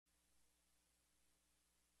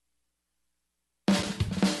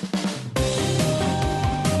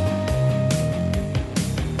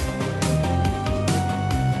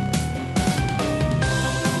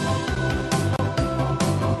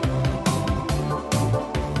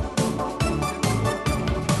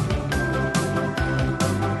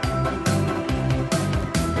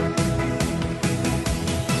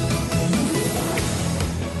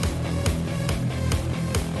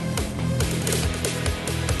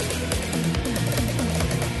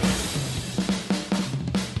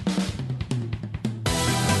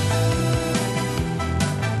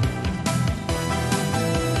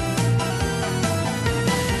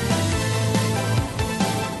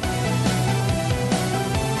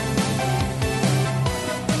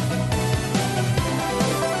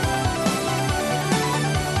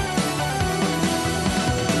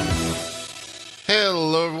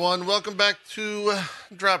everyone. Welcome back to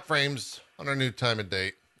Drop Frames on our new time of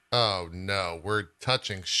date. Oh, no. We're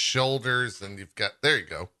touching shoulders, and you've got... There you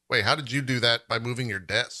go. Wait, how did you do that? By moving your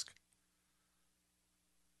desk?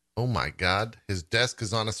 Oh, my God. His desk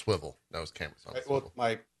is on a swivel. No, his camera's on a swivel.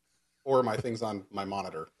 My thing's on my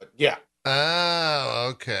monitor. But yeah. Oh,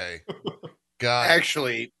 okay. Got it.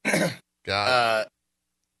 Actually, Got it.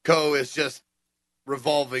 Ko is just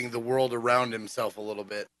revolving the world around himself a little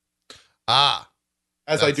bit.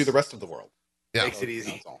 As I do the rest of the world. Yeah. Makes it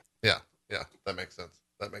easy. Yeah. That makes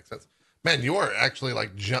sense. Man, you are actually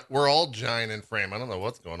like, we're all giant in frame. I don't know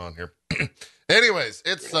what's going on here. Anyways,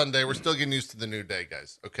 it's Sunday. We're still getting used to the new day,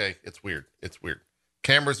 guys. Okay. It's weird.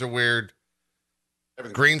 Cameras are weird.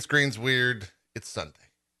 Green screen's weird. It's Sunday.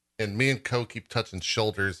 And me and Ko keep touching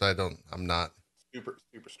shoulders. I'm not. Super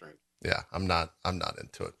strange. Yeah, I'm not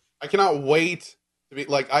into it. I cannot wait to be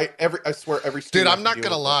like, I swear every dude, I'm not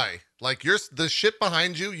gonna lie. Like, the shit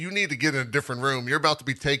behind you, you need to get in a different room. You're about to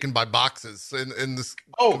be taken by boxes in this.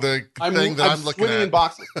 Oh, the I'm thing that I'm looking at. In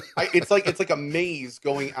boxes. It's like a maze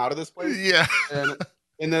going out of this place. Yeah.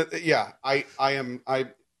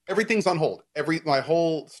 Everything's on hold. My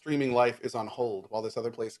whole streaming life is on hold while this other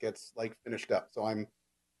place gets like finished up. So I'm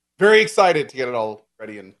very excited to get it all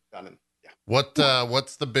ready and done. And yeah.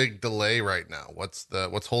 What's the big delay right now? What's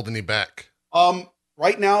holding you back?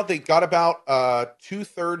 Right now they got about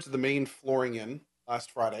 2/3 of the main flooring in last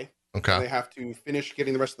Friday. Okay. They have to finish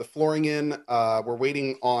getting the rest of the flooring in. We're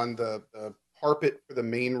waiting on the carpet for the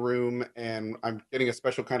main room, and I'm getting a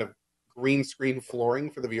special kind of green screen flooring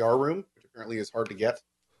for the VR room, which apparently is hard to get.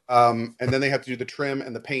 And then they have to do the trim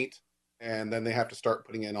and the paint, and then they have to start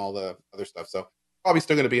putting in all the other stuff. So probably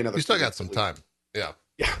still going to be another. You still got some time. Yeah.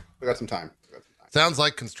 Yeah, we got some time. Sounds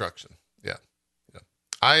like construction. Yeah.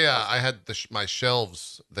 I had my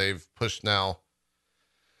shelves. They've pushed now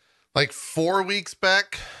like 4 weeks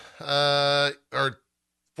back, or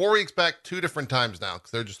 4 weeks back, 2 different times now.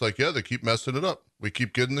 Cause they're just like, yeah, they keep messing it up. We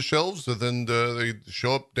keep getting the shelves and then they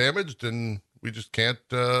show up damaged and we just can't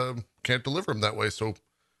deliver them that way. So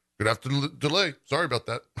we'd have to delay. Sorry about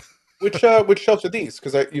that. Which shelves are these?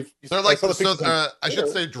 Because they're like, I should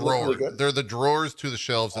say drawer. Really, they're the drawers to the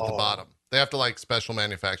shelves at the bottom. They have to like special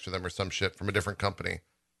manufacture them or some shit from a different company,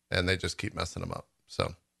 and they just keep messing them up.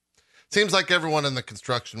 So seems like everyone in the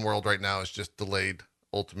construction world right now is just delayed.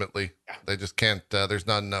 Ultimately, they just can't. There's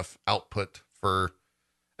not enough output for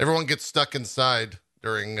everyone. Gets stuck inside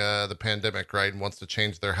during the pandemic, right, and wants to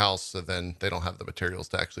change their house, so then they don't have the materials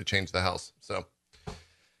to actually change the house. So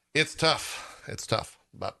it's tough.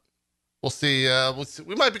 But we'll see.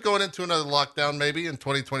 We might be going into another lockdown maybe in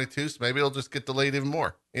 2022, so maybe it'll just get delayed even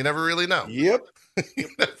more. You never really know. Yep. You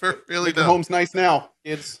never really know. Your home's nice now,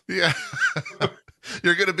 kids. Yeah.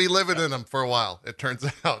 You're going to be living in them for a while, it turns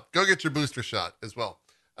out. Go get your booster shot as well.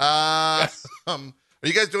 Yes. Are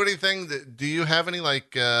you guys doing anything? Do you have any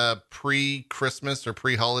like pre-Christmas or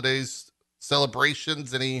pre-holidays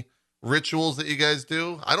celebrations? Any rituals that you guys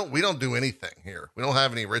do? We don't do anything here. We don't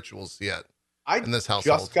have any rituals yet. In this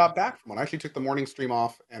household. Just got back from one. I actually took the morning stream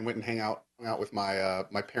off and went and hung out with my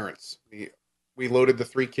my parents. We loaded the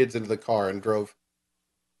 3 kids into the car and drove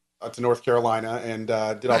to North Carolina and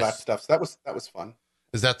did all that stuff. So that was fun.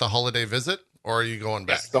 Is that the holiday visit, or are you going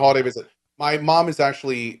back? Yes, the holiday visit. My mom is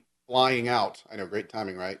actually flying out. I know, great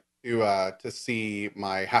timing, right? To see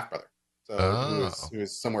my half brother. So who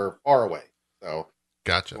is somewhere far away. So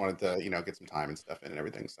gotcha. Wanted to get some time and stuff in and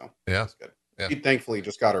everything. So yeah, that's good. Yeah. She thankfully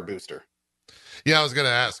just got her booster. Yeah, I was going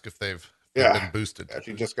to ask if they've been boosted. Yeah,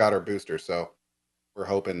 she just got her booster, so we're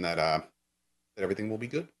hoping that everything will be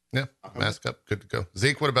good. Yeah, mask up, good to go.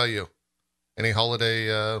 Zeke, what about you? Any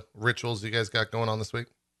holiday rituals you guys got going on this week?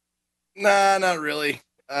 Nah, not really.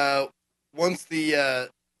 Once the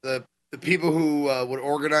people who would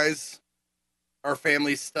organize our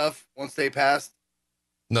family stuff, once they passed,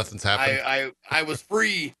 nothing's happened. I was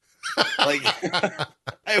free. Like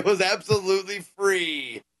I was absolutely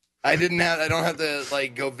free. I don't have to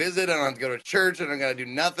like go visit. I don't have to go to church. I don't got to do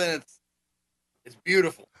nothing. It's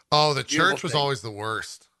beautiful. Oh, the church was always the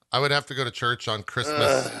worst. I would have to go to church on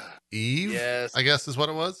Christmas Eve. Yes. I guess is what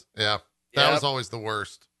it was. Yeah. That was always the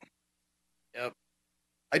worst. Yep.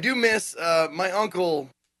 I do miss my uncle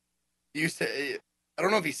used to, I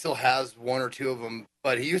don't know if he still has 1 or 2 of them,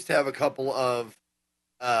 but he used to have a couple of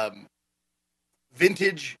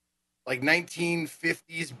vintage like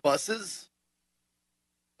 1950s buses.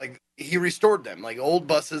 Like he restored them, like old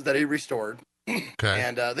buses that he restored. Okay.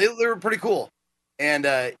 And they were pretty cool.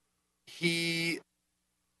 And he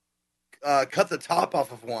cut the top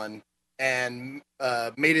off of one and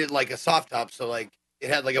made it like a soft top, so like it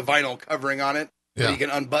had like a vinyl covering on it, so you can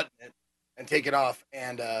unbutton it and take it off.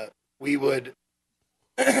 And we would,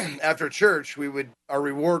 after church, our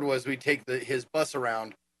reward was we'd take his bus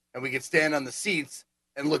around, and we could stand on the seats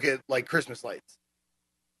and look at like Christmas lights.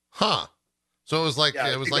 Huh. So it was like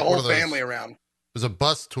Yeah, it was take like the whole one of those. family around. It was a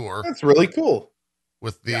bus tour That's really cool.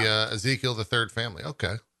 with the Ezekiel the Third family.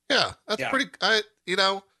 Okay. Yeah, that's pretty.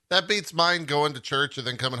 That beats mine going to church and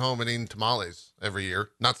then coming home and eating tamales every year.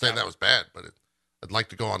 Not saying that was bad, but I'd like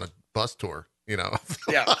to go on a bus tour. Yeah.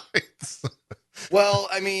 Well,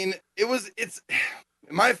 I mean, it's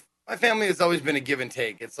my family has always been a give and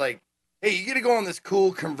take. It's like, hey, you get to go on this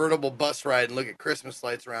cool convertible bus ride and look at Christmas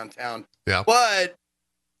lights around town. Yeah. But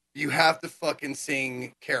you have to fucking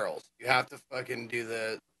sing carols. You have to fucking do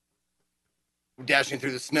the dashing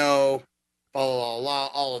through the snow,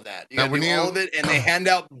 all of that. You got to do all of it, and they hand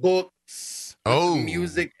out books with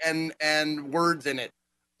music and words in it,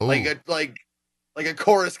 like a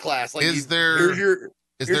chorus class. Like, is there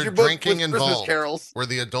drinking involved? Carols. Were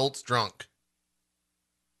the adults drunk?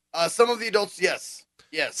 Some of the adults, yes.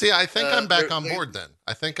 See, I think I'm back on board then.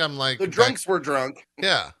 I think I'm like the drunks were drunk.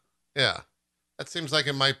 Yeah. That seems like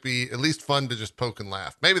it might be at least fun to just poke and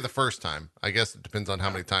laugh. Maybe the first time. I guess it depends on how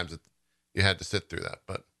many times you had to sit through that.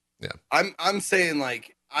 But yeah, I'm saying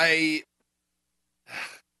like I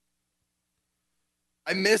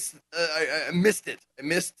missed it. I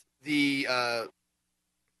missed the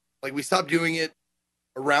like we stopped doing it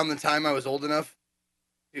around the time I was old enough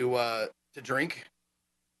to drink.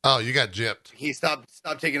 Oh, you got gypped. He stopped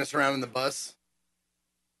taking us around in the bus.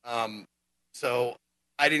 So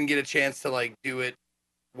I didn't get a chance to like do it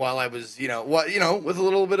while I was, with a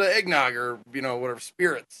little bit of eggnog or, whatever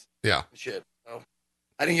spirits. Yeah. And shit. So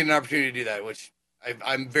I didn't get an opportunity to do that, which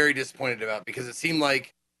I'm very disappointed about because it seemed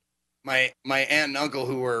like my aunt and uncle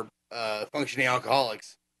who were functioning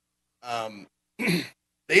alcoholics,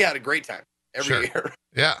 they had a great time every year.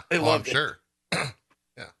 Yeah. They loved it. Sure. Yeah.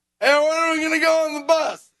 Hey, when are we going to go on the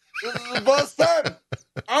bus? This is the bus time.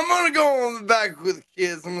 I'm going to go on the back with the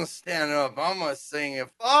kids. I'm going to stand up. I'm going to sing it.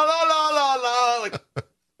 La, la, la, la, la. Like,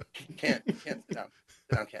 can't sit down.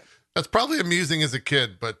 Sit down, can't. That's probably amusing as a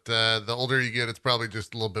kid, but the older you get, it's probably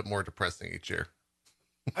just a little bit more depressing each year.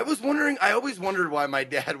 I always wondered why my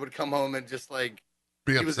dad would come home and just like,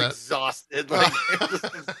 be upset. He was exhausted. Like, just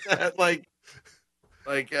upset. Like,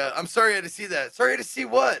 I'm sorry I had to see that. Sorry to see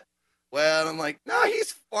what? Well, I'm like, no,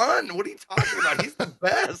 he's fun. What are you talking about? He's the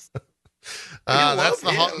best.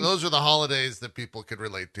 Those are the holidays that people could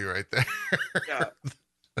relate to right there. Yeah.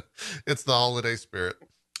 It's the holiday spirit.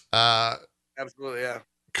 Absolutely, yeah.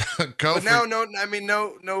 But now, no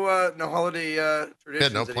holiday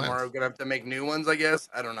traditions anymore. We're gonna have to make new ones, I guess.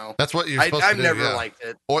 I don't know. That's what you're supposed to do. I've never liked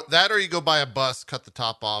it. Or you go buy a bus, cut the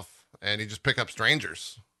top off, and you just pick up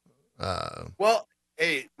strangers. Well,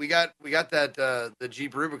 hey, we got that the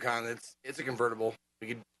Jeep Rubicon. It's a convertible.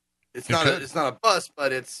 It's not a bus,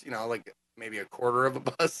 but it's like maybe a quarter of a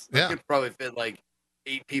bus. Yeah, it could probably fit like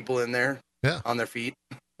 8 people in there. Yeah, on their feet.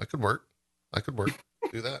 That could work.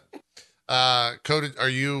 Do that. Cody, are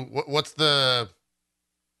you? What's the?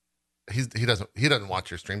 He doesn't watch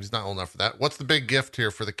your streams. He's not old enough for that. What's the big gift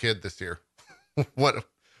here for the kid this year? What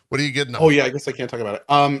are you getting? Oh yeah, I guess I can't talk about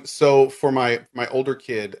it. So for my older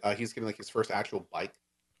kid, he's getting like his first actual bike.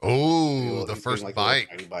 Oh, the first like bike.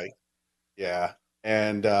 Tiny bike. Yeah.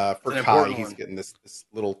 And for Kai, he's getting this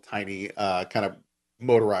little tiny kind of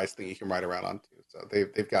motorized thing he can ride around on too. So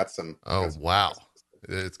they've got some. Oh wow!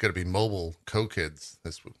 It's going to be mobile co-kids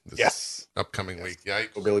this upcoming week.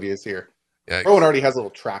 Yikes! Mobility is here. Yeah. Rowan already has a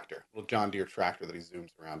little John Deere tractor that he zooms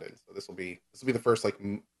around in. So this will be the first like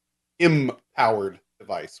M-powered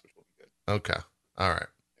device, which will be good. Okay. All right.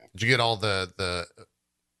 Yeah. Did you get all the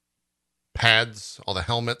pads, all the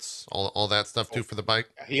helmets, all that stuff too for the bike?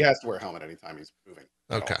 Yeah, he has to wear a helmet anytime he's moving.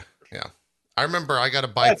 Okay. Sure. Yeah. I remember I got a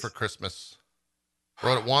bike for Christmas.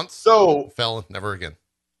 Rode it once. So fell, never again.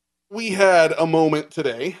 We had a moment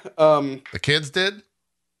today. The kids did?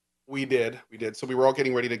 We did. So we were all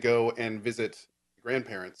getting ready to go and visit the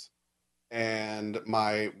grandparents. And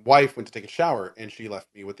my wife went to take a shower and she left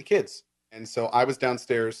me with the kids. And so I was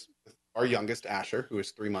downstairs with our youngest, Asher, who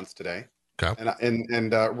is 3 months today. Okay.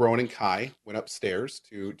 And Rowan and Kai went upstairs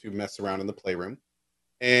to mess around in the playroom.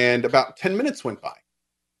 And about 10 minutes went by.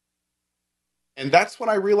 And that's when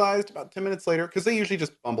I realized about 10 minutes later, because they usually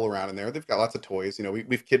just bumble around in there. They've got lots of toys.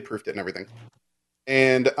 We've kid-proofed it and everything.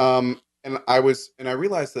 And I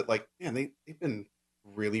realized that, like, man, they've been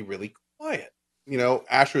really, really quiet.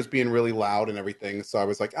 Asher was being really loud and everything. So I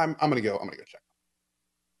was like, I'm gonna go check.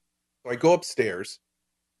 So I go upstairs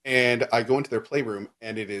and I go into their playroom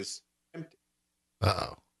and it is empty.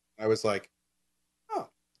 Uh-oh. I was like, oh,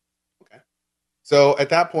 okay. So at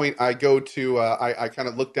that point, I go to I kind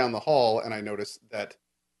of look down the hall and I notice that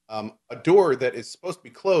a door that is supposed to be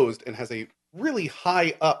closed and has a really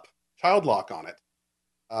high up child lock on it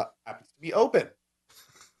happens to be open.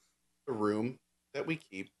 The room that we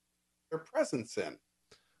keep their presents in.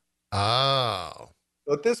 Oh.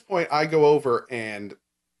 So at this point, I go over and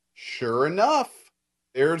sure enough,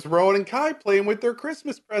 there's Rowan and Kai playing with their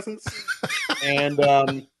Christmas presents.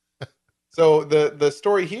 And so the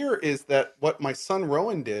story here is that what my son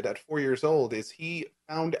Rowan did at 4 years old is he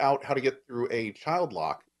found out how to get through a child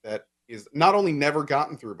lock that is not only never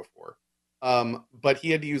gotten through before, but he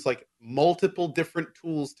had to use like multiple different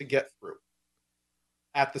tools to get through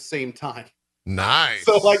at the same time. Nice.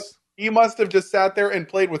 So like he must have just sat there and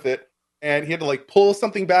played with it, and he had to like pull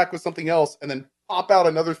something back with something else and then pop out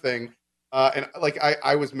another thing. And like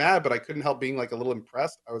I was mad, but I couldn't help being like a little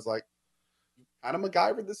impressed. I was like, kind of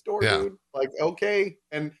MacGyvered this door, dude. Like, okay.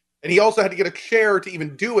 And he also had to get a chair to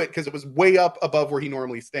even do it because it was way up above where he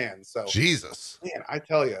normally stands. So Jesus. Man, I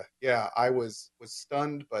tell you, yeah, I was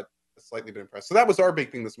stunned, but slightly bit impressed. So that was our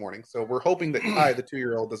big thing this morning. So we're hoping that Kai, the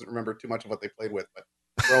 2-year-old, doesn't remember too much of what they played with, but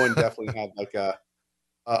Rowan definitely had like a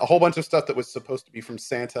whole bunch of stuff that was supposed to be from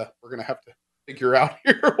Santa. We're gonna have to figure out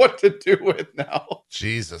here what to do with now.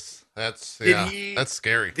 Jesus, that's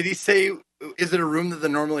scary. Did he say? Is it a room that they're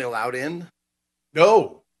normally allowed in?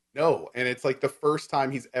 No, and it's like the first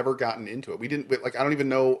time he's ever gotten into it. We didn't like. I don't even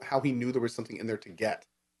know how he knew there was something in there to get,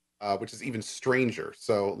 which is even stranger.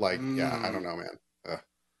 So like, yeah, I don't know, man.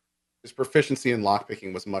 His proficiency in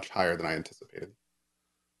lockpicking was much higher than I anticipated.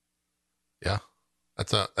 Yeah,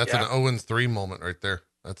 that's an Owens 3 moment right there.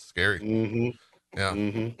 That's scary. Mm-hmm. Yeah.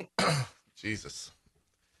 Mm-hmm. Jesus.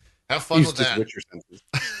 Have fun with that. Switch your senses.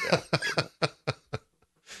 Yeah.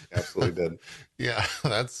 Absolutely did. Yeah,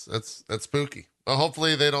 that's spooky. Well,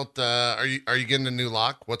 hopefully they don't. Are you getting a new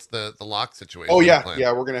lock? What's the lock situation? Oh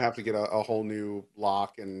yeah, we're gonna have to get a whole new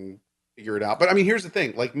lock and figure it out. But I mean, here's the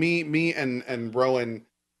thing: like me and Rowan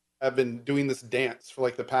have been doing this dance for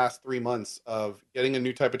like the past 3 months of getting a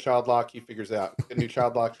new type of child lock. He figures it out. A new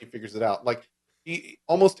child lock. He figures it out. Like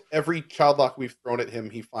almost every child lock we've thrown at him,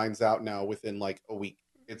 he finds out now within like a week.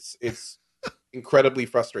 It's incredibly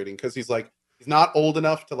frustrating because he's not old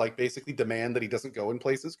enough to like basically demand that he doesn't go in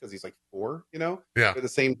places because he's like 4, you know? Yeah. But at the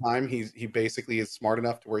same time, he basically is smart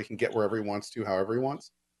enough to where he can get wherever he wants to, however he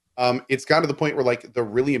wants. It's gotten to the point where like the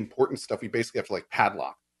really important stuff, we basically have to like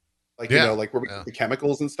padlock. Like, you know, like where we get the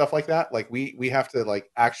chemicals and stuff like that. Like we have to like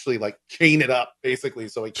actually like chain it up basically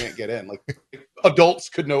so he can't get in. Like adults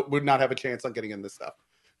would not have a chance on getting in this stuff.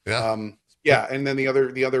 Yeah. Yeah. And then the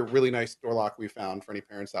other really nice door lock we found for any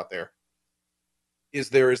parents out there is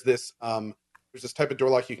there's this type of door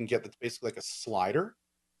lock you can get that's basically like a slider,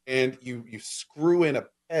 and you screw in a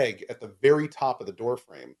peg at the very top of the door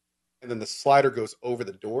frame, and then the slider goes over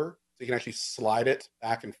the door so you can actually slide it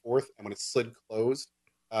back and forth. And when it's slid closed,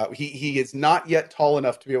 he is not yet tall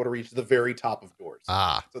enough to be able to reach the very top of doors.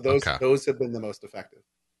 So those have been the most effective.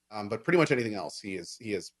 But pretty much anything else he has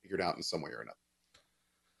figured out in some way or another.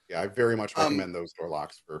 Yeah, I very much recommend those door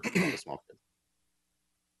locks for the small kids.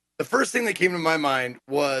 The first thing that came to my mind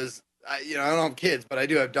was, I don't have kids, but I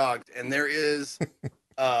do have dogs, and there is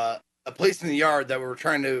a place in the yard that we're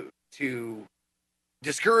trying to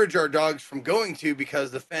discourage our dogs from going to because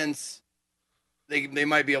the fence, they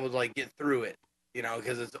might be able to like get through it,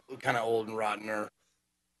 because it's kind of old and rotten or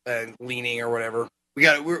leaning or whatever. We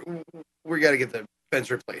got to get the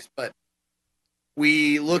fence replaced, but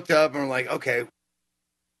we looked up and we're like, okay,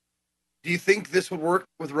 do you think this would work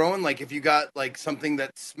with Rowan? Like if you got like something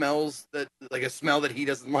that smells like a smell that he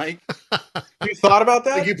doesn't like? You thought about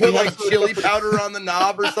that? Like you put like chili powder on the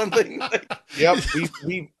knob or something? Yep,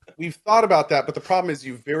 we've thought about that, but the problem is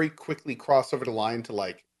you very quickly cross over the line to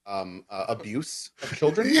like abuse of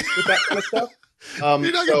children with that kind of stuff.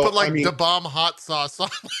 You're not gonna put like the bomb hot sauce on.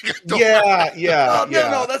 Like no,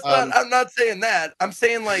 that's not. I'm not saying that. I'm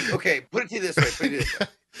saying like, okay, put it to you this way.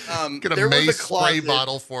 Get a mace spray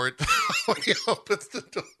bottle for it when he opens the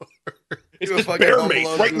door. It's just bear mace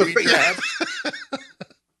right in the face.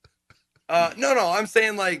 No, I'm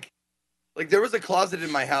saying like there was a closet in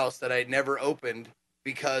my house that I never opened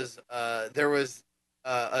because there was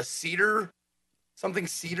a cedar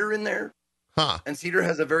in there. Huh. And cedar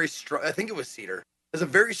has a very strong, I think it was cedar, has a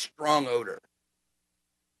very strong odor.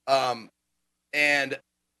 And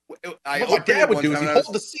what my dad would do is he'd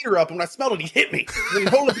hold the cedar up, and when I smelled it, he hit me. And then he'd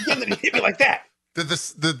hold it again, then he'd hit me like that. Did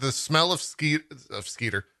the smell of cedar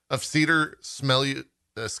smell you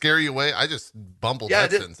scare you away? I just bumbled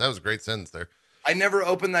that sentence. That was a great sentence there. I never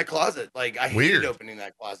opened that closet. Like I hated opening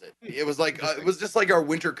that closet. It was like it was just like our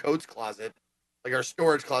winter coats closet. like our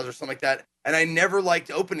storage closet or something like that. And I never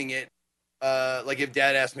liked opening it. Like if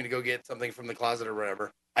Dad asked me to go get something from the closet or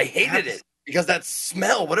whatever, I hated it because that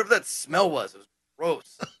smell, whatever that smell was, it was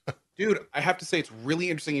gross. Dude, I have to say it's really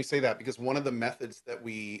interesting you say that, because one of the methods that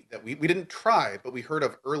we didn't try but we heard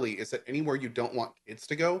of early is that anywhere you don't want kids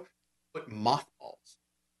to go, put mothballs.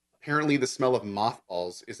 Apparently the smell of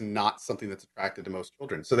mothballs is not something that's attracted to most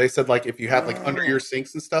children. So they said, like, if you have like under your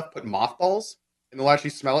sinks and stuff, put mothballs and they'll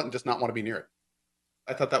actually smell it and just not want to be near it.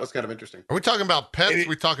 I thought that was kind of interesting. Are we talking about pets? Or are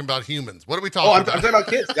we talking about humans? What are we talking about? I'm talking about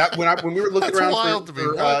kids. That when we were looking around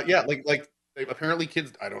for apparently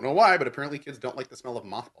kids, I don't know why, but apparently kids don't like the smell of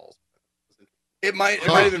mothballs. It might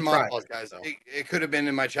have been mothballs, guys. It could have been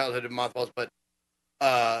in my childhood of mothballs, but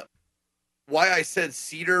why I said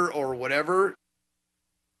cedar or whatever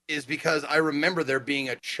is because I remember there being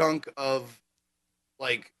a chunk of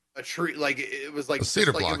like a tree, like it was like a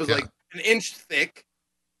cedar block, it was like an inch thick,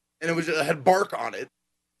 and it had bark on it,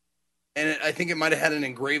 and I think it might have had an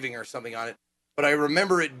engraving or something on it. But I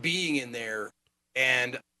remember it being in there,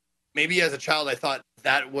 and maybe as a child I thought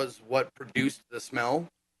that was what produced the smell.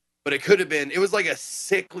 But it could have been. It was like a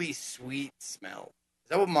sickly sweet smell. Is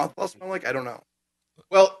that what mothballs smell like? I don't know.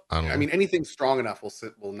 Well, I mean, anything strong enough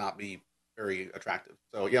will not be very attractive.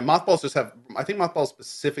 So yeah, mothballs just have. I think mothballs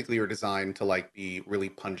specifically are designed to like be really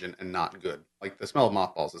pungent and not good. Like the smell of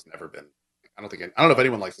mothballs has never been. I don't know if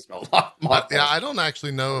anyone likes the smell of mothballs. Yeah, I don't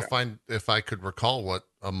actually know if I could recall what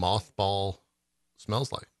a mothball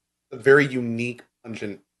smells like. A very unique,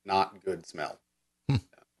 pungent, not good smell.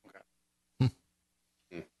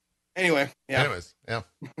 Anyway, yeah. Anyways, yeah.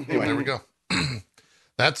 Anyway. There we go.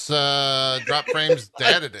 That's Drop Frames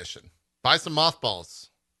Dad Edition. Buy some mothballs.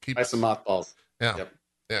 Buy some mothballs. Yeah. Yep.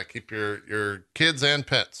 Yeah, keep your kids and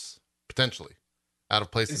pets potentially out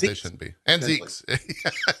of places they shouldn't be. And Zeke's.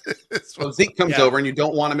 So Zeke comes over and you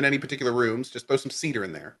don't want him in any particular rooms, just throw some cedar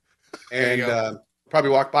in there. And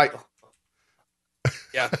probably walk by.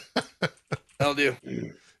 Yeah. That'll do.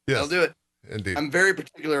 Yes. That'll do it. Indeed. I'm very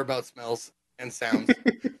particular about smells and sounds.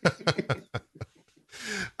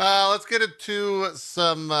 Let's get into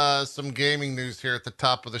some gaming news here at the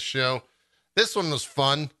top of the show. This one was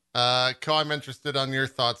fun. Co, I'm interested on your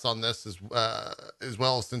thoughts on this as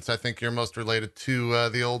well, since I think you're most related to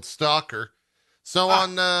the old Stalker. So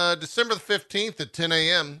on December the 15th at 10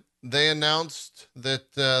 a.m., they announced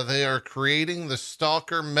that they are creating the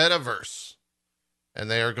Stalker Metaverse, and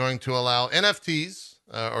they are going to allow NFTs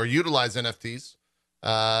or utilize NFTs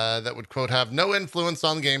that would, quote, have no influence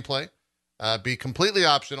on gameplay, be completely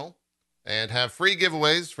optional, and have free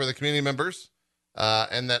giveaways for the community members,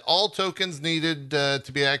 and that all tokens needed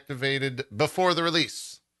to be activated before the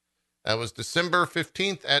release. That was December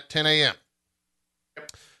 15th at 10 a.m.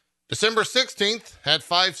 December 16th at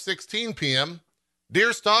 5:16 p.m.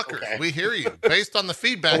 Dear Stalkers, we hear you. Based on the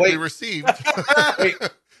feedback we received.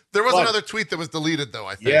 There was another tweet that was deleted, though,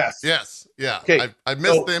 I think. Yes. Yeah. Okay. I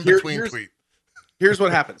missed the in-between tweet. Here's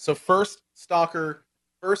what happened. So first Stalker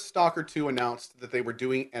 2 announced that they were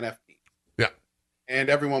doing NFT. Yeah. And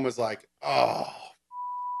everyone was like, oh.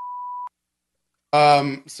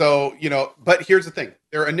 So, but here's the thing.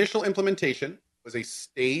 Their initial implementation was a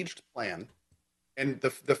staged plan. And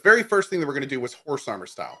the very first thing they were going to do was horse armor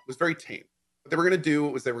style. It was very tame. What they were going to do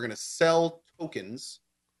was they were going to sell tokens,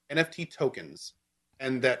 NFT tokens,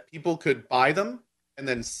 and that people could buy them and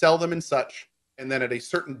then sell them and such. And then at a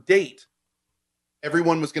certain date,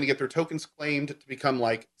 everyone was going to get their tokens claimed to become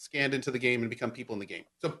like scanned into the game and become people in the game.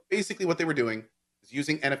 So basically what they were doing is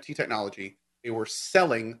using NFT technology. They were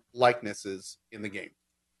selling likenesses in the game.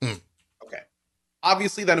 Okay.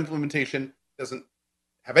 Obviously that implementation doesn't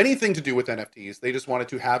have anything to do with NFTs. They just wanted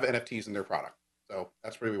to have NFTs in their product. So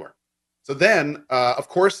that's where we were. So then, of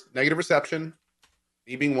course, negative reception,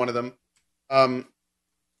 me being one of them.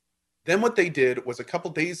 Then what they did was a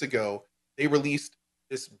couple days ago, they released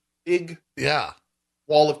this big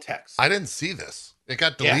wall of text. I didn't see this. It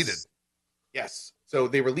got deleted. Yes. So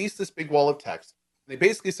they released this big wall of text. They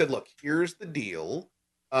basically said, look, here's the deal.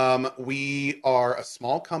 We are a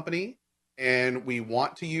small company and we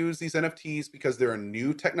want to use these NFTs because they're a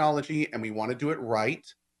new technology and we want to do it right.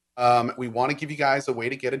 We want to give you guys a way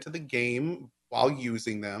to get into the game while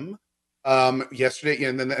using them. Yesterday,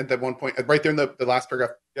 and then at one point, right there in the last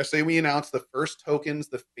paragraph, yesterday we announced the first tokens,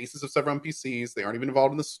 the faces of several NPCs. They aren't even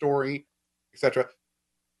involved in the story, etc.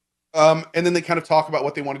 And then they kind of talk about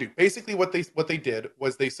what they want to do. Basically, what they did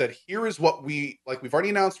was they said, here is what we've already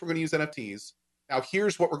announced we're going to use NFTs. Now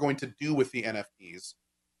here's what we're going to do with the NFTs.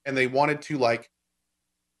 And they wanted to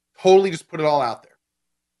totally just put it all out there.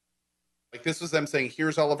 Like this was them saying,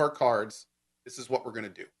 here's all of our cards. This is what we're going to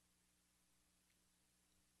do.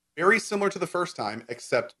 very similar to the first time,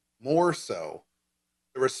 except more so.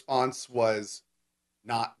 The response was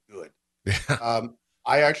not good. Yeah.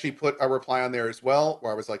 I actually put a reply on there as well,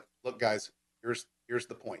 where I was like, "Look, guys, here's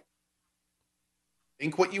the point.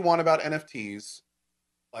 Think what you want about NFTs,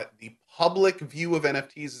 but the public view of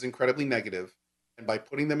NFTs is incredibly negative, and by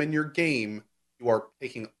putting them in your game, you are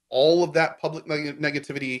taking all of that public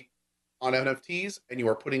negativity on NFTs, and you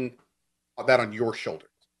are putting that on your shoulders.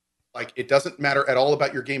 Like, it doesn't matter at all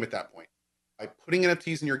about your game at that point. By putting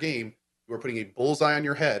NFTs in your game, you are putting a bullseye on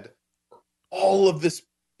your head for all of this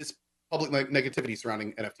public negativity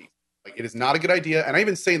surrounding NFTs. Like, it is not a good idea. And I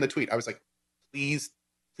even say in the tweet, I was like, please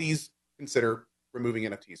consider removing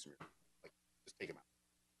NFTs from your game. Like, just take them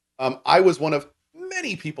out. I was one of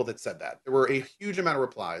many people that said that. There were a huge amount of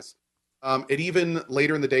replies. It even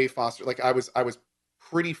later in the day fostered, like, I was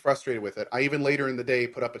pretty frustrated with it. I even later in the day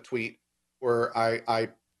put up a tweet where I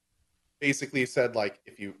basically said, like,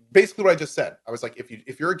 basically what I just said, I was like,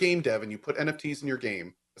 if you're a game dev and you put NFTs in your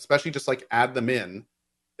game, especially just like add them in,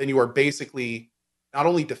 then you are basically not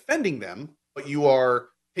only defending them, but you are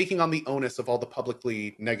taking on the onus of all the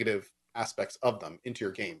publicly negative aspects of them into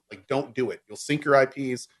your game. Like, don't do it. You'll sink your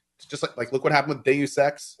IPs. It's just like look what happened with Deus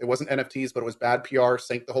Ex. It wasn't NFTs, but it was bad PR,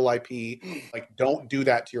 sank the whole IP. Like, don't do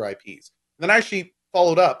that to your IPs. And then I actually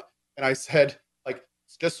followed up and I said, like,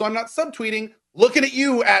 just so I'm not subtweeting, looking at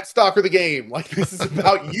you at Stalker the Game. Like, this is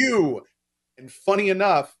about you. And funny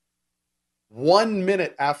enough, 1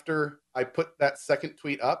 minute after I put that second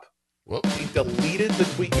tweet up, he deleted the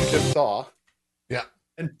tweet you just saw. Yeah.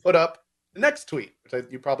 And put up the next tweet, which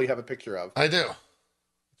you probably have a picture of. I do. That's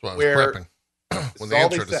why I was prepping when the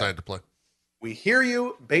intro decided to play. We hear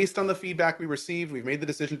you. Based on the feedback we received, we've made the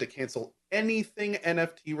decision to cancel anything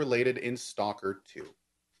NFT related in Stalker 2. In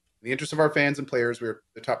the interest of our fans and players, we're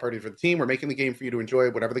the top priority for the team. We're making the game for you to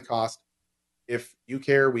enjoy, whatever the cost. If you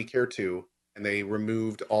care, we care too. And they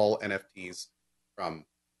removed all NFTs from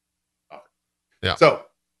Stalker. Yeah. So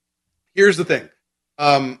here's the thing.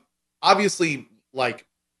 Obviously, like,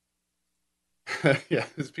 yeah,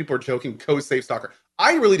 people are joking, save Stalker.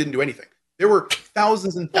 I really didn't do anything. There were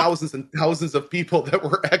thousands and thousands and thousands of people that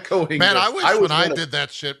were echoing. Man, this. I wish when I did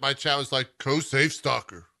that shit, my chat was like, save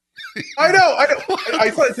Stalker. I know. I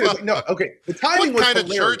thought it was like, no, okay. The timing was hilarious. What kind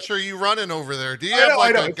of church are you running over there? Do you have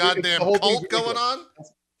a goddamn cult going on? Do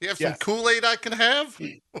you have some Kool-Aid I can have?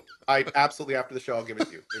 I absolutely, after the show, I'll give it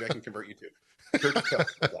to you. Maybe I can convert you to church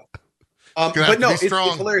but no, it's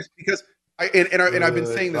hilarious because I've been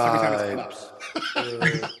saying this every time it's come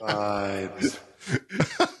up.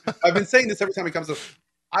 I've been saying this every time it comes up.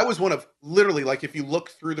 I was one of literally, like, if you look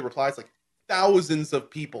through the replies, like, thousands of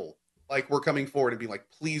people like were coming forward and being like,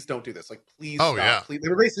 please don't do this. Like, please stop. Yeah. Please. They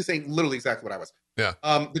were basically saying literally exactly what I was. Yeah.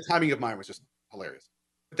 The timing of mine was just hilarious.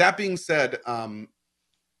 But that being said,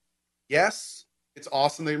 yes, it's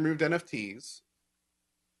awesome they removed NFTs.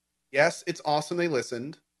 Yes, it's awesome they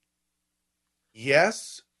listened.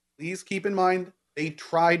 Yes, please keep in mind they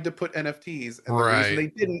tried to put NFTs, and the reason they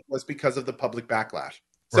didn't was because of the public backlash.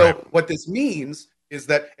 So what this means is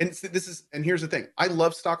that, and here's the thing: I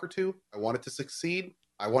love Stalker 2. I want it to succeed.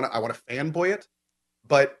 I want to fanboy it,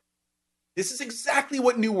 but this is exactly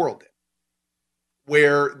what New World did.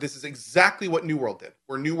 Where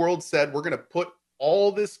New World said, we're going to put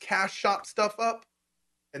all this cash shop stuff up,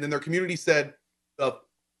 and then their community said, the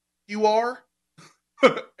you are.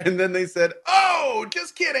 And then they said, oh,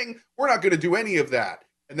 just kidding. We're not going to do any of that.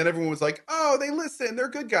 And then everyone was like, oh, they listen. They're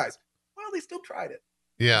good guys. Well, they still tried it.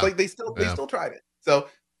 Yeah. It's like they still tried it. So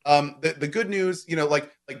the good news,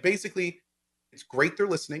 like basically it's great they're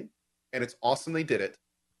listening and it's awesome they did it.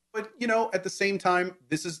 But, at the same time,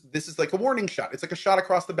 this is like a warning shot. It's like a shot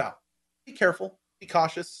across the bow. Be careful. Be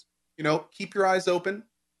cautious. Keep your eyes open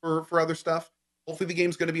for other stuff. Hopefully the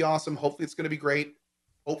game's going to be awesome. Hopefully it's going to be great.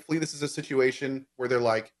 Hopefully this is a situation where they're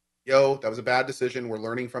like, yo, that was a bad decision. We're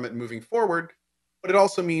learning from it and moving forward. But it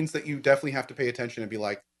also means that you definitely have to pay attention and be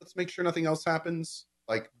like, let's make sure nothing else happens.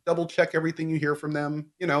 Like, double check everything you hear from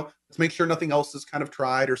them. Let's make sure nothing else is kind of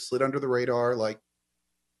tried or slid under the radar. Like,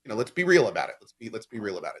 let's be real about it. Let's be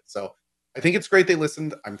real about it. So I think it's great they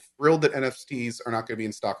listened. I'm thrilled that NFTs are not going to be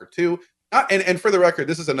in Stalker 2. And for the record,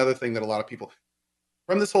 this is another thing that a lot of people,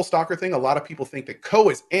 from this whole Stalker thing, a lot of people think that Ko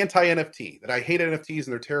is anti-NFT, that I hate NFTs and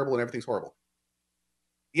they're terrible and everything's horrible.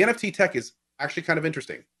 The NFT tech is actually kind of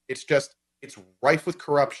interesting. It's rife with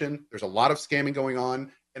corruption. There's a lot of scamming going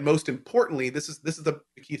on. And most importantly, this is the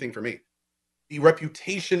key thing for me. The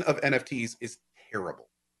reputation of NFTs is terrible.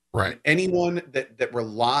 Right. And anyone that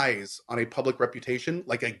relies on a public reputation,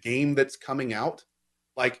 like a game that's coming out,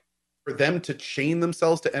 like, for them to chain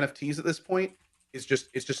themselves to NFTs at this point it's just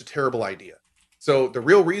a terrible idea. So the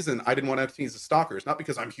real reason I didn't want NFTs as stalkers, not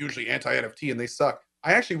because I'm hugely anti-NFT and they suck.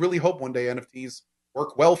 I actually really hope one day NFTs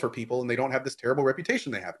work well for people and they don't have this terrible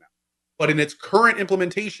reputation they have now. But in its current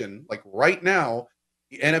implementation, like right now,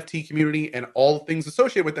 the NFT community and all things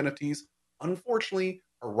associated with NFTs, unfortunately,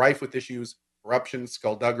 are rife with issues, corruption,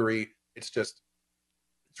 skullduggery. It's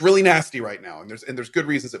really nasty right now, and there's good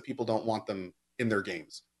reasons that people don't want them in their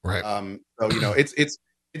games. Right. So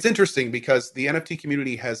it's interesting because the NFT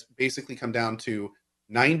community has basically come down to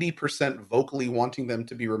 90% vocally wanting them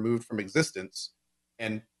to be removed from existence,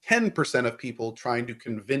 and 10% of people trying to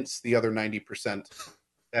convince the other 90%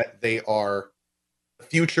 that they are the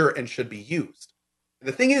future and should be used. And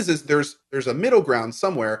the thing is there's a middle ground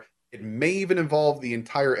somewhere. It may even involve the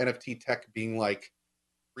entire NFT tech being like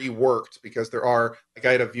reworked, because I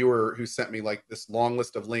had a viewer who sent me like this long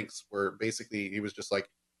list of links where basically he was just like,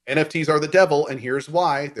 NFTs are the devil, and here's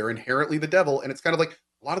why. They're inherently the devil. And it's kind of like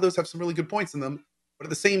a lot of those have some really good points in them, but at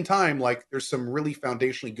the same time, like there's some really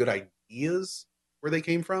foundationally good ideas where they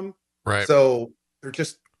came from. Right. So they're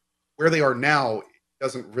just where they are now.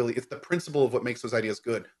 It's the principle of what makes those ideas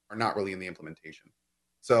good are not really in the implementation.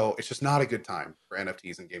 So it's just not a good time for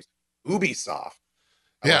NFTs in games. Ubisoft,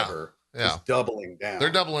 however, is doubling down. They're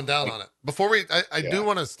doubling down on it. Before I do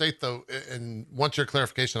want to state though, and want your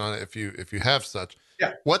clarification on it if you have such.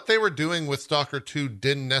 Yeah. What they were doing with Stalker 2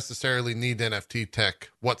 didn't necessarily need NFT tech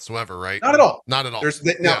whatsoever, right? Not at all. Not at all.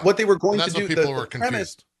 What they were going to do, people were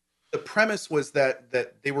confused. The premise was that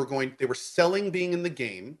they were selling being in the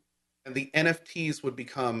game, and the NFTs would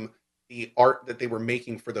become the art that they were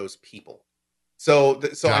making for those people.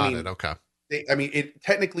 Okay.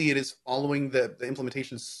 Technically it is following the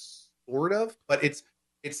implementation sort of, but it's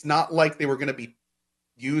not like they were going to be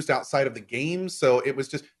used outside of the game. So it was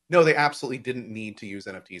just, no, they absolutely didn't need to use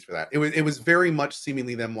NFTs for that. It was very much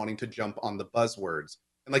seemingly them wanting to jump on the buzzwords.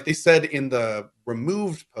 And like they said in the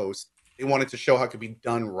removed post, they wanted to show how it could be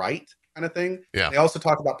done right, kind of thing. Yeah. They also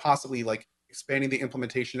talked about possibly like expanding the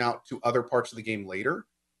implementation out to other parts of the game later.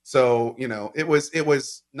 So, it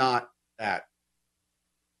was not that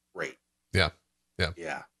great. Yeah. Well,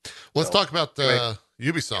 let's talk about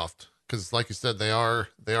Ubisoft, because like you said, they are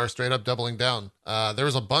straight up doubling down. There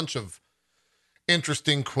was a bunch of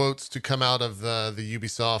interesting quotes to come out of the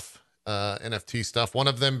Ubisoft NFT stuff. One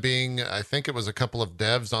of them being, I think it was a couple of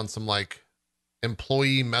devs on some like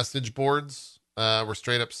employee message boards were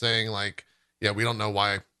straight up saying like, yeah, we don't know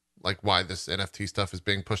why this NFT stuff is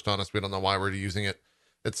being pushed on us. We don't know why we're using it,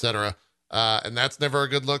 etc. And that's never a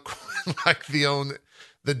good look. Like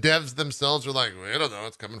the devs themselves are like, we don't know,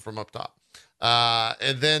 it's coming from up top.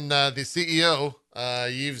 And then the CEO,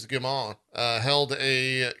 Yves Guillemot, held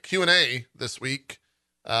a Q&A this week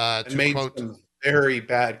to made quote some very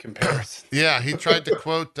bad comparison. Yeah, he tried to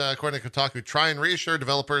quote, according to Kotaku, try and reassure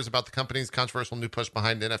developers about the company's controversial new push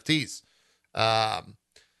behind NFTs.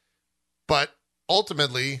 But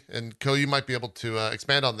ultimately, and Ko, you might be able to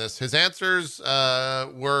expand on this, his answers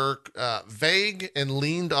were vague and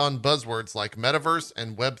leaned on buzzwords like metaverse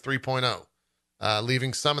and Web 3.0,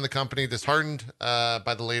 leaving some in the company disheartened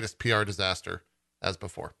by the latest PR disaster as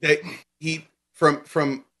before. He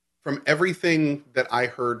from everything that I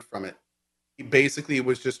heard from it, he basically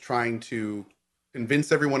was just trying to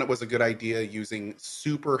convince everyone it was a good idea using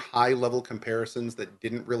super high level comparisons that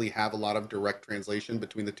didn't really have a lot of direct translation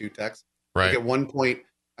between the two texts. Right. Like at one point,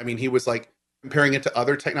 he was like comparing it to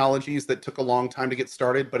other technologies that took a long time to get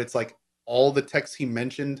started, but it's like all the texts he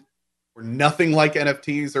mentioned were nothing like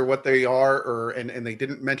NFTs or what they are, and they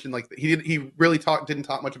didn't mention like he really didn't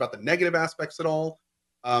talk much about the negative aspects at all.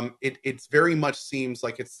 It's very much seems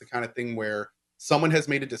like it's the kind of thing where someone has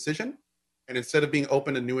made a decision, and instead of being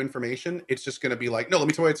open to new information, it's just going to be like, no, let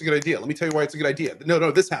me tell you why it's a good idea. Let me tell you why it's a good idea.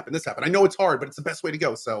 No, this happened. I know it's hard, but it's the best way to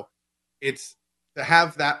go. So it's to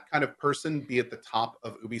have that kind of person be at the top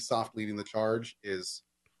of Ubisoft leading the charge is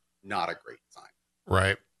not a great sign.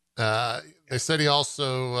 Right. They said he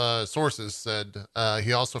also, sources said,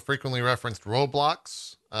 he also frequently referenced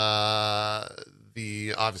Roblox,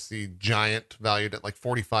 the obviously giant valued at like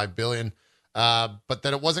 45 billion, but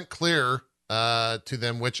that it wasn't clear to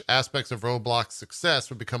them which aspects of Roblox success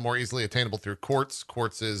would become more easily attainable through Quartz.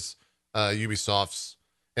 Quartz is Ubisoft's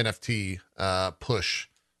NFT push,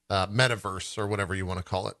 metaverse, or whatever you want to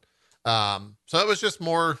call it. So it was just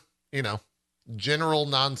more, general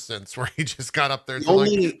nonsense where he just got up there and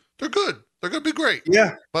like, they're good. They're going to be great.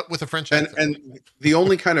 Yeah. But with a French accent. And the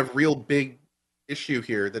only kind of real big issue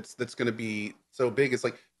here that's going to be so big is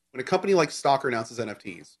like when a company like Stalker announces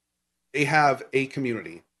NFTs, they have a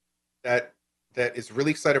community that is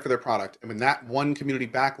really excited for their product. And when that one community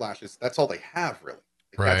backlashes, that's all they have really.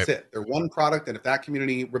 Like, right. That's it. They're one product. And if that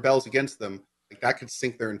community rebels against them, Like that could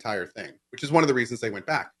sink their entire thing, which is one of the reasons they went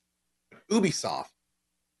back. Ubisoft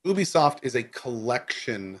is a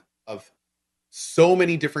collection of so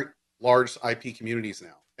many different large IP communities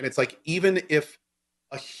now. And it's like, even if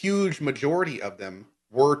a huge majority of them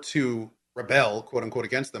were to rebel, quote unquote,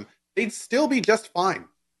 against them, they'd still be just fine.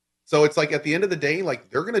 So it's like, at the end of the day, like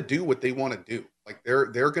they're going to do what they want to do. Like they're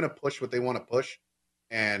going to push what they want to push.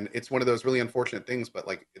 And it's one of those really unfortunate things, but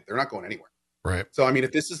like, they're not going anywhere. Right. So, I mean,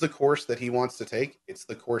 if this is the course that he wants to take, it's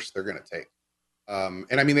the course they're going to take.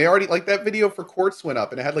 And I mean, they already, like, that video for Quartz went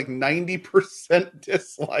up and it had like 90%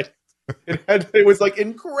 dislikes. It was like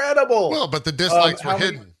incredible. Well, but the dislikes were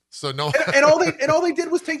hidden. So no. and all they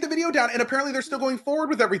did was take the video down, and apparently they're still going forward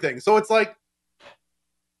with everything. So it's like,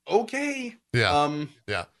 okay. Yeah.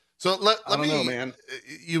 Yeah. So let me know, man.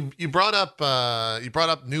 You brought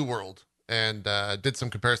up New World and did some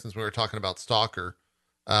comparisons when we were talking about Stalker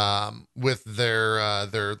with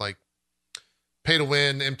their like pay to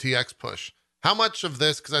win MTX push. How much of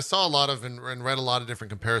this, because I saw a lot of and read a lot of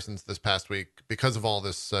different comparisons this past week because of all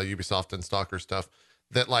this Ubisoft and Stalker stuff,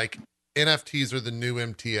 that like NFTs are the new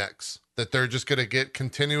MTX, that they're just going to get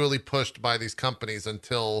continually pushed by these companies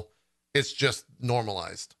until it's just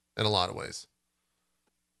normalized in a lot of ways.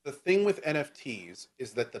 The thing with NFTs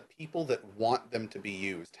is that the people that want them to be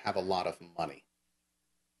used have a lot of money.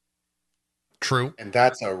 True. And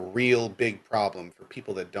that's a real big problem for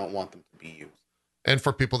people that don't want them to be used. And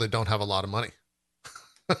for people that don't have a lot of money.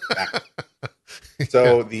 Exactly.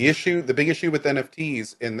 So yeah. The big issue with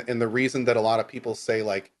NFTs and the reason that a lot of people say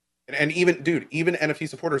like, and even NFT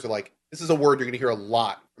supporters are like, this is a word you're going to hear a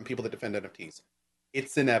lot from people that defend NFTs.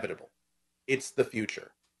 It's inevitable. It's the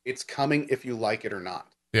future. It's coming if you like it or not.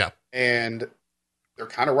 Yeah. And they're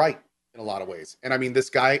kind of right in a lot of ways. And I mean,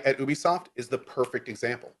 this guy at Ubisoft is the perfect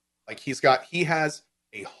example. Like he has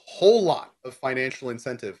a whole lot of financial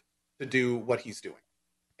incentive to do what he's doing,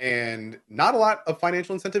 and not a lot of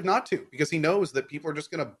financial incentive not to, because he knows that people are just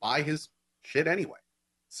going to buy his shit anyway.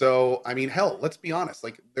 So, I mean, hell, let's be honest.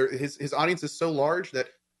 Like his audience is so large that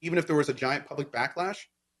even if there was a giant public backlash,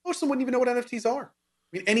 most of them wouldn't even know what NFTs are.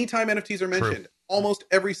 I mean, anytime NFTs are mentioned, almost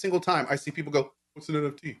every single time I see people go, "What's an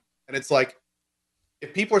NFT?" And it's like,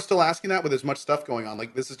 if people are still asking that with as much stuff going on,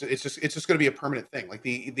 like it's just going to be a permanent thing. Like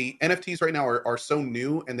the NFTs right now are so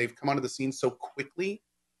new and they've come onto the scene so quickly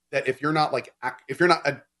that if you're not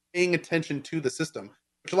paying attention to the system,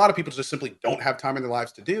 which a lot of people just simply don't have time in their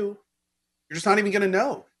lives to do, you're just not even going to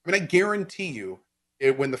know. I mean, I guarantee you,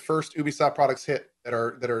 when the first Ubisoft products hit that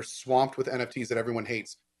are swamped with NFTs that everyone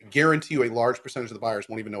hates, I guarantee you a large percentage of the buyers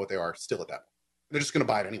won't even know what they are still at that point. They're just going to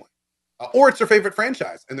buy it anyway. Or it's their favorite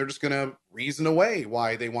franchise, and they're just going to reason away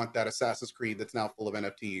why they want that Assassin's Creed that's now full of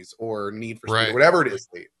NFTs, or Need for Speed, or whatever it is.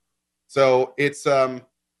 So it's going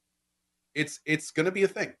to be a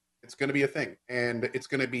thing. It's going to be a thing, and it's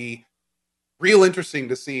going to be real interesting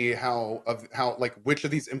to see how like which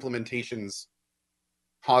of these implementations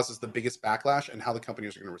causes the biggest backlash and how the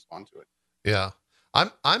companies are going to respond to it. Yeah.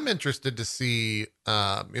 I'm interested to see,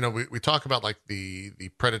 we talk about like the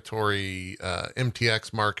predatory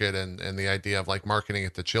MTX market and the idea of like marketing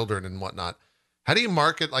it to children and whatnot. How do you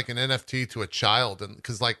market like an NFT to a child? And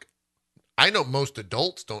because like, I know most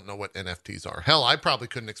adults don't know what NFTs are. Hell, I probably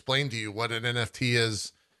couldn't explain to you what an NFT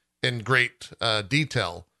is in great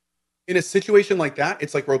detail. In a situation like that,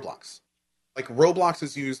 it's like Roblox. Like Roblox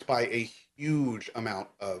is used by a huge amount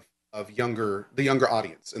of the younger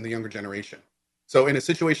audience and the younger generation. So in a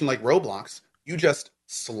situation like Roblox, you just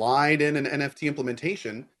slide in an NFT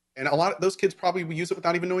implementation, and a lot of those kids probably will use it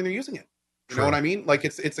without even knowing they're using it. You know what I mean? Like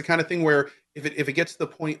it's the kind of thing where if it gets to the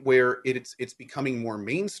point where it's becoming more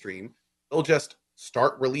mainstream, they'll just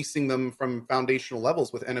start releasing them from foundational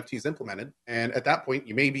levels with NFTs implemented, and at that point,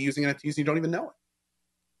 you may be using NFTs and you don't even know it.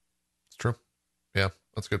 It's true. Yeah,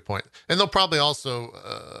 that's a good point. And they'll probably also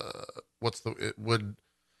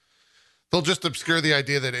they'll just obscure the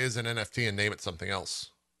idea that it is an NFT and name it something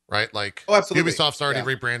else, right? Like Ubisoft's already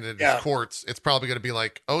rebranded it as Quartz. It's probably going to be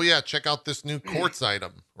like, oh yeah, check out this new Quartz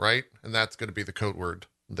item, right? And that's going to be the code word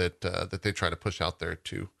that they try to push out there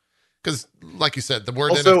too. Because like you said, the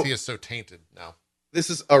word also, NFT is so tainted now. This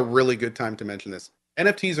is a really good time to mention this.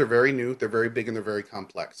 NFTs are very new, they're very big, and they're very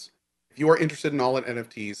complex. If you are interested in all in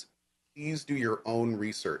NFTs, please do your own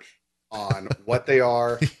research on what they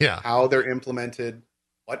are, how they're implemented,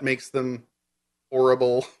 what makes them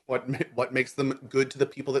horrible, what makes them good to the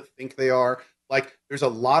people that think they are. Like, there's a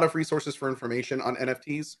lot of resources for information on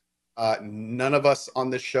NFTs. None of us on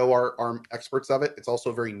this show are experts of it. It's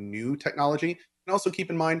also a very new technology. And also keep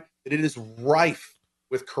in mind that it is rife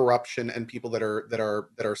with corruption and people that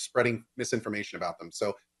are spreading misinformation about them.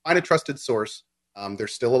 So find a trusted source,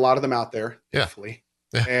 There's still a lot of them out there, hopefully.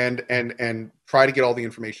 Yeah. And try to get all the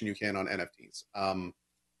information you can on NFTs.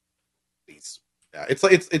 Please. Yeah,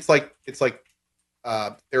 it's like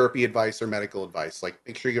therapy advice or medical advice. Like,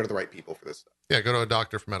 make sure you go to the right people for this stuff. Yeah, go to a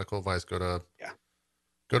doctor for medical advice. Go to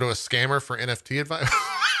a scammer for NFT advice.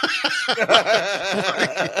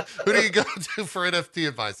 Who do you go to for NFT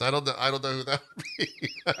advice? I don't know who that would be.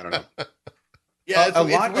 I don't know. Yeah,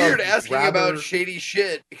 it's weird asking about shady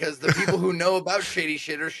shit because the people who know about shady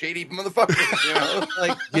shit are shady motherfuckers. You know,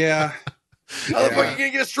 like yeah. How the fuck are you gonna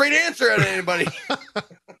get a straight answer out of anybody?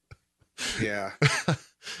 Yeah,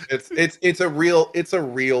 it's a real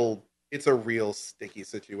sticky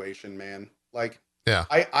situation, man. Like, yeah,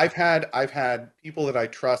 I've had people that I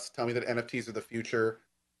trust tell me that NFTs are the future.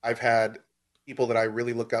 I've had people that I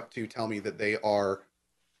really look up to tell me that they are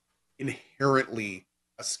inherently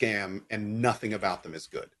a scam and nothing about them is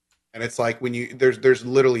good. And it's like when there's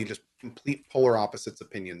literally just complete polar opposites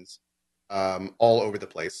opinions all over the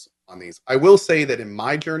place on these. I will say that in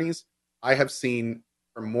my journeys, I have seen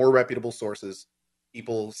from more reputable sources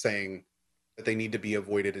people saying that they need to be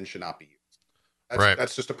avoided and should not be used.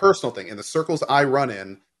 That's just a personal thing. In the circles I run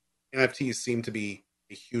in, NFTs seem to be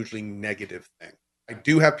a hugely negative thing. I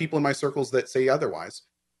do have people in my circles that say otherwise,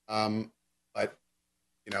 but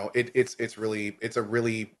you know, it's a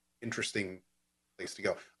really interesting place to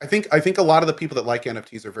go. I think a lot of the people that like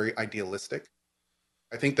NFTs are very idealistic.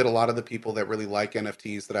 I think that a lot of the people that really like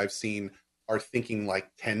NFTs that I've seen are thinking like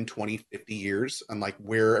 10, 20, 50 years and like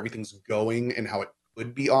where everything's going and how it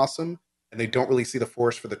could be awesome. And they don't really see the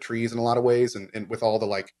forest for the trees in a lot of ways. And with all the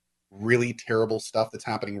like really terrible stuff that's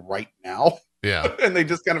happening right now. Yeah. And they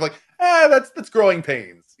just kind of like, that's growing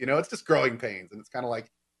pains. You know, it's just growing pains. And it's kind of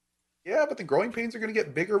like, yeah, but the growing pains are going to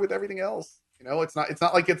get bigger with everything else. You know, it's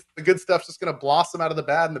not like it's the good stuff's just going to blossom out of the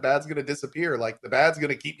bad and the bad's going to disappear. Like the bad's going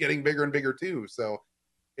to keep getting bigger and bigger too. So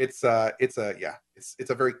it's a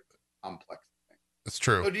very complex thing. It's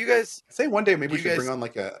true. So do you guys say one day maybe we should bring on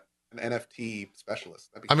like an NFT specialist?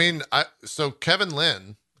 I mean, so Kevin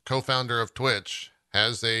Lin, co-founder of Twitch,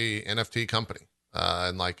 has a NFT company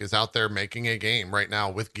and like is out there making a game right now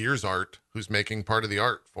with Gears Art, who's making part of the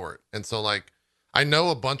art for it. And so like I know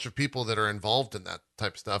a bunch of people that are involved in that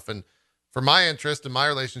type of stuff. And for my interest and my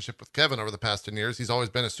relationship with Kevin over the past 10 years, he's always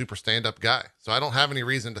been a super stand-up guy. So I don't have any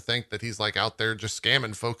reason to think that he's like out there just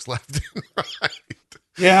scamming folks left and right.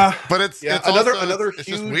 Yeah. But it's another huge,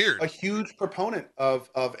 just weird. A huge proponent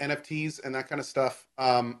of NFTs and that kind of stuff.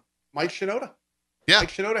 Mike Shinoda. Yeah.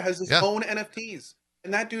 Mike Shinoda has his own NFTs.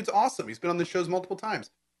 And that dude's awesome. He's been on the shows multiple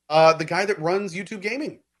times. The guy that runs YouTube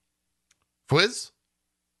Gaming. Fwiz?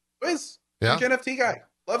 Yeah. Huge NFT guy.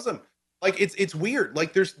 Loves them. Like it's weird.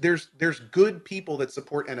 Like there's good people that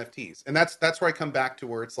support NFTs. And that's where I come back to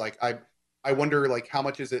where it's like I wonder like how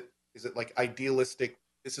much is it like idealistic,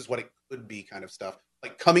 this is what it could be kind of stuff.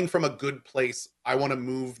 Like coming from a good place, I want to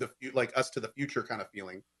move like us to the future kind of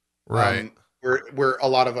feeling. Right. Where a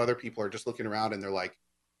lot of other people are just looking around and they're like,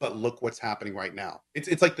 but look what's happening right now.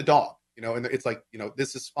 It's like the dog, you know, and it's like, you know,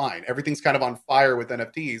 this is fine. Everything's kind of on fire with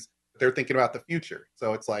NFTs, but they're thinking about the future.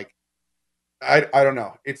 So it's like, I don't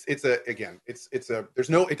know. It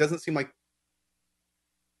doesn't seem like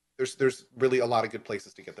there's really a lot of good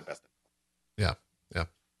places to get the best. Yeah.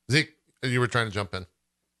 Zeke, you were trying to jump in.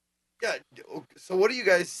 Yeah. So what do you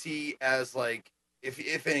guys see as like,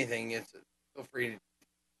 if anything, it's feel free to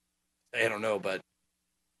say I don't know, but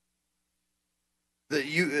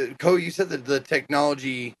you said that the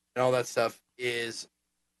technology and all that stuff is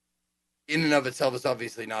in and of itself is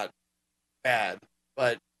obviously not bad,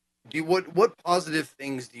 but what positive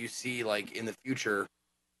things do you see like in the future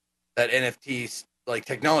that NFTs like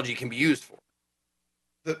technology can be used for?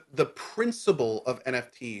 The principle of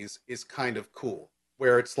NFTs is kind of cool,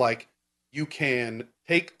 where it's like you can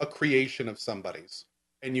take a creation of somebody's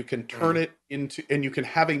and you can turn it into, and you can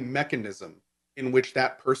have a mechanism in which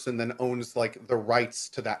that person then owns like the rights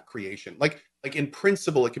to that creation. Like in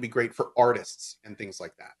principle, it could be great for artists and things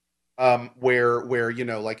like that. Where you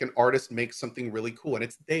know, like an artist makes something really cool and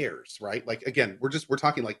it's theirs, right? Like again, we're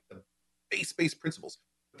talking like the base principles.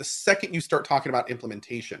 But the second you start talking about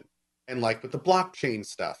implementation and like with the blockchain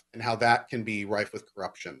stuff and how that can be rife with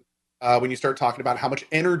corruption, when you start talking about how much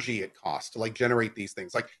energy it costs to like generate these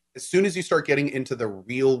things, like as soon as you start getting into the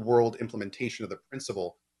real world implementation of the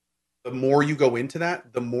principle, the more you go into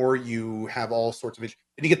that, the more you have all sorts of, and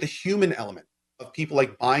you get the human element of people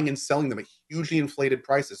like buying and selling them at hugely inflated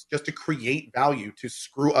prices just to create value to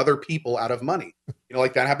screw other people out of money. You know,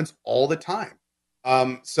 like that happens all the time.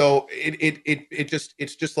 So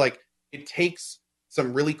it's just like, it takes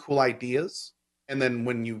some really cool ideas. And then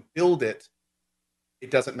when you build it, it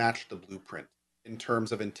doesn't match the blueprint. in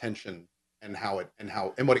terms of intention and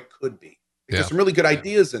what it could be. There's some really good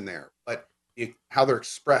ideas in there, but how they're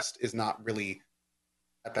expressed is not really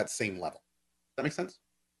at that same level. Does that make sense?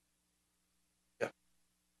 Yeah.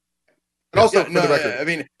 And also, for the record, I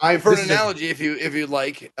mean, for an analogy, if you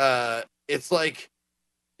like, it's like,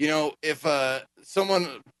 if someone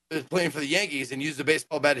is playing for the Yankees and used a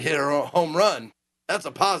baseball bat to hit a home run, that's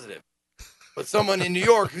a positive. But someone in New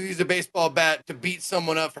York who used a baseball bat to beat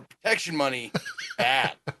someone up for protection money,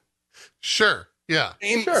 bad. Sure. Yeah.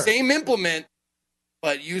 Same implement,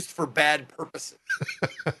 but used for bad purposes.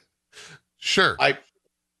 Sure.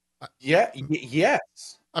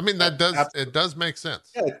 Yes. I mean, it does make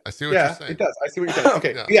sense. Yeah, I see what you're saying. It does. I see what you're saying.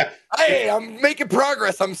 Okay. Yeah. Hey, I'm making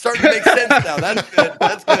progress. I'm starting to make sense now. That's good.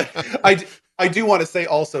 That's good. I do want to say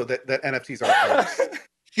also that NFTs are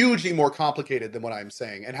hugely more complicated than what I'm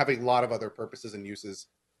saying, and having a lot of other purposes and uses,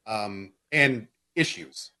 and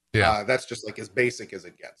issues. Yeah. That's just like as basic as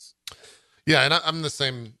it gets. Yeah, and I'm the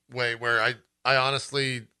same way where I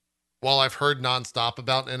honestly, while I've heard nonstop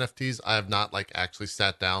about NFTs, I have not like actually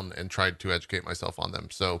sat down and tried to educate myself on them.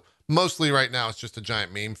 So mostly right now, it's just a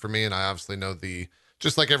giant meme for me. And I obviously know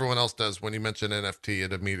just like everyone else does, when you mention NFT,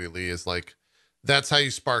 it immediately is like, that's how you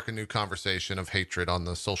spark a new conversation of hatred on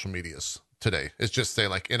the social medias today. It's just say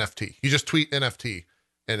like NFT. You just tweet NFT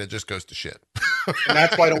and it just goes to shit. And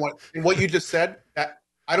that's why I don't want, what you just said,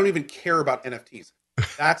 I don't even care about NFTs.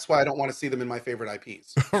 That's why I don't want to see them in my favorite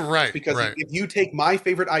IPs. Right. Because if you take my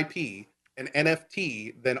favorite IP and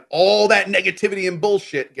NFT, then all that negativity and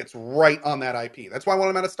bullshit gets right on that IP. That's why I want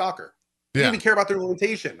them out of Stalker. I didn't even care about their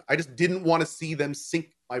implementation. I just didn't want to see them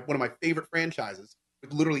sink one of my favorite franchises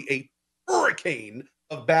with literally a hurricane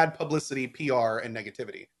of bad publicity, PR, and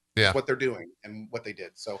negativity. Yeah. That's what they're doing and what they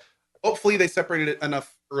did. So hopefully they separated it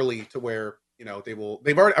enough early to where, I've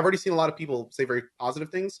already seen a lot of people say very positive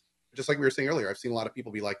things. Just like we were saying earlier, I've seen a lot of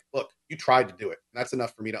people be like, look, you tried to do it. And that's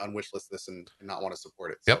enough for me to unwishlist this and not want to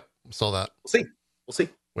support it. So, yep. Saw that. We'll see.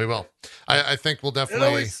 We will. I think we'll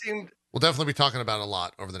definitely be talking about it a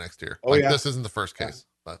lot over the next year. This isn't the first case,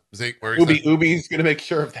 but Zeke, where Ubi's going to make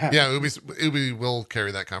sure of that. Yeah. Ubi will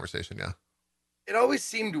carry that conversation. Yeah. It always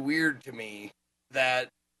seemed weird to me that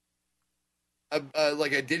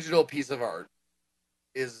like a digital piece of art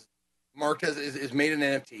is marked as is made an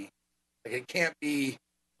NFT. Like it can't be.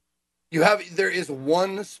 There is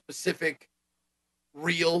one specific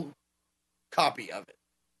real copy of it,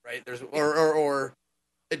 right? There's or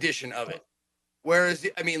edition of it. Whereas,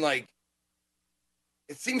 I mean, like,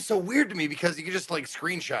 it seems so weird to me because you can just like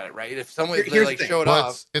screenshot it, right? If someone show it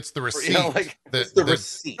off, it's the receipt. It's the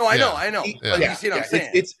receipt. No, I know. Yeah. You see what I'm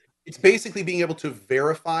saying? It's basically being able to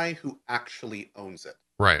verify who actually owns it.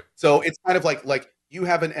 Right. So it's kind of like you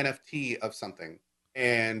have an NFT of something,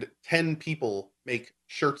 and 10 people make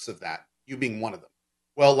shirts of that, you being one of them.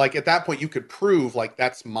 Well, like at that point, you could prove like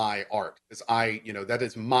that's my art, because that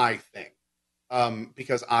is my thing,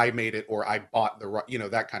 because I made it or I bought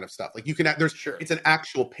that kind of stuff. Like you can, it's an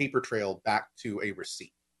actual paper trail back to a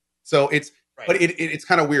receipt. So it's, but it's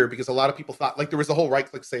kind of weird because a lot of people thought like there was the whole right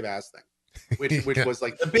click save as thing, which was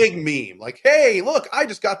like the big meme. Like, hey, look, I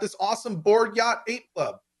just got this awesome Board Yacht Ape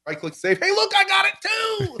Club. Right click save. Hey, look, I got it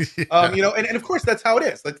too. And of course that's how it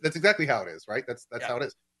is. That's exactly how it is, right? That's how it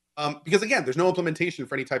is. Because again, there's no implementation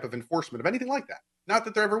for any type of enforcement of anything like that. Not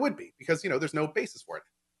that there ever would be, because there's no basis for it.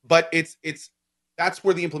 But that's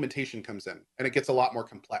where the implementation comes in, and it gets a lot more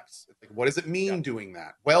complex. It's like, what does it mean doing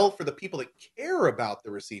that? Well, for the people that care about the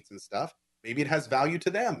receipts and stuff, maybe it has value to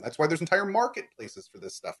them. That's why there's entire marketplaces for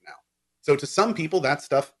this stuff now. So to some people, that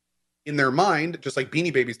stuff in their mind, just like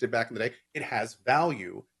Beanie Babies did back in the day, it has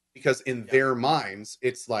value because in their minds,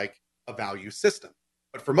 it's like a value system.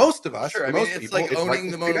 But for most of us, most people, like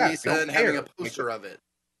owning the Mona Lisa and having a poster of it.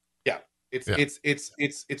 Yeah,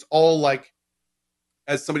 it's all like,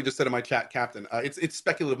 as somebody just said in my chat, Captain. It's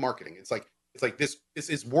speculative marketing. It's like this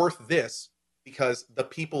is worth this because the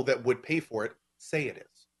people that would pay for it say it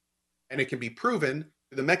is, and it can be proven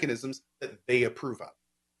through the mechanisms that they approve of.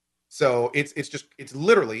 So it's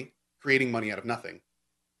literally creating money out of nothing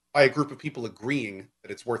by a group of people agreeing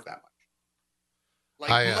that it's worth that much.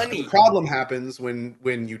 Like money. The problem happens when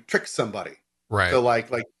you trick somebody. Right.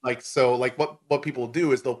 So what people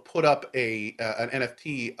do is they'll put up an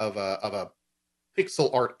NFT of a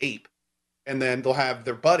pixel art ape, and then they'll have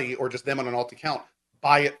their buddy or just them on an alt account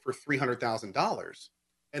buy it for $300,000.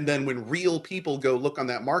 And then when real people go look on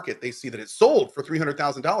that market, they see that it's sold for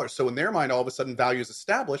 $300,000. So in their mind, all of a sudden value is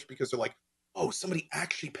established because they're like, oh, somebody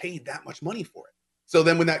actually paid that much money for it. So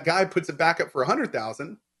then when that guy puts it back up for $100,000,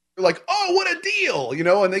 they're like, oh, what a deal,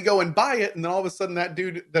 and they go and buy it. And then all of a sudden that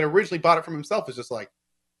dude that originally bought it from himself is just like,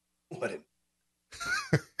 what an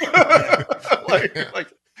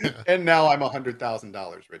And now I'm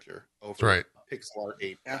 $100,000 richer over pixel art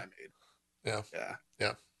 8 I made.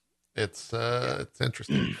 Yeah. It's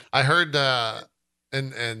interesting. I heard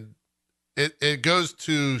and it goes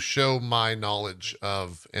to show my knowledge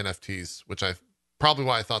of NFTs, which I probably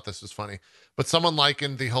why I thought this was funny. But someone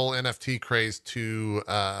likened the whole NFT craze to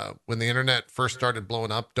when the internet first started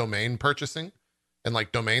blowing up, domain purchasing and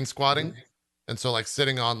like domain squatting. Mm-hmm. And so like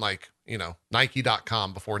sitting on like,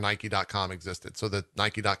 Nike.com before Nike.com existed. So that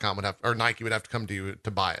Nike.com Nike would have to come to you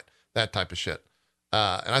to buy it, that type of shit.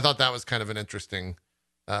 And I thought that was kind of an interesting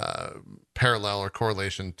parallel or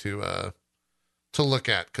correlation to look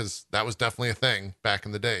at, because that was definitely a thing back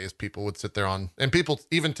in the day, is people would sit there on, and people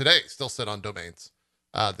even today still sit on domains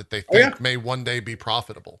that they think may one day be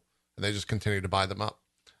profitable, and they just continue to buy them up.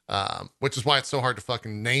 Which is why it's so hard to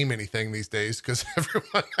fucking name anything these days, because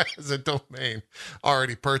everyone has a domain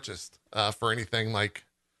already purchased for anything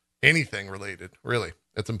related. Really,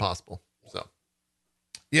 it's impossible. So,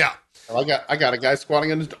 yeah. Well, I got a guy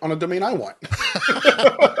squatting on a domain I want.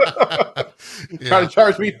 Trying to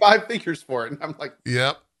charge me 5 figures for it, and I'm like,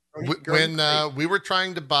 yep. When we were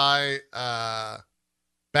trying to buy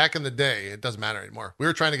back in the day, it doesn't matter anymore. We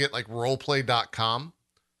were trying to get like roleplay.com,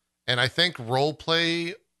 and I think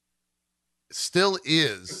roleplay still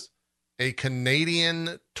is a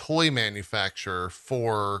Canadian toy manufacturer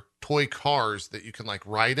for toy cars that you can like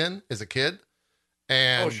ride in as a kid.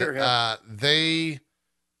 And they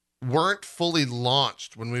weren't fully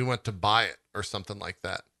launched when we went to buy it or something like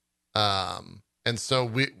that. And so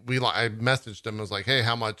I messaged him, was like, hey,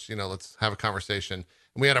 how much, let's have a conversation.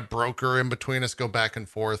 And we had a broker in between us go back and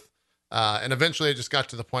forth. And eventually it just got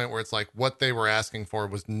to the point where it's like what they were asking for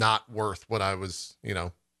was not worth what I was,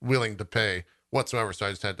 willing to pay whatsoever. So I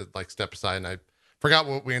just had to like step aside, and I forgot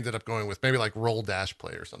what we ended up going with, maybe like Roll Dash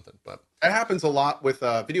Play or something. But that happens a lot with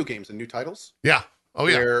video games and new titles. Yeah. Oh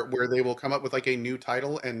yeah. Where they will come up with like a new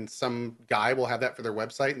title, and some guy will have that for their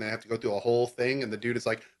website, and they have to go through a whole thing. And the dude is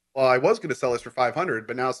like, well, I was going to sell this for 500,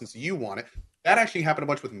 but now since you want it, that actually happened a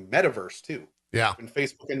bunch with Metaverse too. Yeah. When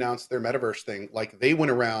Facebook announced their Metaverse thing, like they went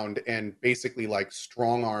around and basically like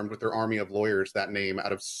strong armed with their army of lawyers that name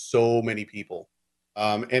out of so many people.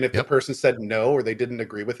 And if the person said no, or they didn't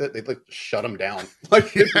agree with it, they'd like shut them down. Like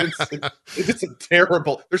it's a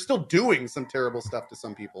terrible, they're still doing some terrible stuff to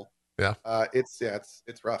some people. Yeah. It's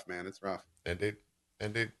rough, man. It's rough. Indeed.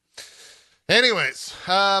 Anyways,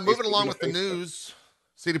 moving along with the news,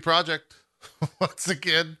 CD Projekt, once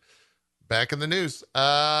again, back in the news.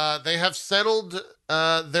 They have settled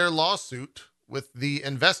their lawsuit with the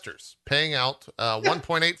investors, paying out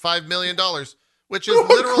 $1.85 million, which is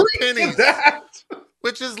literal pennies.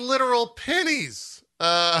 Which is literal pennies.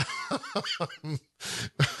 Because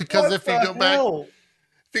if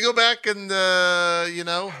you go back and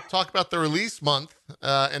talk about the release month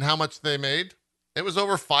and how much they made, it was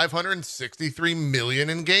over 563 million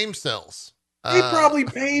in game sales. They probably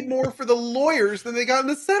paid more for the lawyers than they got in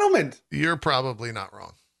the settlement. You're probably not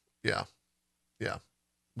wrong. Yeah.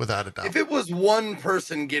 Without a doubt. If it was one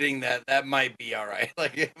person getting that might be all right.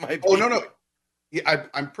 Like it might be. Oh, no. Yeah,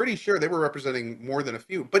 I'm pretty sure they were representing more than a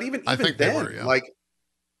few, but even then, they were, yeah. Like,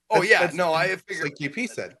 I figured, like JP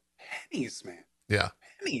said, pennies, man. Yeah,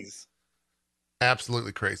 pennies.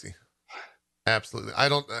 Absolutely crazy. Absolutely. I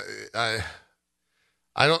don't.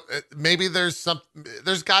 Maybe there's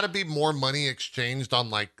got to be more money exchanged on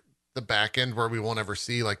like the back end where we won't ever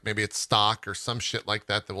see. Like maybe it's stock or some shit like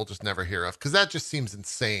that we'll just never hear of, because that just seems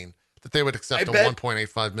insane that they would accept a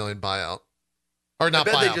 1.85 million buyout, or not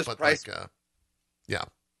buyout, but like. Yeah.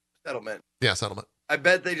 Settlement. Yeah, settlement. I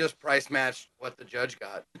bet they just price matched what the judge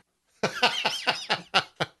got.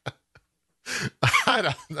 I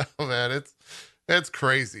don't know, man. It's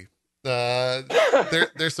crazy.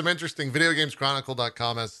 There's some interesting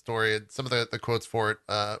videogameschronicle.com has a story, and some of the quotes for it.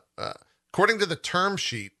 According to the term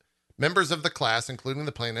sheet, members of the class, including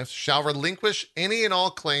the plaintiffs, shall relinquish any and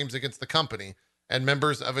all claims against the company and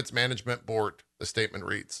members of its management board, the statement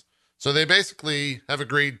reads. So they basically have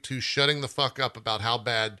agreed to shutting the fuck up about how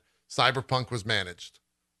bad Cyberpunk was managed,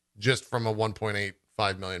 just from a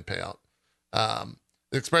 1.85 million payout.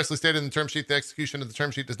 It expressly stated in the term sheet, the execution of the term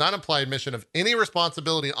sheet does not imply admission of any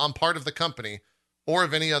responsibility on part of the company or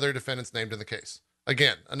of any other defendants named in the case.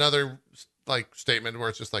 Again, another like statement where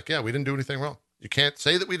it's just like, yeah, we didn't do anything wrong. You can't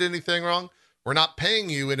say that we did anything wrong. We're not paying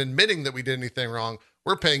you and admitting that we did anything wrong.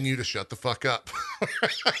 We're paying you to shut the fuck up.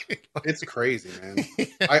 It's crazy, man.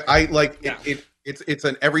 I like it's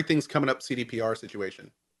an everything's coming up CDPR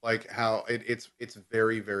situation. Like how it's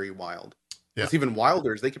very, very wild. Yeah. What's even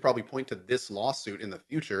wilder is they could probably point to this lawsuit in the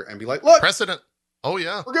future and be like, look, precedent. Oh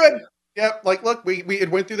yeah. We're good. Yeah, like look, it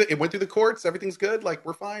went through the courts. Everything's good. Like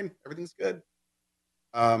we're fine. Everything's good.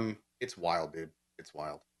 It's wild, dude. It's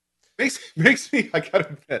wild. Makes me. I gotta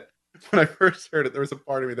admit, when I first heard it, there was a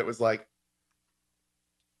part of me that was like,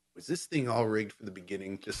 was this thing all rigged from the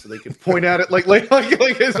beginning just so they could point at it like it's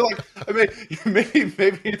like I mean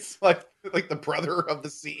maybe it's like the brother of the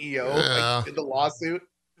CEO like did the lawsuit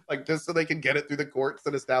like just so they can get it through the courts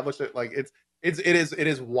and establish it. Like it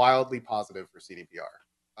is wildly positive for CDPR.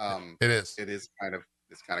 It's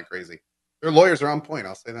kind of crazy. Their lawyers are on point,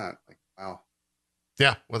 I'll say that. Like wow.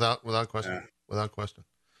 Yeah, without question. Yeah. Without question.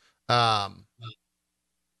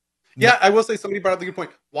 Yeah, I will say somebody brought up a good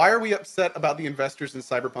point. Why are we upset about the investors in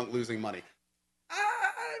Cyberpunk losing money?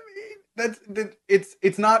 I mean,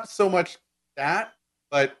 it's not so much that,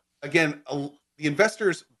 but again, the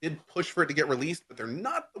investors did push for it to get released, but they're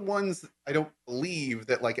not the ones I don't believe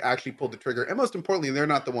that like actually pulled the trigger. And most importantly, they're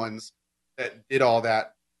not the ones that did all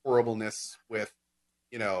that horribleness with,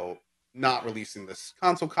 not releasing this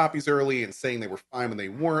console copies early and saying they were fine when they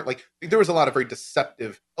weren't. Like there was a lot of very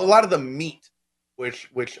deceptive, a lot of the meat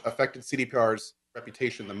which affected CDPR's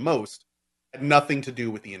reputation the most, had nothing to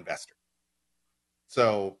do with the investor.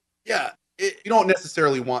 So yeah, you don't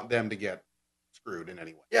necessarily want them to get screwed in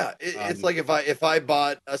any way. Yeah, it's like if I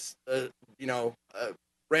bought a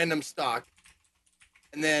random stock,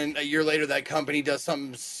 and then a year later that company does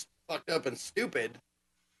something fucked up and stupid,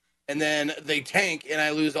 and then they tank and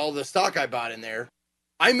I lose all the stock I bought in there.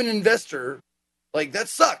 I'm an investor. Like, that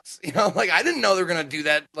sucks. Like, I didn't know they were going to do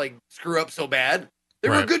that, like, screw up so bad. They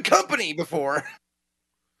were a good company before.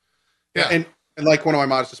 Yeah. And like one of my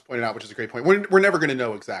mods just pointed out, which is a great point, we're never going to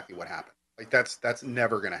know exactly what happened. Like, that's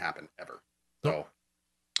never going to happen, ever. So,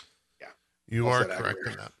 yeah. You are correct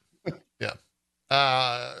in that. Yeah.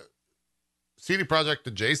 CD Projekt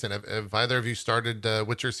adjacent, have either of you started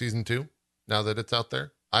Witcher Season 2 now that it's out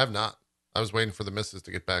there? I have not. I was waiting for the missus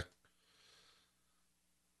to get back.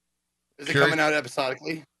 Is it coming out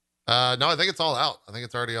episodically? No, I think it's all out. I think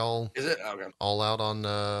it's already all. Is it? Okay. All out on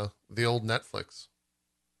the old Netflix.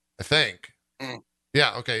 I think. Mm.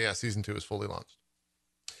 Yeah. Okay. Yeah. Season 2 is fully launched.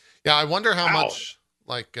 Yeah. I wonder how much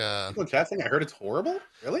like. Chat saying I heard it's horrible.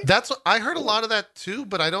 Really? That's what I heard a lot of that too,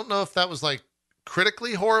 but I don't know if that was like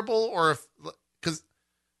critically horrible or if because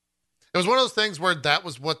it was one of those things where that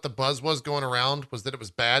was what the buzz was going around was that it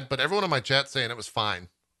was bad, but everyone in my chat saying it was fine.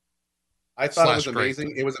 I thought it was amazing.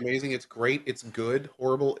 Great. It was amazing. It's great. It's good.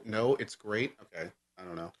 Horrible. No, it's great. Okay. I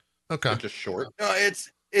don't know. Okay. It's just short. No, it's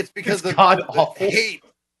because the awful.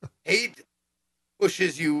 Hate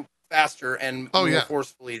pushes you faster and more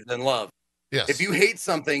forcefully than love. Yes. If you hate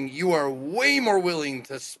something, you are way more willing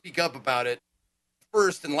to speak up about it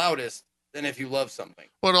first and loudest than if you love something.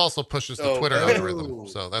 Well, it also pushes the Twitter algorithm.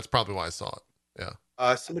 So that's probably why I saw it.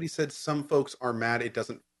 Yeah. Somebody said some folks are mad it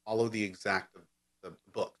doesn't follow the exact the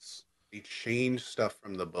books. They change stuff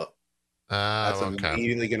from the book. That's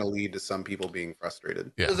immediately going to lead to some people being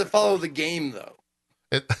frustrated. Yeah. Does it follow the game though?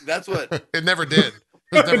 That's what it never did.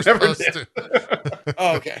 It was never supposed to.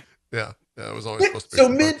 Oh, okay. Yeah, it was always supposed to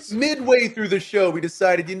be. So midway through the show, we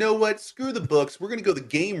decided, you know what? Screw the books. We're going to go the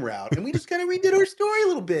game route, and we just kind of redid our story a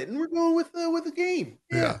little bit, and we're going with the game.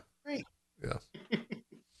 Yeah, great. Yeah,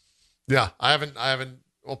 yeah. I haven't.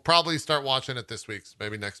 We'll probably start watching it this week. So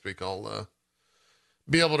maybe next week I'll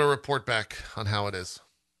be able to report back on how it is.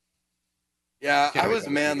 Yeah, I was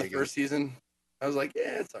mad the first season. I was like,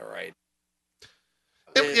 yeah, it's all right.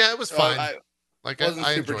 It was fine. I wasn't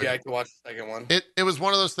super jacked to watch the second one. It was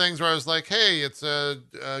one of those things where I was like, hey, it's a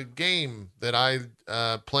game that I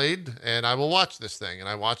played, and I will watch this thing. And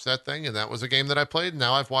I watched that thing, and that was a game that I played. And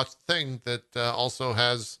now I've watched the thing that also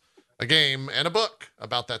has a game and a book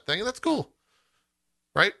about that thing, and that's cool.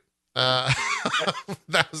 Right?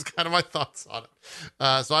 That was kind of my thoughts on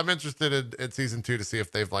it. So I'm interested in season 2 to see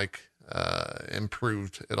if they've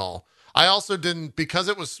improved it all. I also didn't, because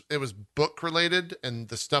it was book related and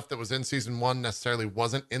the stuff that was in season 1 necessarily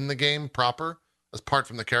wasn't in the game proper, apart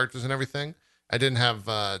from the characters and everything. I didn't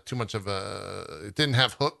have too much of it didn't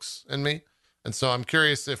have hooks in me. And so I'm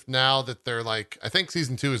curious if now that they're I think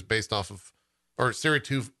season 2 is based off of, or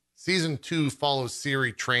season 2 follows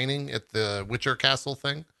Ciri training at the Witcher Castle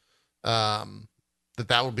thing. That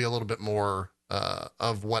will be a little bit more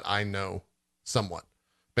of what I know somewhat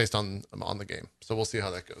based on the game. So we'll see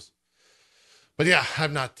how that goes. But yeah,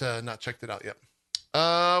 I've not checked it out yet.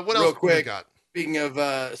 What else quick, we got?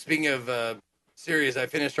 Speaking of series, I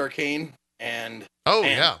finished Arcane, and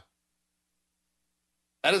yeah,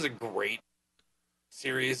 that is a great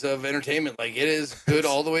series of entertainment. Like, it is good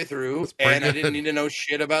all the way through, and I didn't need to know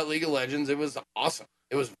shit about League of Legends. It was awesome.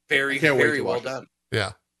 It was very well done.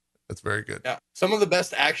 Yeah, It's very good. Yeah, some of the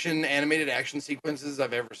best animated action sequences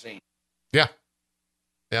I've ever seen. Yeah.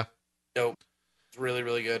 So it's really,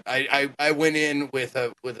 really good. I went in with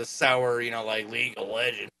a sour, like League of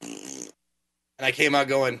Legends, and I came out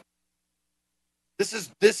going, this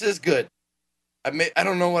is good. I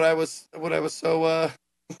don't know what I was so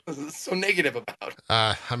so negative about.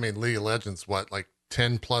 I mean, League of Legends, what, like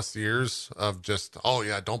 10 plus years of just, oh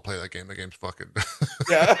yeah, don't play that game. The game's fucking.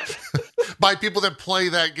 Yeah. By people that play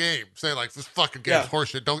that game, say like, this fucking game's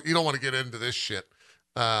horseshit. You don't want to get into this shit.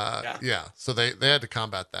 Yeah. So they had to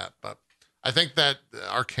combat that, but I think that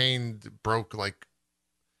Arcane broke like,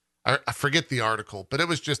 I forget the article, but it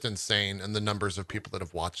was just insane. And the numbers of people that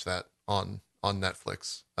have watched that on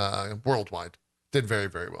Netflix, worldwide did very,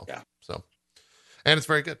 very well. Yeah. So, and it's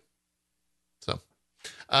very good. So,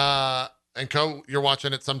 and Co, you're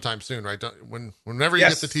watching it sometime soon, right? Whenever you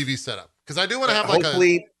get the TV set up, because I do want to have like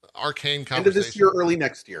a Arcane conversation. End of this year, early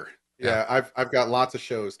next year. Yeah, I've got lots of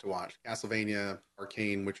shows to watch. Castlevania,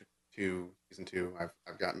 Arcane, Witcher 2, season 2.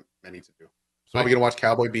 I've got many to do. Probably gonna watch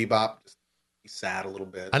Cowboy Bebop. Just be sad a little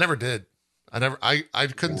bit. I never did. I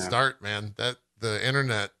couldn't start, man. That the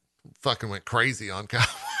internet fucking went crazy on Cowboy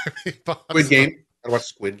Bebop. Squid Game. I watched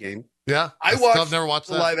Squid Game. Yeah, I've never watched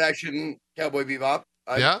the live action Cowboy Bebop.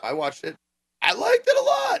 I watched it. I liked it a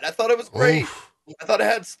lot. I thought it was great. Oof. I thought it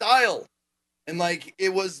had style, and like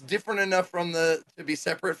it was different enough to be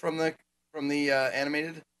separate from the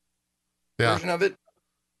animated version of it,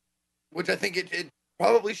 which I think it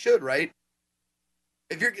probably should, right?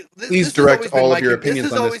 If you're please direct all of your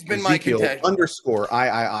opinions on this. This has always been my contention.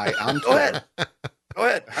 _I. I'm Go ahead. Go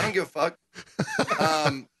ahead. I don't give a fuck.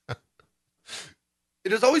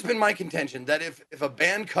 It has always been my contention that if a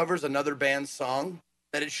band covers another band's song,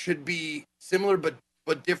 that it should be similar but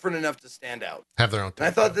different enough to stand out. Have their own. And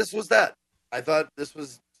I thought this was that. I thought this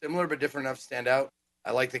was similar but different enough to stand out.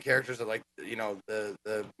 I like the characters. I like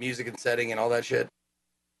the music and setting and all that shit.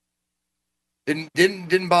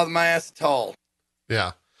 Didn't bother my ass at all.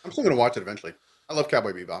 Yeah. I'm still gonna watch it eventually. I love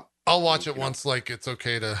Cowboy Bebop. I'll watch it once. Like it's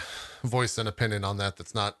okay to voice an opinion on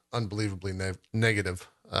that's not unbelievably negative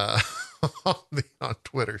on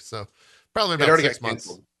Twitter. So probably about 6 months.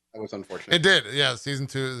 Canceled. That was unfortunate. It did. Yeah. Season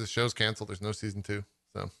 2, the show's canceled. There's no season 2.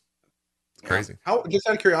 So it's crazy. How, just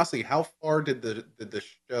out of curiosity, how far did the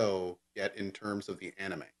show get in terms of the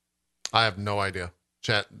anime? I have no idea.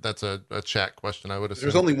 Chat. That's a chat question. I would assume.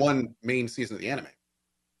 There's only one main season of the anime.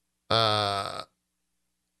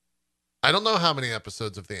 I don't know how many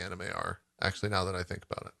episodes of the anime are, actually, now that I think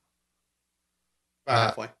about it.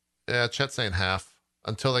 Halfway. Yeah, chat's saying half.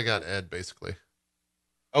 Until they got Ed, basically.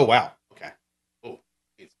 Oh, wow. Okay. Oh,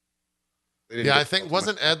 yeah, I think,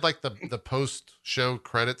 wasn't Ed like the post-show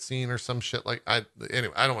credit scene or some shit?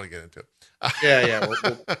 Anyway, I don't want to get into it. Yeah. We'll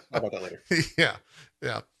talk about that later. Yeah.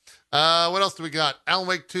 What else do we got? Alan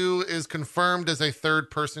Wake 2 is confirmed as a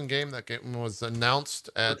third-person game. That game was announced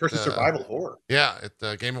at survival horror. Yeah, at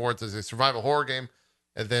the Game Awards as a survival horror game,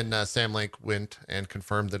 and then Sam Lake went and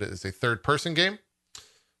confirmed that it is a third-person game.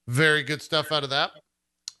 Very good stuff out of that.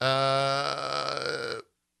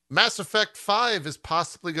 Mass Effect 5 is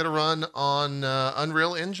possibly going to run on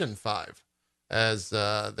Unreal Engine 5, as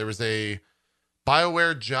there was a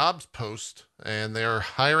BioWare jobs post, and they are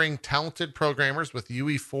hiring talented programmers with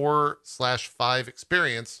UE4/5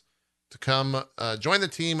 experience to come join the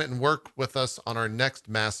team and work with us on our next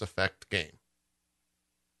Mass Effect game.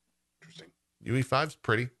 Interesting. UE5's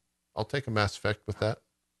pretty. I'll take a Mass Effect with that.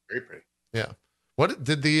 Very pretty. Yeah. What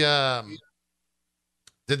did the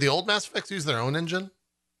old Mass Effects use their own engine?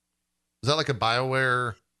 Was that like a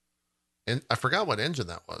BioWare? I forgot what engine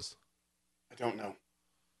that was. I don't know.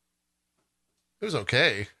 It was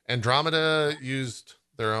okay. Andromeda used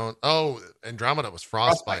their own. Oh, Andromeda was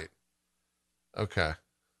Frostbite. Okay.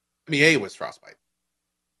 MEA was Frostbite.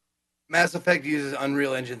 Mass Effect uses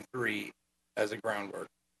Unreal Engine 3 as a groundwork.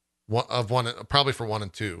 Probably for 1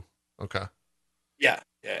 and 2. Okay. Yeah.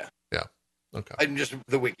 Okay. I'm just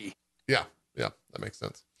the wiki. Yeah, that makes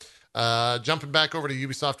sense. Jumping back over to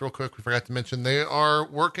Ubisoft real quick, we forgot to mention they are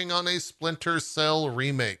working on a Splinter Cell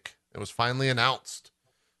remake. It was finally announced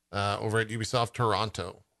over at Ubisoft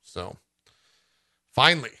Toronto. So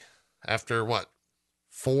finally, after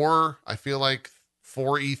four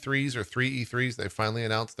E3s or 3 E3s, they finally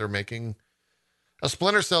announced they're making a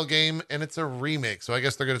Splinter Cell game, and it's a remake. So I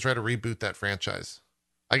guess they're going to try to reboot that franchise.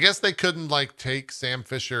 I guess they couldn't take Sam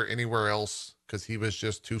Fisher anywhere else because he was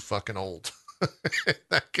just too fucking old.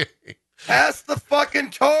 That game. Pass the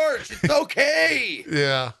fucking torch. It's okay.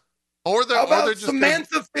 Yeah. How about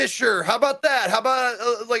Samantha Fisher? How about that? How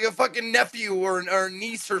about like a fucking nephew or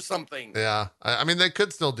niece or something? Yeah, I mean, they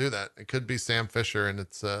could still do that. It could be Sam Fisher, and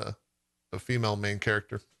it's a female main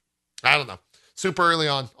character. I don't know. Super early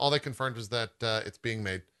on, all they confirmed was that it's being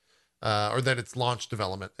made, or that it's launch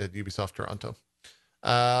development at Ubisoft Toronto.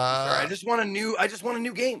 Sorry, I just want a new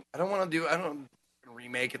game. I don't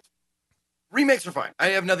remake. Remakes are fine. I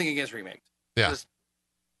have nothing against remakes. Yeah. Just,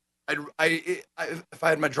 if I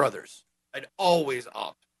had my druthers, I'd always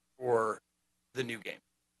opt for the new game.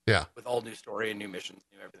 Yeah. With all new story and new missions,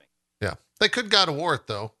 new everything. Yeah. They could God of War it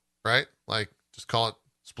though, right? Like just call it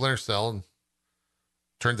Splinter Cell, and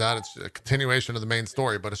turns out it's a continuation of the main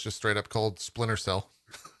story, but it's just straight up called Splinter Cell.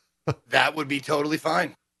 That would be totally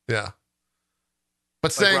fine. Yeah.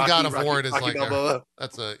 But like saying God of War is like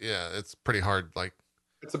it's pretty hard. Like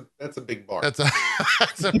that's a big bar. That's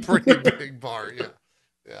a pretty big bar. Yeah.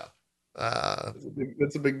 Yeah.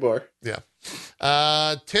 That's a big bar. Yeah.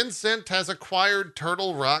 Tencent has acquired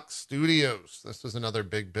Turtle Rock Studios. This was another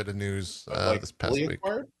big bit of news this past week.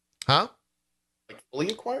 Acquired? Huh? Like fully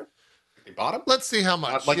acquired? Like they bought them? Let's see how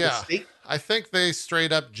much. Not like yeah. The stake? I think they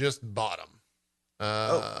straight up just bought them.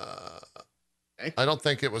 Okay. I don't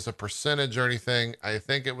think it was a percentage or anything. I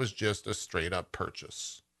think it was just a straight up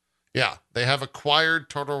purchase. Yeah, they have acquired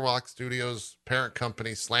Turtle Rock Studios' parent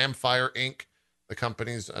company, Slamfire Inc. The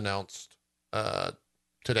company's announced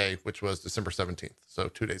today, which was December 17th. So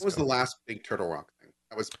 2 days ago. What was the last big Turtle Rock thing?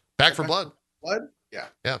 That was Back 4 Blood. Blood? Yeah.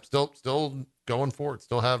 Yeah, still going forward.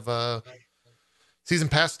 Still have season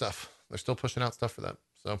pass stuff. They're still pushing out stuff for that.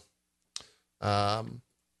 So,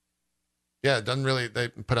 yeah, it doesn't really, they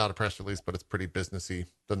put out a press release, but it's pretty businessy.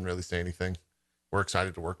 Doesn't really say anything. We're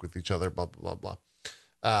excited to work with each other, blah, blah, blah,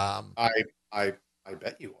 blah. I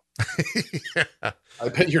bet you are. Yeah. I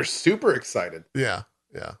bet you're super excited. Yeah.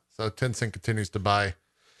 Yeah. So Tencent continues to buy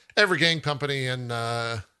every game company in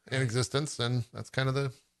existence. And that's kind of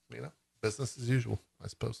the, business as usual, I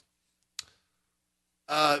suppose.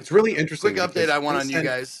 It's really interesting. Quick update I want on you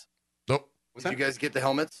guys. Nope. Did you guys get the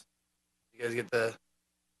helmets? You guys get the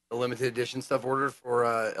limited edition stuff ordered for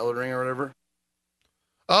Elden Ring or whatever?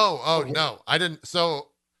 Oh, no, I didn't. So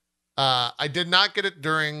I did not get it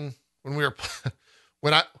during when we were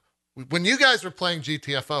when you guys were playing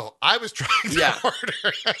GTFO. I was trying to order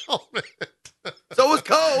a helmet. So was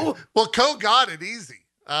Co. Well, Co got it easy.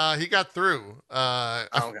 He got through.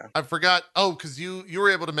 Okay. I forgot. Oh, because you were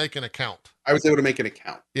able to make an account. I was able to make an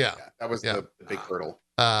account. Yeah, that was the big hurdle.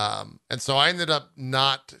 And so I ended up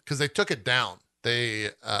not, because they took it down. They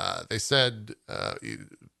said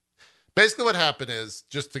basically what happened is,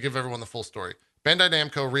 just to give everyone the full story, Bandai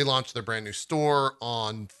Namco relaunched their brand new store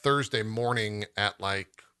on Thursday morning at I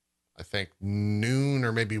think noon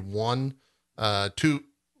or maybe 1 or 2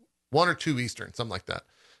 Eastern, something like that.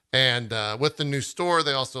 And with the new store,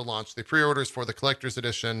 they also launched the pre-orders for the collector's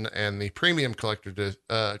edition and the premium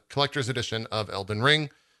collector's edition of Elden Ring.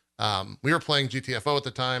 We were playing GTFO at the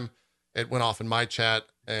time. It went off in my chat,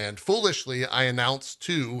 and foolishly, I announced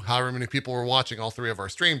to however many people were watching all 3 of our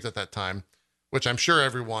streams at that time, which I'm sure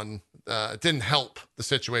everyone didn't help the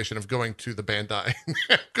situation of going to the Bandai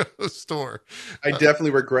Namco store. I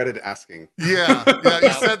definitely regretted asking. Yeah,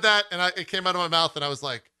 you said that, and it came out of my mouth, and I was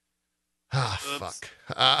like, fuck.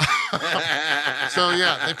 So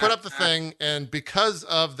yeah, they put up the thing, and because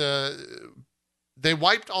of they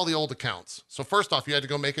wiped all the old accounts. So first off, you had to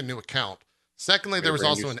go make a new account. Secondly, there was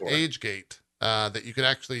also an age gate that you could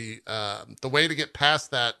actually, the way to get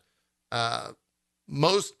past that,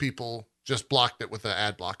 most people just blocked it with an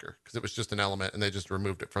ad blocker because it was just an element and they just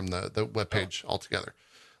removed it from the webpage altogether.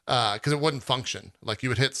 Because it wouldn't function. Like you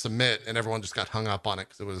would hit submit and everyone just got hung up on it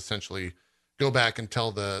because it was essentially go back and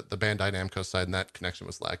tell the Bandai Namco side and that connection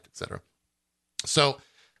was lagged, etc. So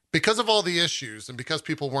because of all the issues and because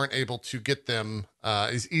people weren't able to get them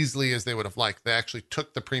as easily as they would have liked, they actually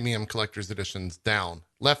took the premium collector's editions down,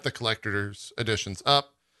 left the collector's editions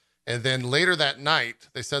up. And then later that night,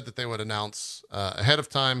 they said that they would announce ahead of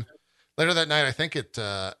time. Later that night, I think at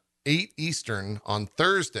 8 Eastern on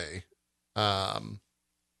Thursday,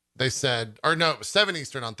 they said, or no, it was 7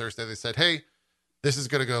 Eastern on Thursday. They said, hey, this is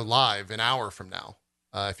going to go live an hour from now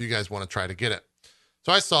if you guys want to try to get it.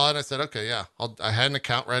 So I saw it. I said, okay, yeah, I had an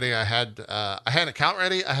account ready. I had an account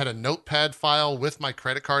ready. I had a notepad file with my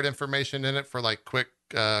credit card information in it for quick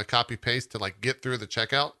copy paste to get through the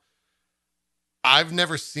checkout. I've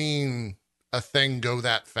never seen a thing go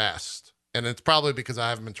that fast. And it's probably because I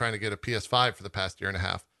haven't been trying to get a PS5 for the past year and a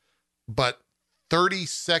half. But 30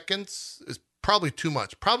 seconds is probably too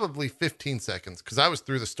much. Probably 15 seconds because I was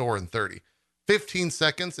through the store in 30. 15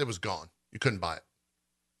 seconds, it was gone. You couldn't buy it.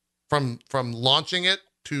 From launching it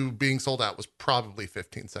to being sold out was probably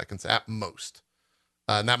 15 seconds at most.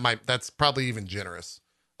 And that's probably even generous.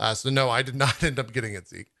 So no, I did not end up getting it,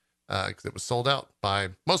 Zeke, because it was sold out by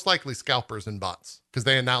most likely scalpers and bots, because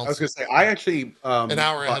they announced. I was going to say, I actually an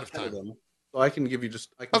hour ahead of time. Them, so I can give you give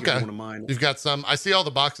you one of mine. You've got some. I see all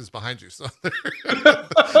the boxes behind you, so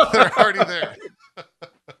they're already there.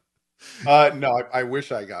 No, I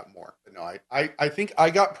wish I got more. But no, I think I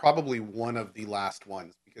got probably one of the last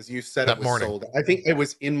ones, because you said it was sold. I think it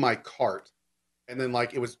was in my cart, and then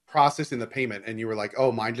like it was processing the payment, and you were like,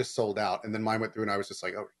 "Oh, mine just sold out," and then mine went through, and I was just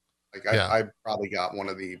like, "Oh, like I probably got one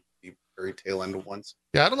of the very tail end ones."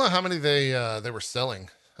 Yeah, I don't know how many they were selling.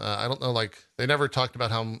 I don't know. Like they never talked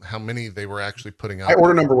about how many they were actually putting out. My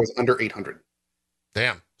order number was under 800.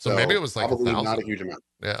 Damn. So maybe it was like probably 1,000. Not a huge amount.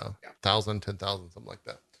 Yeah. 1,000, 10,000, something like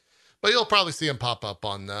that. But you'll probably see them pop up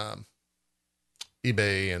on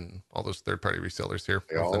eBay and all those third-party resellers here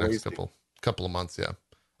over the next couple of months. Yeah,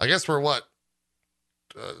 I guess we're what,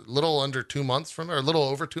 a little under 2 months from, or a little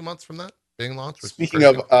over 2 months from that being launched. Speaking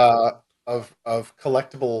of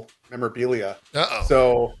collectible memorabilia,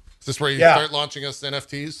 so is this where you start launching us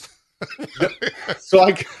NFTs? So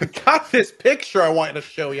I got this picture I wanted to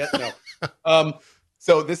show you. No,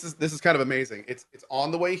 so this is kind of amazing. It's on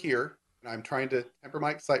the way here. And I'm trying to temper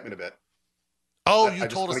my excitement a bit. Oh, you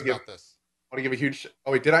told us about this. I want to give a huge.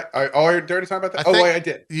 Oh wait, did I? I already talk about that. I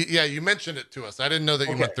did. Yeah, you mentioned it to us. I didn't know that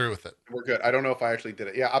you went through with it. We're good. I don't know if I actually did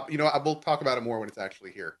it. Yeah, I will talk about it more when it's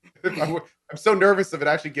actually here. I'm so nervous of it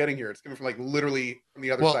actually getting here. It's coming from like literally from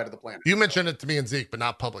the other side of the planet. You mentioned it to me and Zeke, but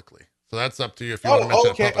not publicly. So that's up to you if you want to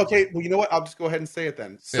mention it publicly. Okay. Well, you know what? I'll just go ahead and say it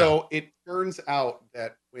then. So it turns out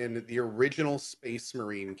that when the original Space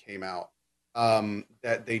Marine came out,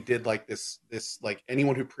 that they did like this like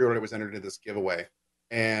anyone who pre-ordered it was entered into this giveaway,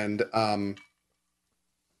 and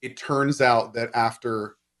it turns out that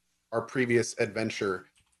after our previous adventure,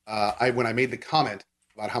 when I made the comment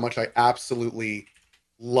about how much I absolutely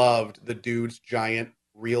loved the dude's giant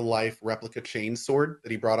real life replica chainsword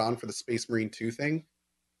that he brought on for the Space Marine 2 thing,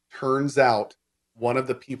 turns out one of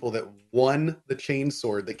the people that won the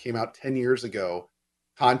chainsword that came out 10 years ago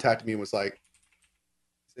contacted me and was like,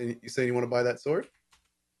 "You saying you want to buy that sword?"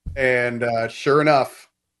 And sure enough,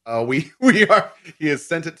 we are. He has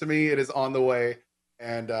sent it to me. It is on the way,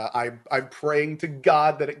 and I'm praying to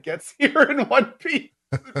God that it gets here in one piece.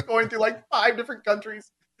 It's going through like 5 different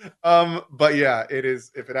countries. But yeah, it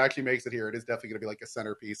is. If it actually makes it here, it is definitely going to be like a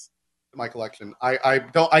centerpiece to my collection.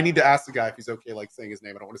 I need to ask the guy if he's okay like saying his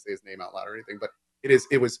name. I don't want to say his name out loud or anything, but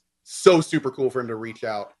it was so super cool for him to reach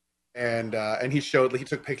out. And he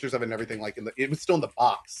took pictures of it and everything. Like it was still in the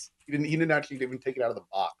box. He didn't actually even take it out of the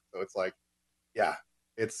box. So it's like, yeah,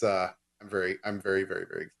 it's I'm very, very,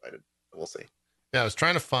 very excited. We'll see. Yeah, I was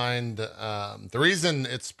trying to find the reason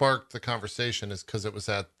it sparked the conversation is because it was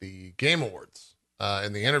at the Game Awards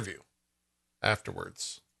in the interview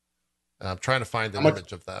afterwards. I'm trying to find an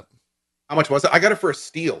image of that. How much was it? I got it for a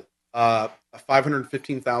steal,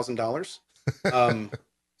 $515,000.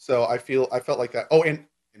 So I felt like that. Oh, and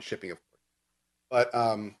shipping, of course. But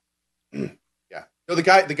yeah, no, the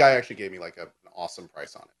guy actually gave me like an awesome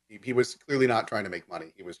price on it. He was clearly not trying to make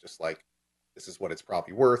money. He was just like, "This is what it's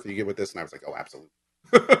probably worth. You get with this," and I was like, "Oh, absolutely."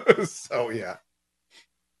 So yeah.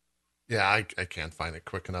 Yeah, I can't find it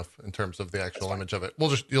quick enough in terms of the actual image of it.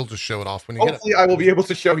 You'll just show it off when you Hopefully get it. I will be able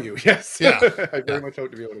to show you. Yes. Yeah. I very much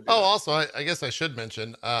hope to be able to do that. Also, I guess I should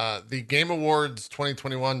mention the Game Awards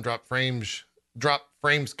 2021 Drop Frames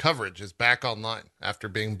coverage is back online after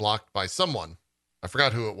being blocked by someone. I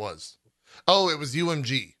forgot who it was. Oh, it was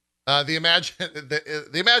UMG. The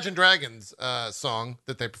Imagine Dragons song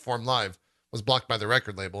that they performed live was blocked by the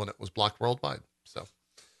record label, and it was blocked worldwide. So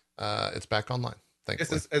it's back online.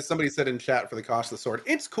 Thankfully. As somebody said in chat for the cost of the sword,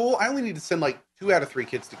 it's cool. I only need to send like 2 out of 3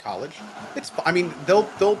 kids to college. I mean, they'll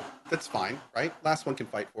that's fine, right? Last one can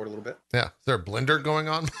fight for it a little bit. Yeah. Is there a blender going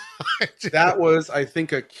on? That was, I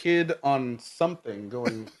think, a kid on something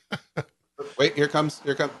going. Wait, here comes.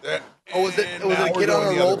 Oh, was it a kid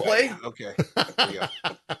on a role play? Okay.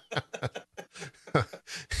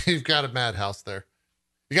 You've got a madhouse there.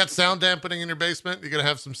 You got sound dampening in your basement? You're going to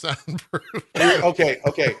have some soundproof. Okay.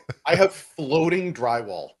 I have floating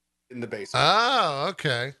drywall in the basement. Oh,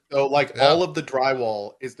 okay. So like all of the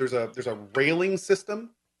drywall is there's a railing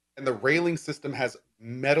system, and the railing system has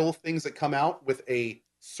metal things that come out with a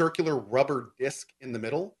circular rubber disc in the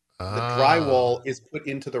middle. The drywall is put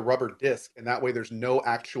into the rubber disc, and that way there's no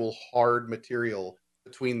actual hard material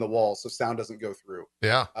between the walls, so sound doesn't go through.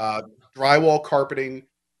 Yeah. Drywall carpeting,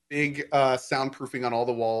 big soundproofing on all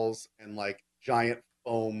the walls, and like giant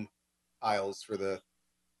foam tiles for the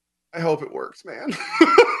I hope it works, man.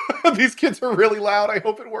 These kids are really loud. I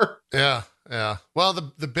hope it works. Yeah, yeah. Well,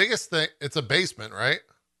 the biggest thing, it's a basement, right?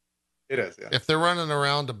 It is, yeah. If they're running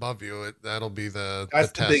around above you, that'll be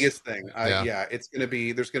that's the biggest thing. Yeah. It's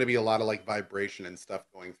there's gonna be a lot of like vibration and stuff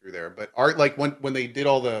going through there. But art, like when they did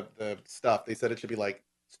all the stuff, they said it should be like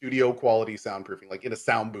studio quality soundproofing, like in a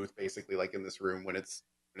sound booth, basically, like in this room when it's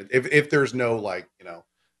if there's no like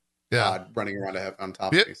running around on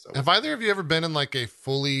top of me. So have either of you ever been in like a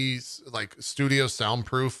fully like studio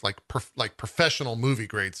soundproof, like professional movie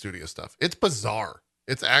grade studio stuff? It's bizarre.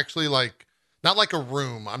 It's actually like not like a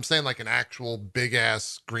room. I'm saying like an actual big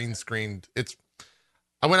ass green screened.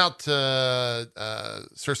 I went out to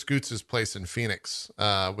Sir Scoots' place in Phoenix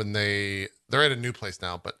when they're at a new place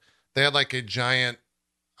now, but they had like a giant,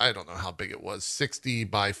 I don't know how big it was, 60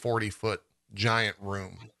 by 40 foot giant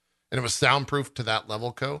room. And it was soundproof to that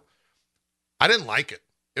level, Co. I didn't like it.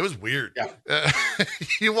 It was weird. Yeah.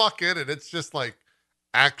 You walk in and it's just like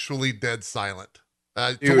actually dead silent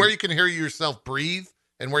to where you can hear yourself breathe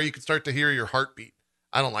and where you can start to hear your heartbeat.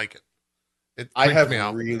 I don't like it. I have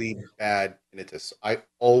really bad tinnitus. I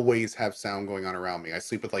always have sound going on around me. I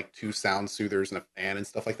sleep with like 2 sound soothers and a fan and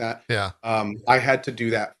stuff like that. Yeah. I had to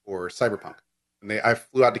do that for Cyberpunk. And I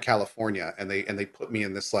flew out to California and they put me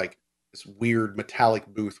in this like this weird metallic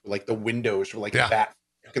booth where like the windows were like that,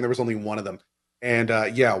 and there was only one of them. And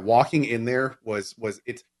walking in there was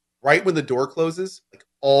it's right when the door closes, like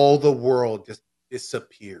all the world just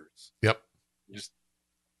disappears. Yep. Just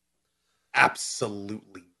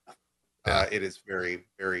absolutely nothing. It is very,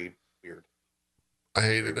 very weird. I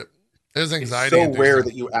hated it. There's anxiety. It's so rare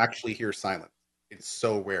that you actually hear silence. It's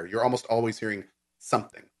so rare. You're almost always hearing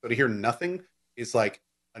something. So to hear nothing is like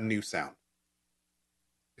a new sound.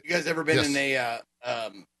 You guys ever been in a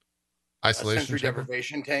isolation sensory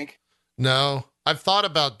deprivation tank? No, I've thought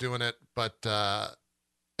about doing it, but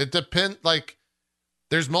it depends. Like,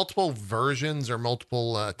 there's multiple versions or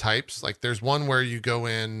multiple types. Like, there's one where you go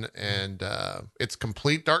in and it's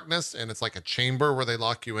complete darkness and it's like a chamber where they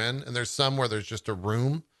lock you in. And there's some where there's just a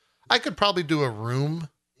room. I could probably do a room.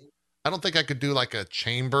 I don't think I could do like a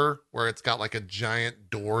chamber where it's got like a giant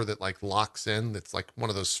door that like locks in. That's like one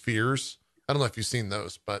of those spheres. I don't know if you've seen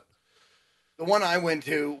those, but the one I went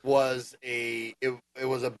to was it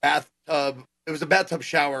was a bathtub. It was a bathtub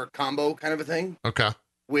shower combo kind of a thing. Okay.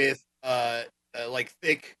 With like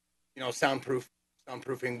thick,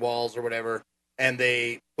 soundproofing walls or whatever, and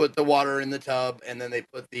they put the water in the tub, and then they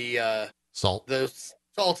put the salt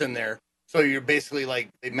in there. So you're basically like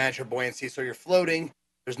they match your buoyancy, so you're floating.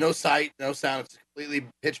 There's no sight, no sound. It's completely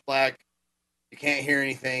pitch black. You can't hear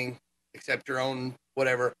anything except your own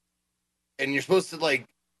whatever. And you're supposed to like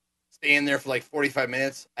stay in there for like 45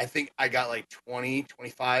 minutes. I think I got like 20,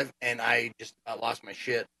 25, and I just lost my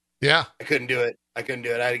shit. Yeah. I couldn't do it. I had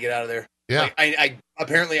to get out of there. Yeah. Like, I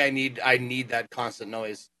apparently I need that constant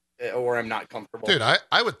noise or I'm not comfortable. Dude,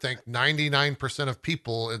 I would think 99% of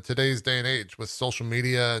people in today's day and age with social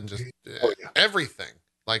media and just everything.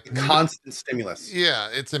 Like constant stimulus. Yeah,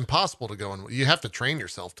 it's impossible to go in. You have to train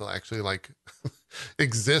yourself to actually like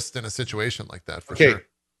exist in a situation like that for sure.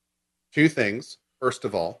 2 things. First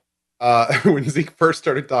of all, when Zeke first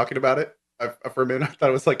started talking about it, for a minute I thought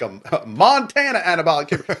it was like a Montana anabolic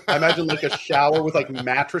camper. I imagine like a shower with like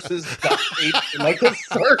mattresses duct taped in like a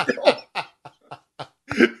circle.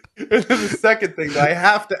 And then the second thing that I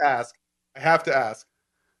have to ask,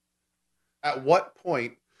 at what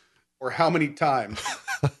point or how many times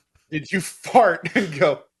did you fart and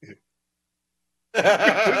go?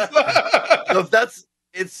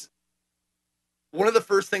 It's one of the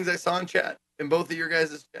first things I saw in chat, in both of your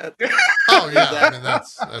guys' chat. Oh yeah, I mean,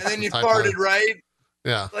 that's and then you farted, right?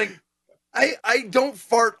 Yeah. Like I don't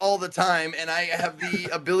fart all the time, and I have the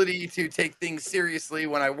ability to take things seriously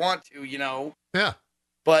when I want to, Yeah.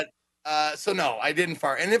 But so no, I didn't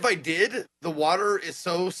fart. And if I did, the water is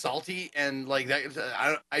so salty and like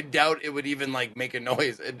that. I doubt it would even like make a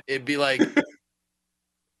noise. It'd be like.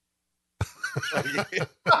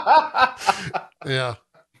 Yeah.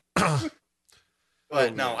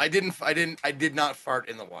 But no, I did not fart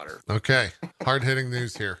in the water. Okay. Hard hitting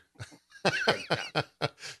news here.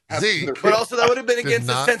 Z. But also that would have been against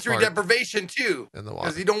the sensory deprivation too. In the water.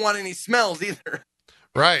 Because you don't want any smells either.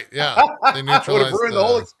 Right. Yeah. They neutralize. Would have ruined the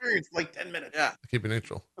whole experience in like 10 minutes. Yeah. Keep it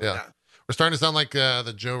neutral. Yeah. We're starting to sound like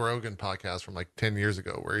the Joe Rogan podcast from like 10 years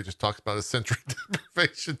ago, where he just talks about his sensory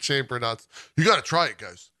deprivation chamber nuts. You got to try it,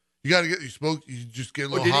 guys. You got to you smoke, you just get a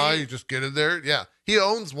little high, you just get in there. Yeah. He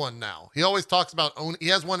owns one now. He always talks about he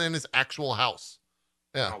has one in his actual house.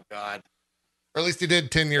 Yeah. Oh, God. Or at least he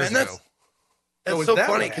did 10 years ago. That's so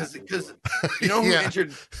funny because you know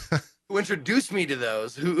who who introduced me to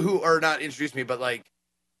those, who are not introduced me, but like,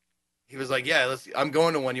 he was like, yeah, I'm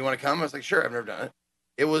going to one. You want to come? I was like, sure. I've never done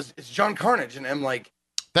it. It's John Carnage. And I'm like,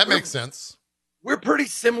 that makes sense. We're pretty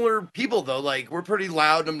similar people though. Like, we're pretty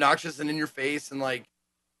loud and obnoxious and in your face and like,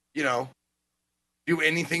 you know, do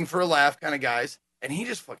anything for a laugh kind of guys. And he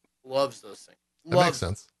just fucking loves those things. That makes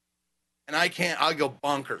sense. And I'll go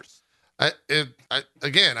bonkers. I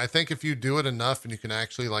think if you do it enough and you can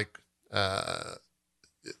actually like,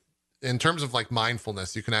 in terms of like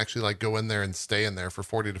mindfulness, you can actually like go in there and stay in there for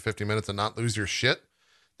 40 to 50 minutes and not lose your shit.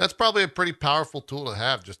 That's probably a pretty powerful tool to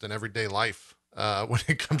have just in everyday life, when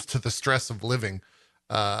it comes to the stress of living,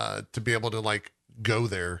 to be able to like go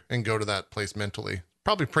there and go to that place mentally.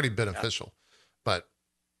 Probably pretty beneficial, but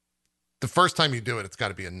the first time you do it, it's got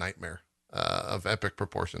to be a nightmare, of epic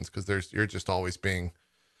proportions. Cause you're just always being,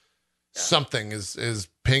 something is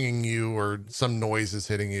pinging you or some noise is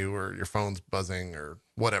hitting you or your phone's buzzing or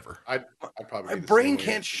whatever. I'd probably my brain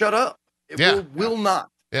can't shut up. It will not.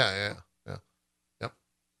 Yeah. Yep.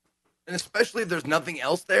 And especially if there's nothing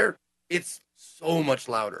else there, it's so much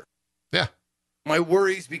louder. Yeah. My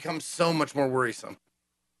worries become so much more worrisome.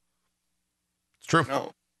 It's true.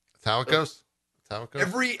 No. That's how it goes.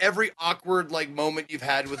 Every awkward like moment you've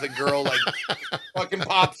had with a girl like fucking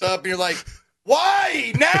pops up and you're like,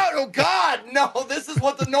 why now? Oh God, no, this is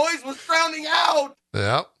what the noise was drowning out.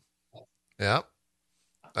 Yep.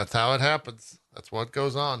 That's how it happens. That's what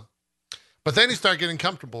goes on. But then you start getting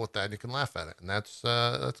comfortable with that and you can laugh at it. And that's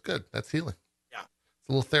good. That's healing. Yeah. It's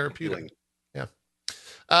a little therapeutic. Healing. Yeah.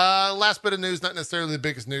 Last bit of news, not necessarily the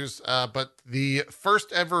biggest news, but the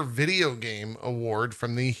first ever video game award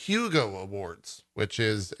from the Hugo Awards, which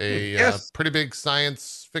is a pretty big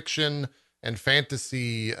science fiction and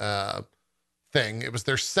fantasy, thing. It was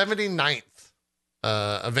their 79th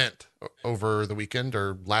event over the weekend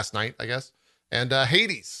or last night, I guess. And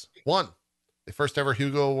Hades won the first ever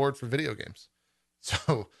Hugo Award for video games.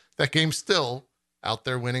 So that game's still out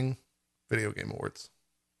there winning video game awards,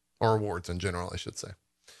 or awards in general, I should say.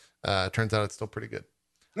 Turns out it's still pretty good.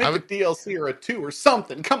 Make a DLC or a 2 or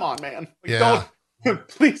something. Come on, man.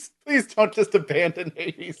 Please don't just abandon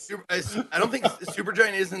Hades. I don't think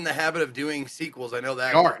Supergiant is in the habit of doing sequels. I know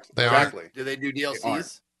that. They aren't. Do they do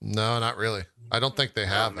DLCs? No, not really. I don't think they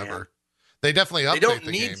have ever. They definitely update. They don't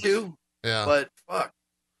need to. Yeah. But fuck.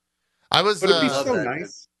 But it'd be so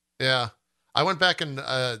nice. Yeah. I went back and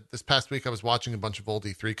this past week I was watching a bunch of old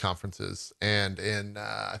E3 conferences, and in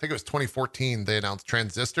I think it was 2014 they announced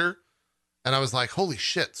Transistor, and I was like, holy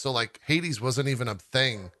shit! So like Hades wasn't even a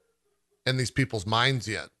thing in these people's minds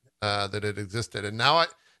yet, that it existed, and now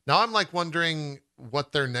I'm like wondering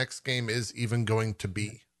what their next game is even going to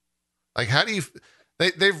be. Like, how do you?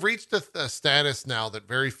 They've reached a status now that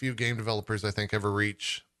very few game developers I think ever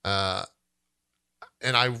reach, and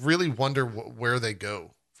I really wonder where they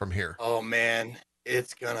go from here. Oh man,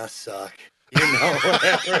 it's gonna suck. You know,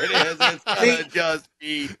 whatever it is, it's gonna just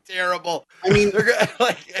be terrible. I mean, they're gonna,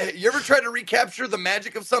 like, you ever try to recapture the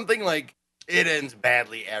magic of something? Like, it ends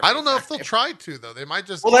badly. I don't know if they'll try to though. They might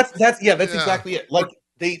just. Well, that's exactly it. Like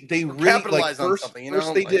they really capitalize like first, on something. You know?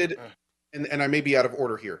 First they did, and I may be out of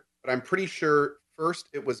order here, but I'm pretty sure first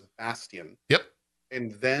it was Bastion. Yep.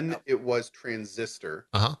 And then it was Transistor,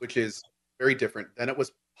 which is very different. Then it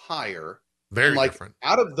was Pyre. Very different.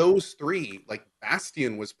 Out of those three, like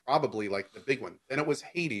Bastion was probably like the big one. Then it was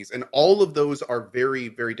Hades, and all of those are very,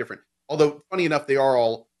 very different. Although, funny enough, they are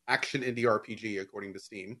all action indie RPG according to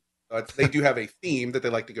Steam. They do have a theme that they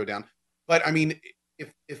like to go down. But I mean,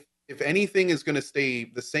 if anything is going to stay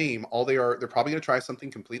the same, they're probably going to try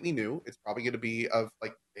something completely new. It's probably going to be of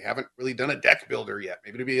like they haven't really done a deck builder yet.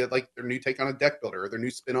 Maybe it'll be like their new take on a deck builder or their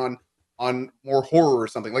new spin on more horror or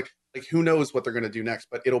something. Like who knows what they're going to do next,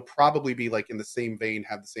 but it'll probably be like in the same vein,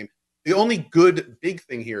 have the same. The only good big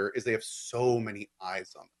thing here is they have so many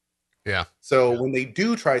eyes on them. Yeah. So when they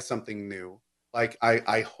do try something new, like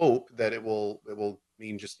I hope that it will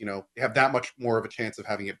mean just, they have that much more of a chance of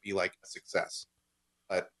having it be like a success.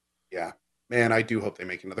 But yeah, man, I do hope they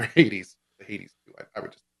make another Hades. The Hades 2. I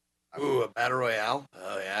would just. Ooh, a battle royale.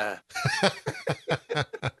 Oh yeah.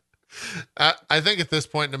 I think at this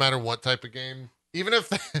point, no matter what type of game, even if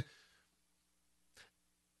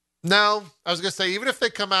no, I was going to say, even if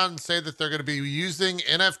they come out and say that they're going to be using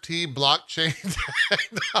NFT blockchain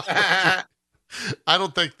technology, I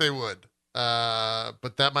don't think they would.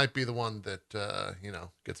 But that might be the one that,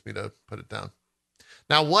 gets me to put it down.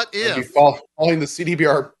 Now, what if following the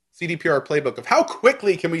CDPR playbook of how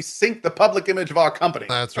quickly can we sync the public image of our company?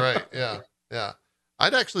 That's right. Yeah. Yeah.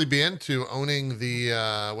 I'd actually be into owning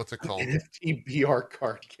the, what's it called? NFT VR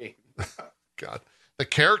card game. God, the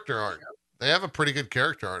character art. they have a pretty good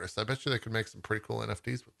character artist. I bet you they could make some pretty cool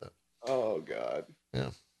NFTs with that. Oh God. Yeah.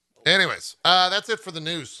 Anyways, that's it for the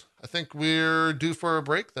news. I think we're due for a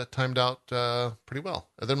break. That timed out pretty well.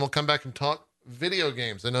 And then we'll come back and talk video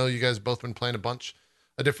games. I know you guys both been playing a bunch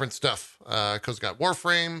of different stuff. Co's got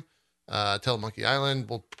Warframe, Telemonkey Island.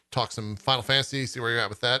 We'll talk some Final Fantasy, see where you're at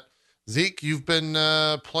with that. Zeke, you've been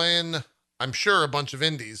playing, I'm sure, a bunch of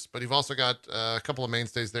indies, but you've also got a couple of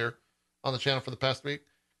mainstays there on the channel for the past week.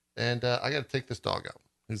 And I got to take this dog out.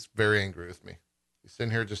 He's very angry with me. He's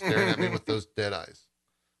sitting here just staring at me with those dead eyes.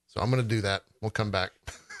 So I'm going to do that. We'll come back.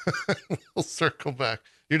 We'll circle back.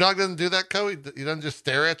 Your dog doesn't do that, Co? He doesn't just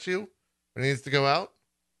stare at you when he needs to go out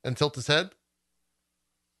and tilt his head?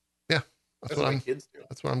 Yeah. That's what kids do.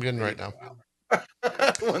 That's what I'm getting right now.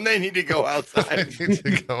 When they need to go outside. They need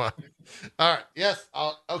to go out. All right. Yes.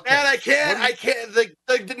 Okay. Man, I can't.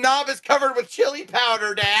 The knob is covered with chili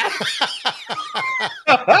powder, Dad.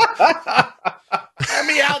 Let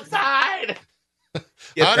me outside.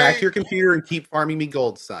 Get back to your computer and keep farming me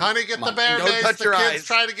gold, son. Honey, get the bear days. The kids eyes.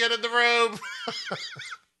 Trying to get in the room.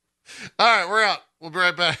 All right, we're out. We'll be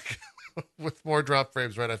right back with more drop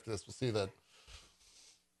frames right after this. We'll see you then.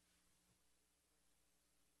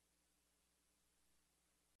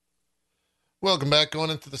 Welcome back. Going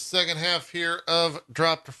into the second half here of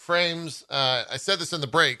Dropped Frames. I said this in the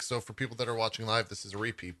break, so for people that are watching live, this is a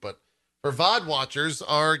repeat. But for VOD watchers,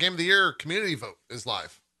 our Game of the Year community vote is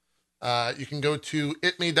live. You can go to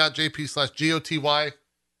itme.jp/GOTY. If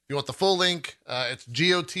you want the full link, it's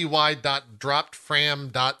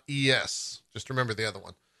goty.droppedfram.es. Just remember the other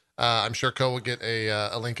one. I'm sure Co will get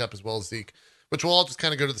a link up as well as Zeke, which we'll all just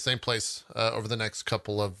kind of go to the same place over the next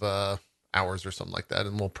couple of hours or something like that,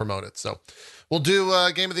 and we'll promote it. So we'll do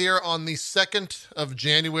Game of the Year on the 2nd of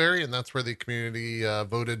January, and that's where the community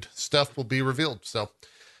voted stuff will be revealed. So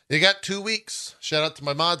you got 2 weeks. Shout out to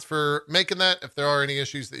my mods for making that. If there are any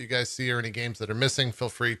issues that you guys see or any games that are missing, feel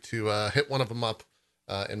free to hit one of them up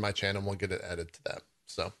in my channel, and we'll get it added to that.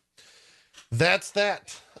 So that's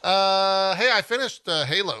that. Hey, I finished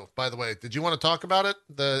Halo, by the way. Did you want to talk about it?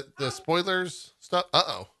 The spoilers stuff?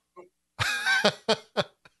 Uh-oh.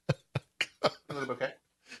 Okay.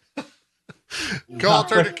 Go, I'll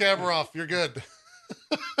turn the camera off. You're good.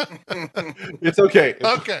 It's okay. It's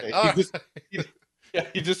okay. All right.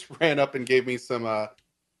 He just ran up and gave me some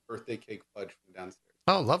birthday cake fudge from downstairs.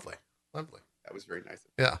 Oh, lovely. Lovely. That was very nice.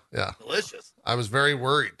 Yeah, yeah. Delicious. I was very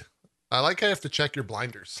worried. I like how you have to check your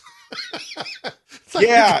blinders. Like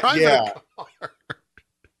yeah. Oh,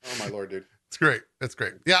 my Lord, dude. It's great. It's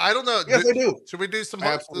great. Yeah, I don't know. Yes, I do. Should we do some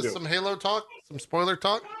Halo talk? Some spoiler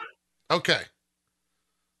talk? Okay.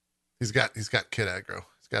 He's got kid aggro.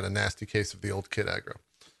 He's got a nasty case of the old kid aggro.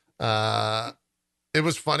 It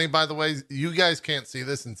was funny, by the way. You guys can't see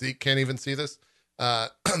this, and Zeke can't even see this.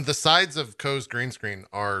 The sides of Co's green screen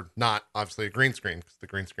are not obviously a green screen because the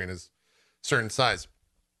green screen is a certain size.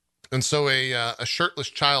 And so a shirtless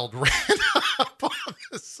child ran up on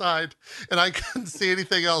the side, and I couldn't see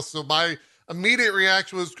anything else. So my immediate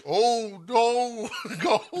reaction was, "Oh no,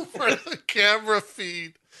 go for the camera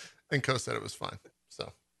feed." And Co said it was fine.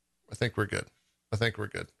 So I think we're good.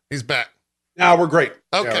 He's back. Now we're great.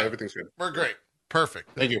 Okay, yeah, everything's good. We're great.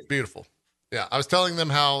 Perfect. Thank you. Beautiful. Yeah, I was telling them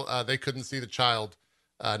how they couldn't see the child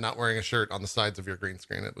not wearing a shirt on the sides of your green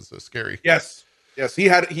screen. It was scary. Yes. He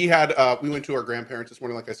had. We went to our grandparents this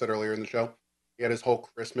morning, like I said earlier in the show. He had his whole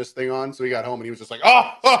Christmas thing on, so he got home and he was just like,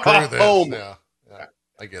 Screw this. Home. Yeah.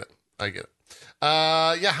 I get it.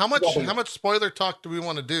 Yeah. How much spoiler talk do we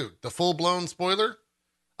want to do? The full blown spoiler?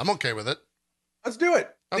 I'm okay with it. Let's do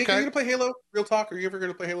it. Okay. Are you gonna play Halo? Real talk? Are you ever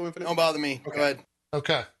gonna play Halo Infinite? Don't bother me. Okay. Go ahead.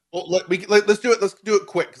 Okay. Well, let's do it. Let's do it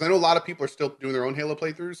quick because I know a lot of people are still doing their own Halo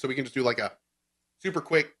playthroughs, so we can just do like a super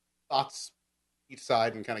quick thoughts each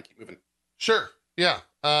side and kind of keep moving. Sure. Yeah.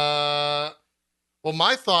 Well,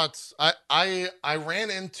 my thoughts. I ran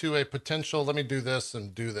into a potential. Let me do this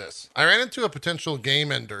and do this. I ran into a potential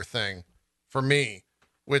game ender thing for me,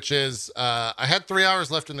 which is I had 3 hours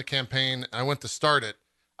left in the campaign. I went to start it.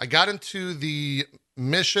 I got into the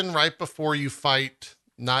mission right before you fight.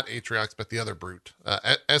 Not Atriox, but the other brute.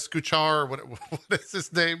 Escuchar, what is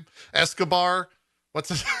his name? Escobar? What's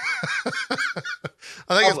his... I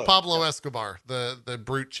think it's Pablo Escobar, the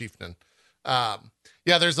brute chieftain.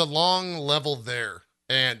 Yeah, there's a long level there.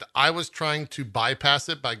 And I was trying to bypass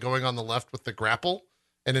it by going on the left with the grapple.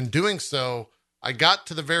 And in doing so, I got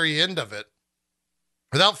to the very end of it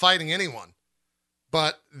without fighting anyone.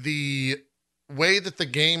 But the way that the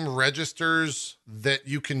game registers that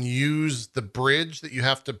you can use the bridge that you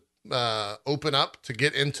have to open up to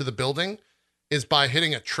get into the building is by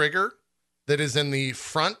hitting a trigger that is in the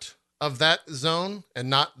front of that zone and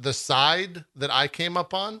not the side that I came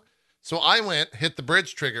up on. So I went, hit the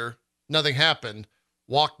bridge trigger, nothing happened,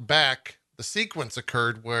 walked back. The sequence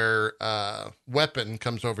occurred where weapon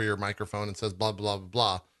comes over your microphone and says blah, blah, blah,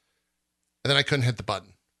 blah. And then I couldn't hit the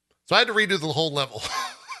button. So I had to redo the whole level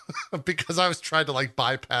because I was trying to like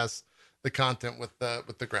bypass the content with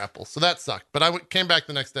the grapple. So that sucked. But I came back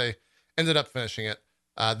the next day, ended up finishing it.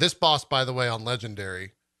 This boss, by the way, on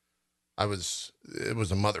Legendary, it was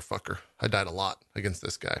a motherfucker. I died a lot against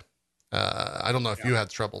this guy. I don't know if you had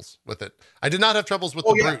troubles with it. I did not have troubles with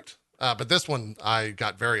the brute, but this one I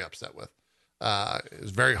got very upset with. It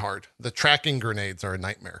was very hard. The tracking grenades are a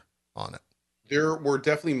nightmare on it. There were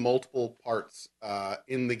definitely multiple parts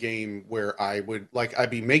in the game where I'd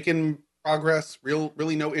be making progress,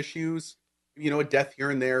 really no issues, a death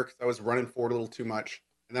here and there because I was running forward a little too much.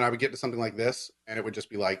 And then I would get to something like this and it would just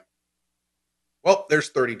be like, well, there's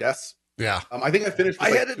 30 deaths. Yeah. I think I finished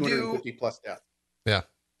with 250 plus deaths. Yeah.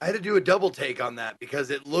 I had to do a double take on that because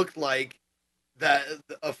it looked like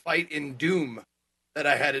a fight in Doom that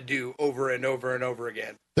I had to do over and over and over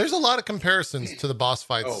again. There's a lot of comparisons to the boss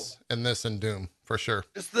fights in this and Doom for sure.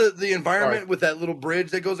 Just the environment with that little bridge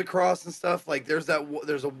that goes across and stuff. Like there's a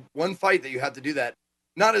one fight that you have to do that.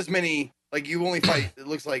 Not as many, like you only fight, it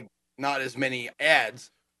looks like not as many ads.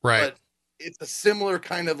 Right. But it's a similar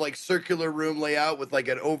kind of like circular room layout with like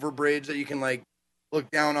an overbridge that you can like look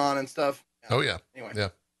down on and stuff. Oh yeah. Anyway. Yeah.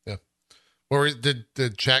 Or did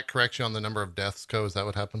chat correct you on the number of deaths, Co? Is that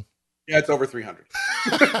what happened? Yeah, it's over 300.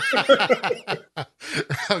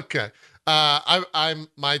 Okay.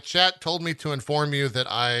 My chat told me to inform you that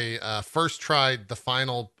I first tried the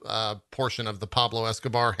final portion of the Pablo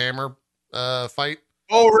Escobar hammer fight.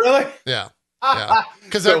 Oh, really? Yeah. Yeah.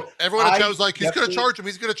 Because everyone at chat was like, he's going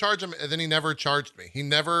to charge him. And then he never charged me.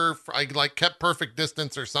 I like kept perfect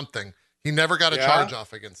distance or something. He never got a charge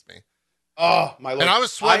off against me. Oh, my Lord. And I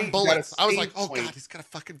was sweating bullets. I was like, oh, God, he's going to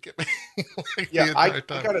fucking get me. I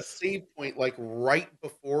got a save point like right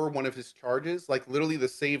before one of his charges. Like literally the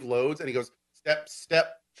save loads and he goes,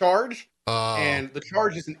 step, charge. And the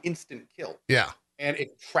charge is an instant kill. Yeah. And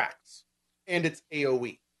it tracks. And it's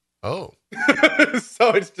AoE. Oh.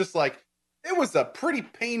 So it's just like, it was a pretty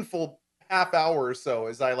painful half hour or so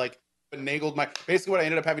as I like finagled basically what I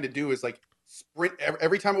ended up having to do is like sprint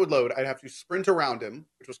every time it would load. I'd have to sprint around him,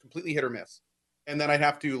 which was completely hit or miss. And then I'd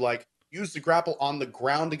have to like use the grapple on the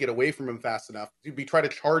ground to get away from him fast enough. He'd be trying to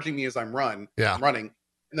charging me as I'm running. And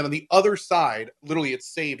then on the other side, literally it's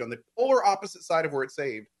saved on the polar opposite side of where it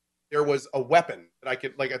saved. There was a weapon that I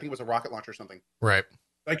could like, I think it was a rocket launcher or something. Right.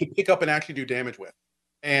 That I could pick up and actually do damage with.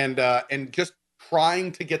 And just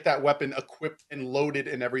trying to get that weapon equipped and loaded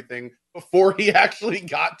and everything before he actually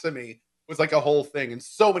got to me was like a whole thing. And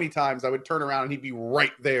so many times I would turn around and he'd be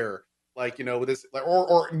right there, like, with this, like,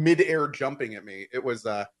 or mid-air jumping at me. It was,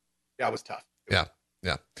 it was tough. Yeah.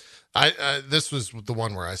 This was the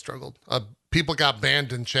one where I struggled. People got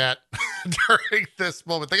banned in chat during this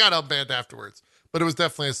moment. They got unbanned afterwards, but it was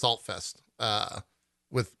definitely a salt fest.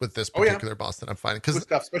 With this particular boss that I'm fighting, because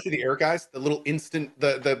stuff, especially the air guys, the little instant,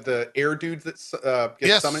 the air dudes that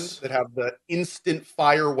get summoned that have the instant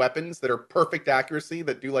fire weapons that are perfect accuracy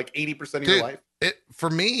that do like 80% of your life. For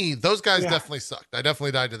me, those guys definitely sucked. I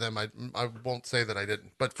definitely died to them. I won't say that I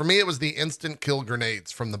didn't, but for me, it was the instant kill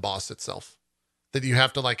grenades from the boss itself that you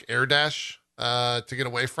have to like air dash to get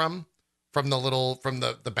away from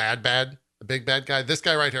the big bad guy. This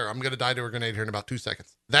guy right here, I'm gonna die to a grenade here in about 2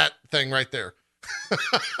 seconds. That thing right there.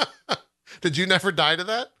 Did you never die to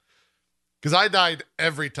that? Because I died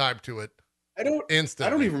every time to it. Instantly. I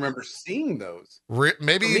don't even remember seeing those.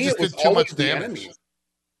 Maybe you just did too much damage.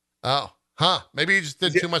 Oh, maybe you just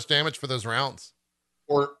did too much damage for those rounds,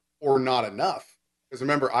 or not enough. Because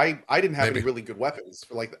remember, I didn't have any really good weapons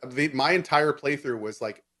for like my entire playthrough was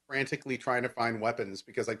like frantically trying to find weapons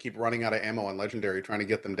because I keep running out of ammo on Legendary trying to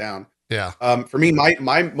get them down. Yeah. For me,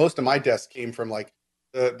 my most of my deaths came from like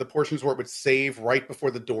the portions where it would save right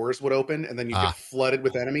before the doors would open and then you get flooded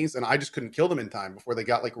with enemies and I just couldn't kill them in time before they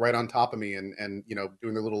got like right on top of me and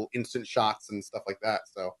doing their little instant shots and stuff like that.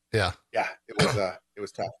 So yeah, it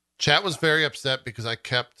was tough. Chat was very upset because I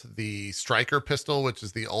kept the striker pistol, which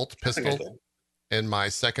is the ult pistol, in my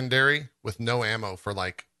secondary with no ammo for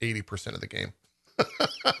like 80% of the game.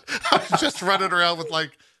 I was just running around with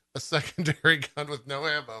like a secondary gun with no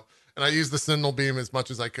ammo. And I used the Sentinel beam as much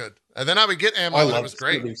as I could. And then I would get ammo, and it was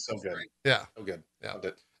great. So good. Yeah. So good. Yeah.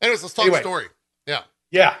 Anyways, let's talk story. Yeah.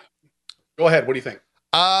 Yeah. Go ahead. What do you think?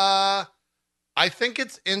 I think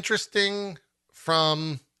it's interesting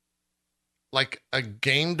from like a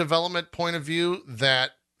game development point of view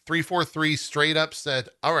that 343 straight up said,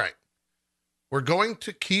 all right, we're going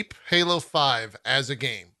to keep Halo 5 as a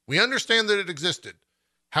game. We understand that it existed.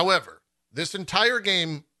 However, this entire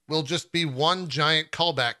game will just be one giant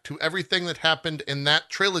callback to everything that happened in that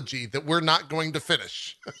trilogy that we're not going to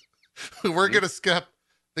finish. We're going to skip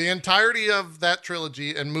the entirety of that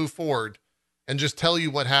trilogy and move forward and just tell you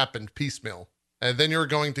what happened piecemeal. And then you're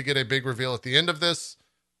going to get a big reveal at the end of this.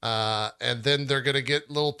 And then they're going to get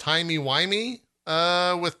little timey-wimey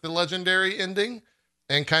with the legendary ending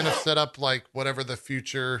and kind of set up like whatever the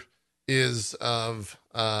future is of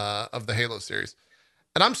the Halo series.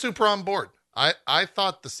 And I'm super on board. I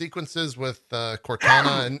thought the sequences with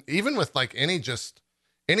Cortana and even with like any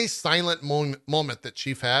silent moment that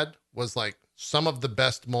Chief had was like some of the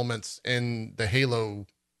best moments in the Halo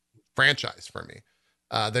franchise for me.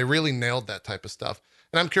 They really nailed that type of stuff.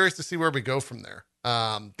 And I'm curious to see where we go from there.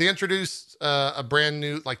 They introduced a brand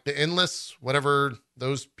new, like the Endless, whatever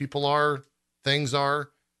those people are, things are,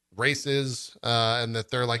 races, and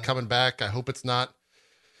that they're like coming back. I hope it's not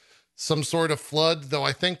some sort of flood, though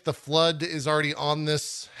I think the flood is already on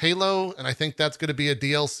this Halo, and I think that's going to be a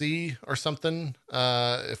DLC or something,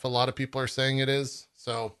 if a lot of people are saying it is.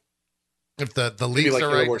 So if the leaks like are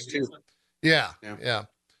Halo right. Wars 2. Yeah.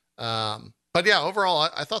 But yeah, overall,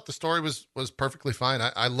 I thought the story was perfectly fine.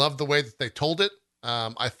 I love the way that they told it.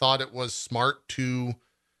 I thought it was smart to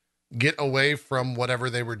get away from whatever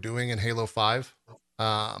they were doing in Halo 5.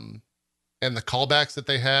 And the callbacks that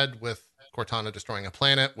they had with Cortana destroying a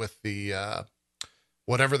planet, with the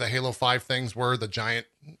whatever the Halo 5 things were, the giant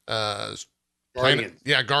Guardians.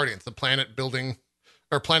 Guardians, the planet building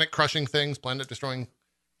or planet crushing things, planet destroying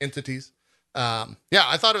entities. I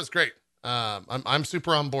thought it was great. I'm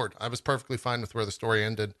super on board. I was perfectly fine with where the story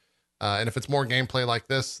ended. And if it's more gameplay like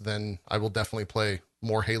this, then I will definitely play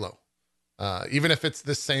more Halo. Even if it's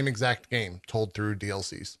this same exact game told through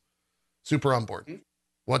DLCs. Super on board.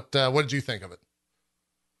 What did you think of it?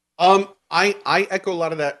 I echo a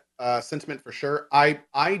lot of that sentiment for sure. I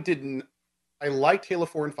liked Halo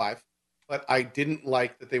 4 and 5, but I didn't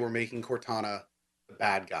like that they were making Cortana the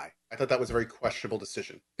bad guy. I thought that was a very questionable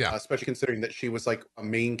decision. Yeah. Especially considering that she was like a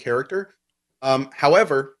main character.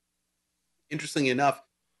 However, interestingly enough,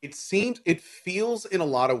 it feels in a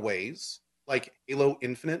lot of ways like Halo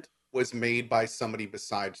Infinite was made by somebody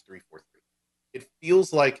besides 343. It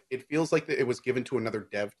feels like that it was given to another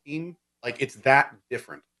dev team. Like it's that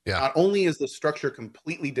different. Yeah. Not only is the structure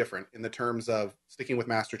completely different in the terms of sticking with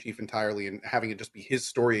Master Chief entirely and having it just be his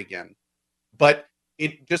story again, but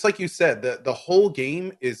it, just like you said, the whole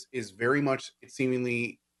game is very much, it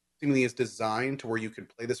seemingly is designed to where you can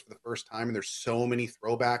play this for the first time, and there's so many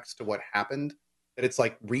throwbacks to what happened that it's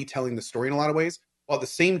like retelling the story in a lot of ways. While at the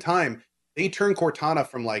same time, they turn Cortana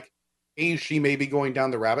from like, hey, she may be going down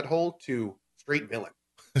the rabbit hole to straight villain.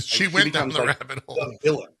 She went down the rabbit hole. The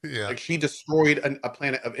villain. Yeah. Like she destroyed a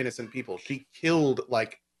planet of innocent people. She killed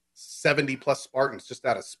like 70 plus Spartans just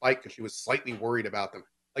out of spite because she was slightly worried about them.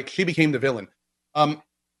 Like she became the villain. But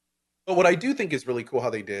what I do think is really cool how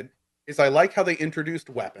they did is I like how they introduced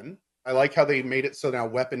Weapon. I like how they made it so now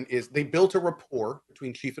Weapon they built a rapport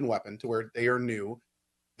between Chief and Weapon to where they are new.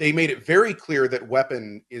 They made it very clear that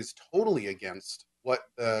Weapon is totally against what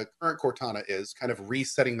the current Cortana is, kind of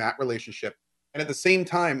resetting that relationship. And at the same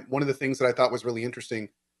time, one of the things that I thought was really interesting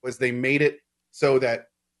was they made it so that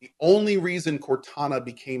the only reason Cortana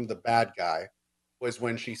became the bad guy was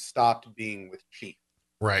when she stopped being with Chief.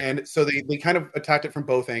 Right. And so they kind of attacked it from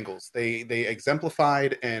both angles. They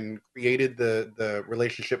exemplified and created the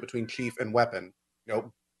relationship between Chief and Weapon,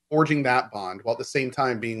 forging that bond, while at the same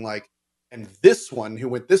time being like, and this one who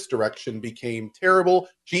went this direction became terrible.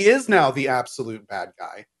 She is now the absolute bad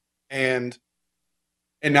guy. And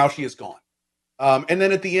now she is gone. And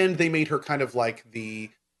then at the end, they made her kind of like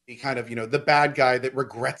the kind of, the bad guy that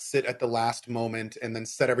regrets it at the last moment and then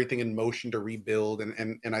set everything in motion to rebuild.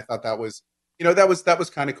 And I thought that was, that was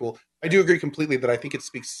kind of cool. I do agree completely that I think it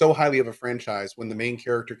speaks so highly of a franchise when the main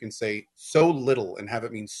character can say so little and have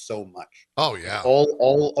it mean so much. Oh yeah.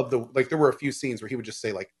 All of the, like, there were a few scenes where he would just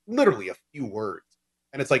say like literally a few words.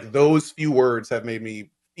 And it's like those few words have made me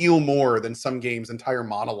feel more than some games' entire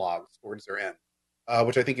monologues towards their end.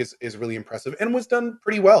 Which I think is really impressive and was done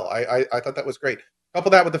pretty well. I thought that was great. Couple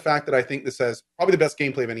that with the fact that I think this has probably the best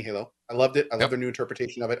gameplay of any Halo. I loved it. I love their new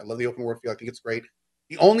interpretation of it. I love the open world feel. I think it's great.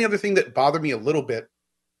 The only other thing that bothered me a little bit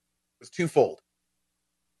was twofold.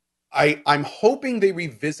 I'm hoping they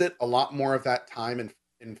revisit a lot more of that time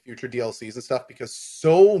in future DLCs and stuff, because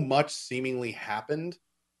so much seemingly happened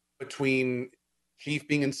between Chief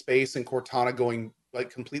being in space and Cortana going like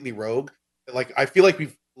completely rogue. Like I feel like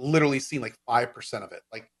we've literally seen like 5% of it.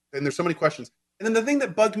 Like, and there's so many questions. And then the thing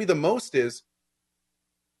that bugged me the most is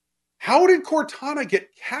how did Cortana get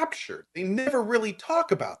captured? They never really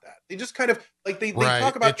talk about that. They just kind of like they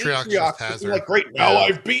talk about Atriox like, great, now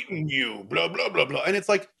I've beaten you, blah blah blah blah, and it's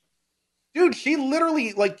like, dude, she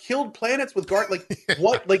literally like killed planets with guard. Like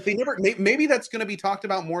what? Like they never. Maybe that's going to be talked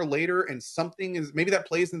about more later, and something is maybe that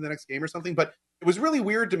plays in the next game or something. But it was really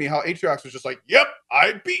weird to me how Atriox was just like, "Yep,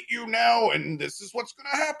 I beat you now, and this is what's going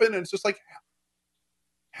to happen." And it's just like,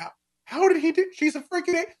 how did he do? She's a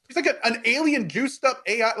freaking. She's like an alien juiced up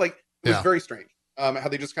AI. Like it was very strange. How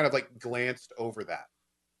they just kind of like glanced over that.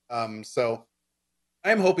 So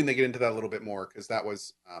I am hoping they get into that a little bit more because that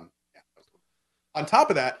was, that was cool. On top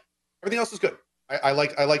of that, everything else was good. I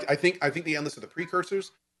think the Endless are the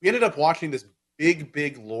precursors. We ended up watching this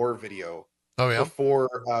big lore video before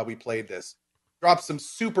we played this. Dropped some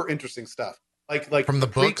super interesting stuff. Like from the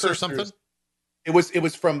books or something. It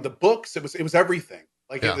was from the books. It was everything.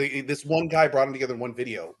 Like this one guy brought them together in one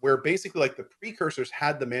video where basically like the precursors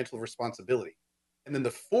had the mantle of responsibility, and then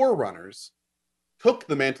the forerunners took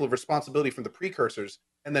the mantle of responsibility from the precursors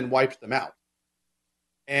and then wiped them out.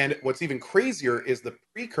 And what's even crazier is the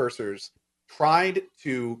precursors tried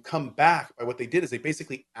to come back by what they did is they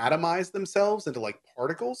basically atomized themselves into like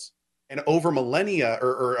particles, and over millennia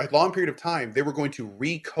or a long period of time, they were going to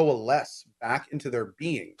recoalesce back into their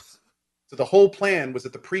beings. So the whole plan was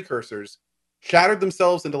that the precursors shattered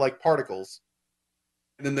themselves into like particles,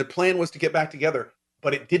 and then the plan was to get back together,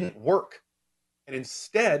 but it didn't work. And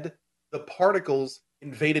instead, the particles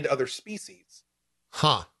invaded other species.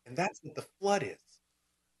 Huh. And that's what the flood is.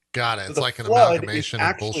 Got it. So it's like an amalgamation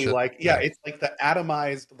of bullshit. Like, it's like the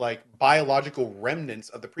atomized, like biological remnants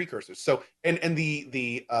of the precursors. So, and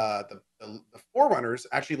the forerunners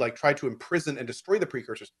actually like tried to imprison and destroy the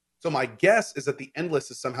precursors. So my guess is that the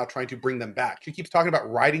Endless is somehow trying to bring them back. She keeps talking about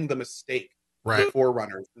righting the mistake. Right. The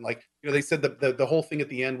forerunners, and like they said the whole thing at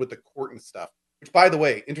the end with the court and stuff. Which, by the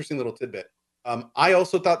way, interesting little tidbit. I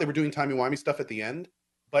also thought they were doing timey-wimey stuff at the end,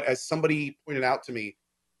 but as somebody pointed out to me,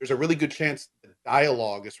 there's a really good chance the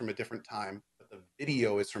dialogue is from a different time, but the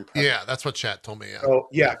video is from present. Yeah, that's what chat told me. Yeah. So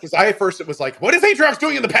because at first it was like, what is Atriox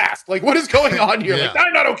doing in the past? Like, what is going on here? Like,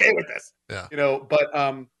 I'm not okay with this. Yeah. But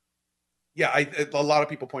a lot of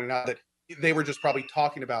people pointed out that they were just probably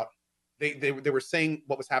talking about they were saying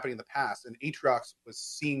what was happening in the past, and Atriox was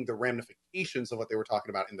seeing the ramifications of what they were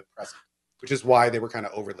talking about in the present, which is why they were kind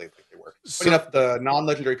of overlaid like they were. But enough, the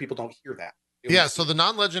non-legendary people don't hear that. So the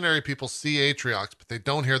non-legendary people see Atriox, but they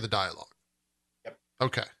don't hear the dialogue. Yep.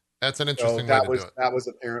 Okay. That's an interesting way to do it. That was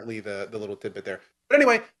apparently the little tidbit there. But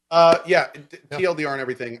anyway, TLDR and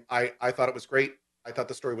everything, I thought it was great. I thought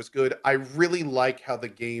the story was good. I really like how the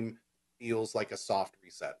game feels like a soft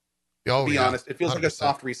reset. To be honest, it feels 100%. Like a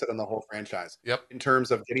soft reset on the whole franchise. Yep. In terms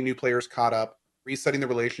of getting new players caught up, resetting the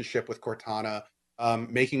relationship with Cortana,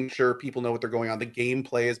 making sure people know what they're going on. The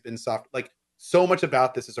gameplay has been soft. Like, so much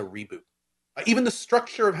about this is a reboot. Even the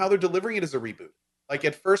structure of how they're delivering it is a reboot. Like,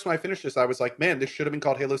 at first when I finished this, I was like, man, this should have been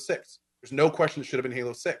called Halo 6. There's no question it should have been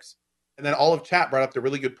Halo 6. And then all of chat brought up the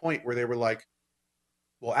really good point where they were like,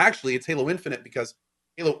 well, actually, it's Halo Infinite because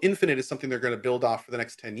Halo Infinite is something they're going to build off for the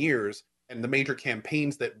next 10 years. And the major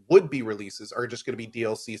campaigns that would be releases are just going to be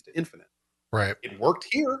DLCs to Infinite. Right. It worked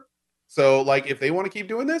here. So, like, if they want to keep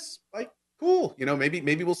doing this, like, cool.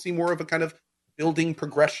 Maybe we'll see more of a kind of building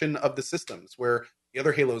progression of the systems where the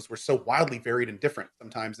other Halos were so wildly varied and different.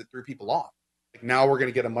 Sometimes it threw people off. Like, now we're going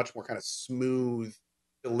to get a much more kind of smooth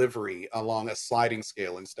delivery along a sliding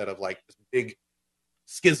scale instead of like just big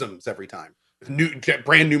schisms every time with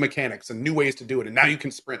brand new mechanics and new ways to do it. And now you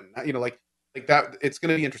can sprint, like that. It's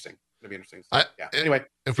going to be interesting. So, anyway,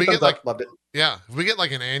 if we get loved it. Yeah. If we get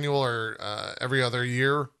like an annual or every other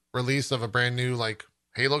year release of a brand new like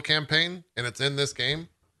Halo campaign and it's in this game,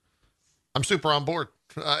 I'm super on board.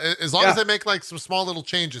 As long as they make like some small little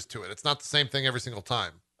changes to it. It's not the same thing every single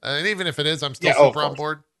time. And even if it is, I'm still super on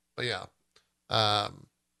board. But I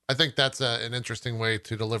think that's an interesting way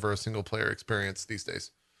to deliver a single player experience these days.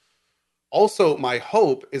 Also, my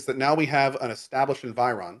hope is that now we have an established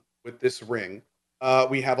environ with this ring.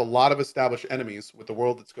 We have a lot of established enemies with the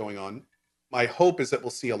world that's going on. My hope is that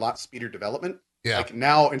we'll see a lot speedier development. Yeah. Like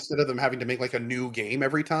now, instead of them having to make like a new game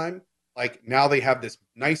every time, like now they have this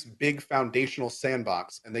nice big foundational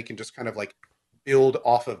sandbox and they can just kind of like build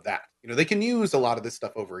off of that. They can use a lot of this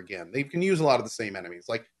stuff over again. They can use a lot of the same enemies.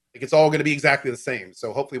 Like it's all going to be exactly the same.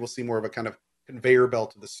 So hopefully we'll see more of a kind of conveyor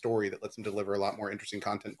belt of the story that lets them deliver a lot more interesting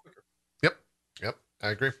content quicker. Yep. I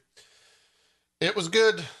agree. It was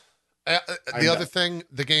good. The other thing,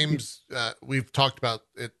 the games, we've talked about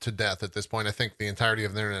it to death at this point. I think the entirety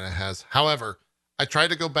of the internet has. However, I tried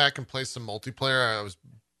to go back and play some multiplayer. I was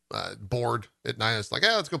bored at night. I was like,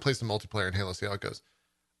 let's go play some multiplayer in Halo, see how it goes.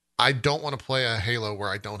 I don't want to play a Halo where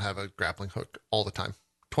I don't have a grappling hook all the time,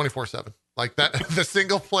 24/7. Like that, the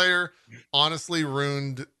single player honestly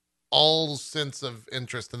ruined all sense of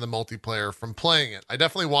interest in the multiplayer from playing it. I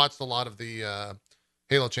definitely watched a lot of the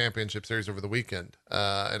Halo Championship Series over the weekend,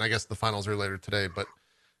 and I guess the finals are later today, but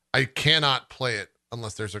I cannot play it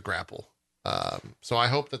unless there's a grapple. So I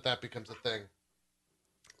hope that becomes a thing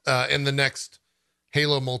in the next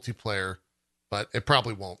Halo multiplayer, but it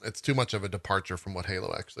probably won't. It's too much of a departure from what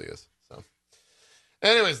Halo actually is. So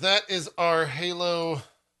anyways, that is our Halo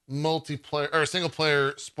multiplayer or single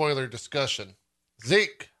player spoiler discussion.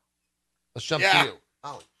 Zeke, let's jump to you.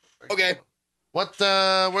 Oh, okay. What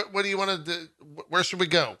do you want to do? Where should we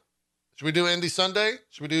go? Should we do Indie Sunday?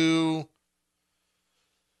 Should we do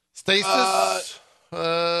Stasis?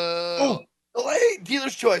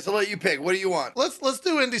 Dealer's choice. I'll let you pick. What do you want? Let's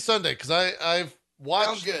do Indie Sunday because I've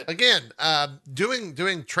watched again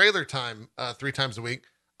doing trailer time 3 times a week.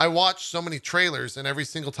 I watch so many trailers, and every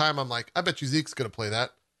single time I'm like, I bet you Zeke's gonna play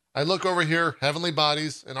that. I look over here, Heavenly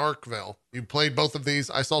Bodies and Arkvale. You played both of these.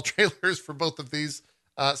 I saw trailers for both of these.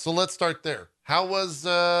 So let's start there. How was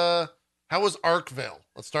Arkvale?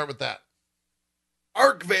 Let's start with that.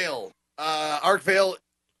 Arkvale,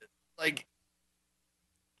 like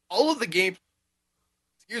all the games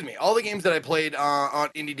that I played on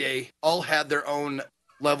Indie Day all had their own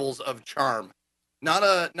levels of charm. Not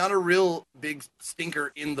a real big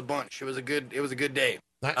stinker in the bunch. It was a good day.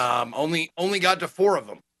 Nice. Only got to 4 of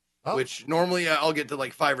them, which normally I'll get to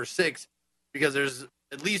like 5 or 6 because there's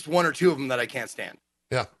at least 1 or 2 of them that I can't stand.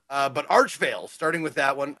 Yeah. But Archvale, starting with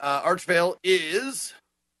that one, Archvale is,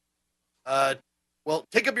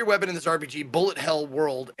 take up your weapon in this RPG bullet hell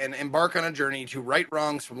world and embark on a journey to right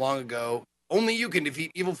wrongs from long ago. Only you can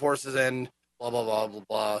defeat evil forces and blah, blah, blah, blah,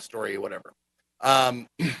 blah, story, whatever.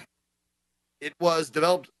 It was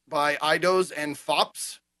developed by Eidos and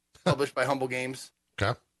Fops, published by Humble Games.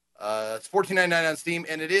 Okay. It's $14.99 on Steam,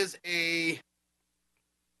 and it's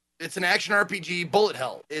an action RPG bullet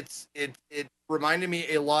hell. It reminded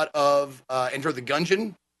me a lot of Enter the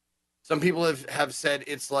Gungeon. Some people have said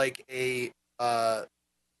it's like a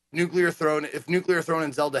Nuclear Throne. If Nuclear Throne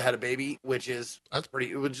and Zelda had a baby, which is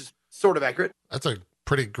sort of accurate. That's a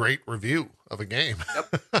pretty great review of a game.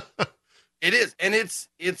 Yep. It is, and it's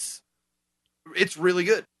really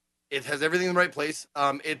good. It has everything in the right place.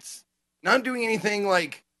 It's not doing anything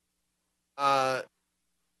like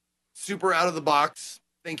super out of the box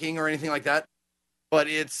thinking or anything like that, but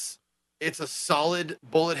it's a solid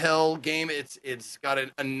bullet hell game. It's got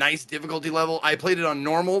a nice difficulty level. I played it on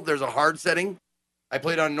normal. There's a hard setting. I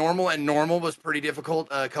played on normal, and normal was pretty difficult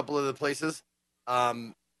a couple of the places.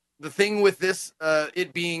 The thing with this,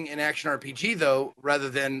 it being an action RPG, though, rather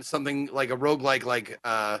than something like a roguelike like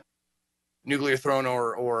Nuclear Throne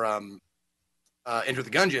or Enter the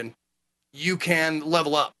Gungeon, you can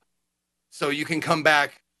level up. So you can come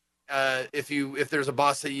back if there's a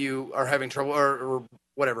boss that you are having trouble or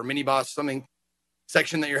whatever, mini boss, something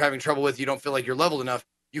section that you're having trouble with, you don't feel like you're leveled enough.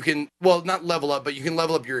 You can, not level up, but you can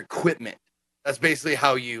level up your equipment. That's basically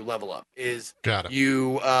how you level up. Got it.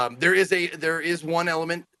 You there is one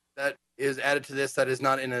element that is added to this that is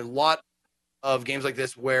not in a lot of games like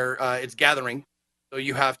this where it's gathering. So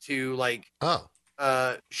you have to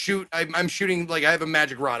shoot. I'm shooting, like, I have a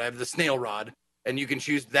magic rod. I have the snail rod, and you can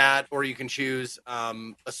choose that, or you can choose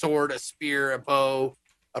a sword, a spear, a bow,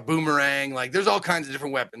 a boomerang. Like, there's all kinds of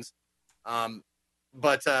different weapons.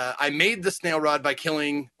 But I made the snail rod by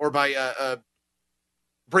killing or by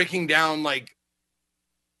breaking down, like,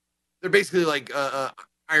 they're basically like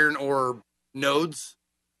iron ore nodes,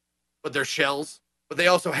 but they're shells. But they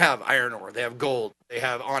also have iron ore. They have gold. They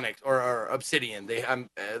have onyx or obsidian. I'm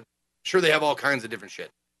sure they have all kinds of different shit.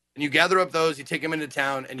 And you gather up those, you take them into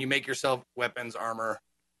town, and you make yourself weapons, armor,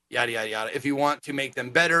 yada, yada, yada. If you want to make them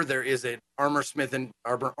better, there is an armor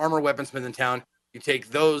weaponsmith in town. You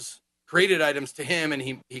take those created items to him, and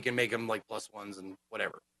he can make them like +1s and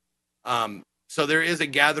whatever. So there is a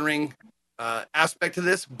gathering aspect to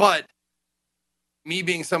this, but me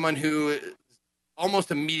being someone who almost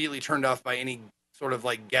immediately turned off by any sort of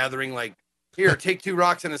like gathering, like, here, take 2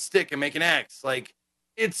 rocks and a stick and make an axe. Like,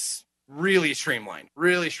 it's really streamlined,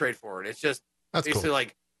 really straightforward. It's just basically cool.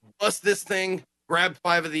 Like, bust this thing, grab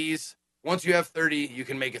 5 of these. Once you have 30, you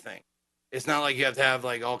can make a thing. It's not like you have to have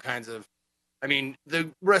like all kinds of, I mean,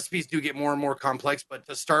 the recipes do get more and more complex, but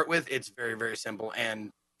to start with, it's very, very simple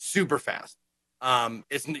and super fast.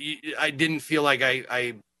 I didn't feel like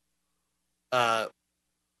I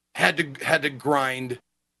had to grind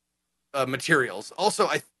materials. Also,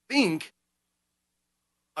 I think,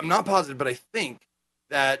 I'm not positive, but I think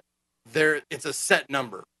that it's a set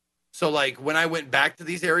number. So like when I went back to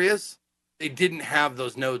these areas, they didn't have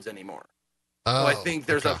those nodes anymore. So I think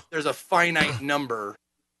there's a finite number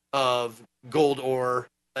of gold ore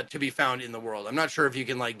to be found in the world. I'm not sure if you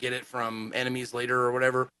can like get it from enemies later or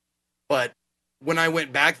whatever, but when I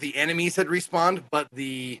went back, the enemies had respawned, but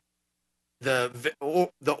the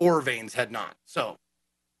ore veins had not. So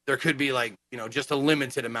there could be like, you know, just a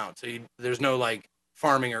limited amount. So there's no like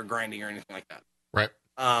farming or grinding or anything like that. Right.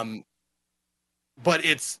 But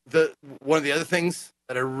it's one of the other things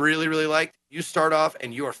that I really, really liked. You start off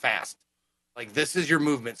and you are fast. Like this is your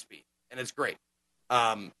movement speed, and it's great.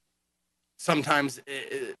 Sometimes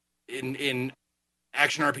in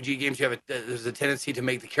action RPG games, there's a tendency to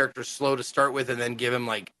make the character slow to start with, and then give him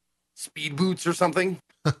like speed boots or something.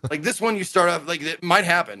 Like this one, you start off like it might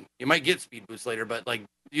happen. You might get speed boots later, but like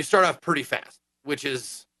you start off pretty fast, which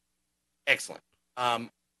is excellent. I'm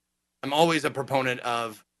always a proponent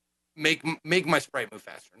of make my sprite move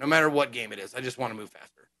faster, no matter what game it is. I just want to move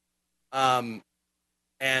faster.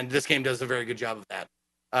 And this game does a very good job of that.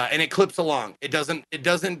 And it clips along. It doesn't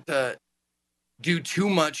do too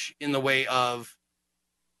much in the way of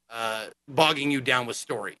bogging you down with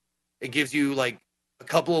story. It gives you like a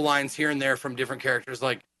couple of lines here and there from different characters,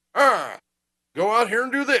 like, go out here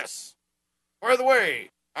and do this. By the way,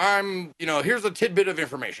 here's a tidbit of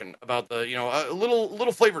information about the, a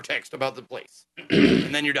little flavor text about the place.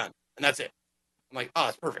 And then you're done. And that's it. I'm like, oh,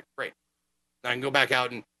 it's perfect. Great. And I can go back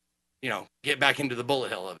out and, get back into the bullet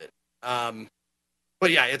hell of it. But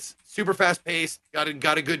yeah, it's super fast paced,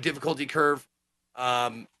 got a good difficulty curve.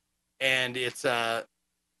 And it's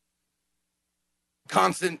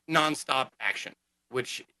constant nonstop action,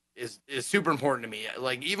 which is super important to me.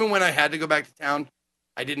 Like even when I had to go back to town,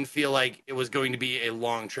 I didn't feel like it was going to be a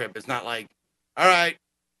long trip. It's not like, all right,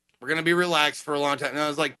 we're going to be relaxed for a long time. No, it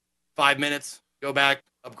was like 5 minutes, go back,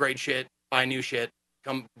 upgrade shit, buy new shit,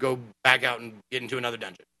 go back out and get into another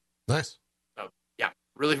dungeon. Nice. So yeah,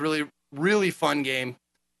 really, really, really fun game.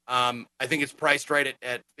 I think it's priced right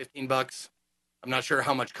at $15. I'm not sure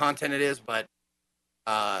how much content it is, but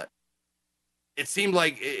it seemed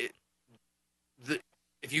like if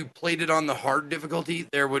you played it on the hard difficulty,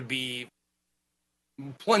 there would be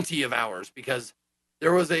plenty of hours, because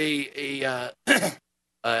there was a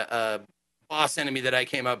boss enemy that I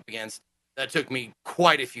came up against that took me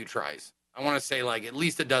quite a few tries. I want to say like at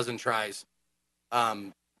least a dozen tries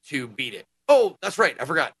to beat it. Oh, that's right. I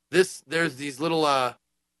forgot. There's these little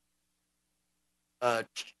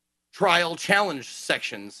trial challenge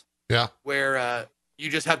sections. Yeah. Where you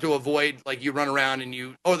just have to avoid, like you run around and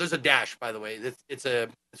there's a dash, by the way. It's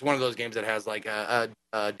one of those games that has like a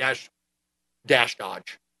dash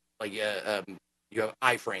dodge. Like you have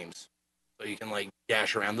iframes, so you can like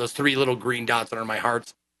dash around. Those 3 little green dots that are my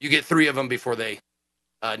hearts, you get 3 of them before they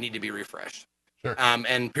need to be refreshed. Sure.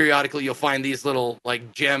 And periodically you'll find these little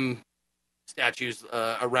like gem statues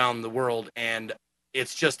around the world, and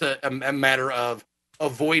it's just a matter of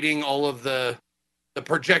avoiding all of the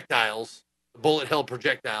projectiles, the bullet hell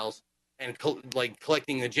projectiles, and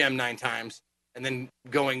collecting the gem 9 times, and then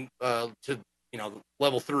going to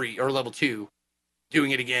level 3 or level 2,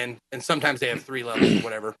 doing it again. And sometimes they have 3 levels or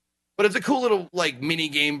whatever. But it's a cool little like mini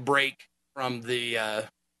game break from the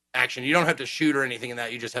action. You don't have to shoot or anything in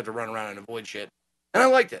that. You just have to run around and avoid shit. And I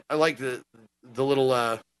liked it. I liked the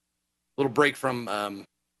little break from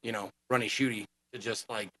runny shooty to just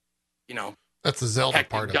like that's the Zelda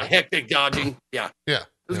part of it. Hectic dodging. Yeah. Yeah.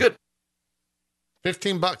 It was good.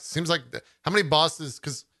 $15 seems like how many bosses?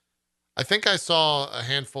 Because I think I saw a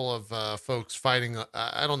handful of folks fighting.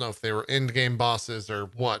 I don't know if they were end game bosses or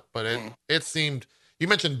what, but it seemed. You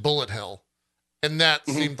mentioned bullet hell, and that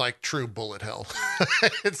seemed like true bullet hell.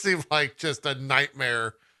 It seemed like just a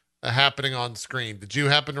nightmare happening on screen. Did you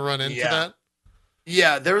happen to run into that?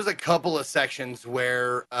 Yeah, there was a couple of sections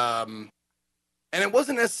where, and it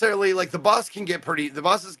wasn't necessarily like the bosses can get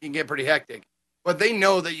pretty hectic, but they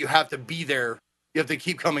know that you have to be there. You have to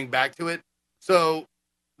keep coming back to it. So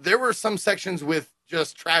there were some sections with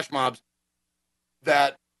just trash mobs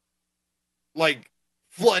that like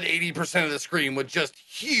flood 80% of the screen with just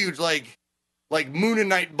huge, like Moon and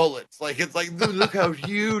Knight bullets. Like, it's like, look how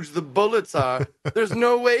huge the bullets are. There's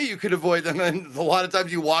no way you could avoid them. And a lot of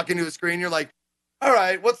times you walk into a screen, you're like, all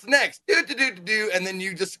right, what's next? Do. And then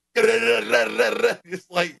you just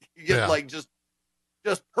like, you get like just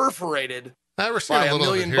perforated by a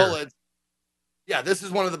million bullets. Yeah, this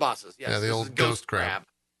is one of the bosses. Yes, yeah, the old ghost crab.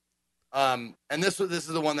 And this is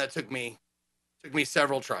the one that took me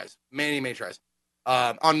several tries, many tries,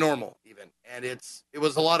 on normal even, and it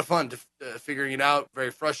was a lot of fun to figuring it out.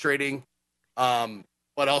 Very frustrating,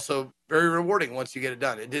 but also very rewarding once you get it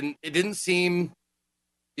done. It didn't seem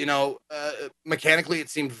Mechanically, it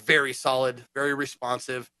seemed very solid, very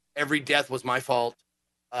responsive. Every death was my fault.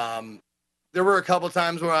 There were a couple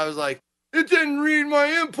times where I was like, it didn't read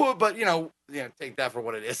my input, but take that for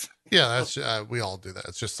what it is. Yeah, that's we all do that.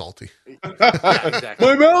 It's just salty. Yeah, exactly.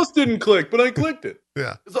 My mouse didn't click, but I clicked it.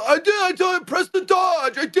 Yeah, so I did. I pressed the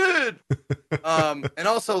dodge. I did. And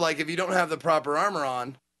also, like, if you don't have the proper armor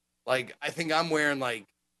on, like, I think I'm wearing like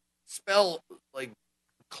spell like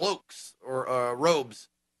cloaks or robes,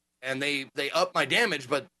 and they up my damage,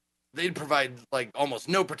 but they provide like almost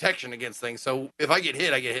no protection against things. So if I get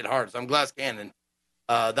hit hard. So I'm glass cannon.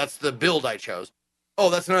 That's the build I chose. Oh,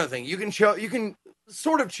 that's another thing. You can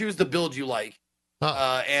sort of choose the build you like,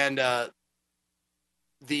 and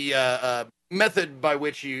the method by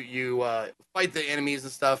which you fight the enemies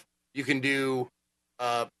and stuff. You can do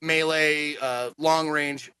melee, long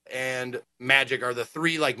range, and magic are the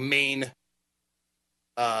three like main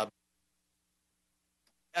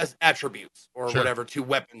as attributes or whatever to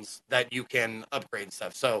weapons that you can upgrade and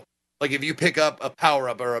stuff. So, like if you pick up a power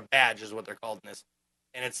up or a badge is what they're called in this,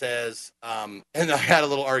 and it says, and I had a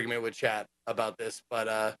little argument with chat about this,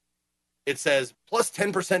 but it says plus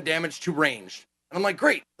 10% damage to ranged. And I'm like,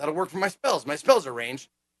 great, that'll work for my spells. My spells are ranged.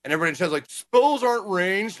 And everybody says like, spells aren't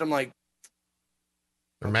ranged. I'm like,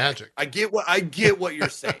 they're magic. I get what you're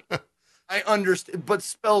saying. I understand, but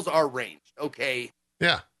spells are ranged. Okay.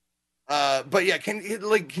 Yeah. But yeah, can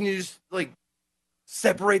you just like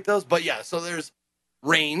separate those? But yeah, so there's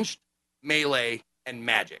ranged, melee, and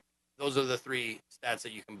magic. Those are the three stats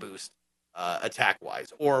that you can boost attack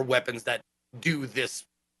wise, or weapons that do this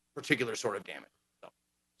particular sort of damage. So,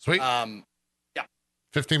 sweet. Yeah.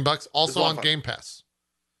 $15 also on Game Pass.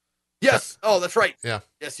 Yes. Oh, that's right. Yeah.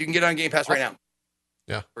 Yes, you can get it on Game Pass right now.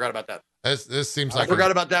 Yeah. Forgot about that. This seems like I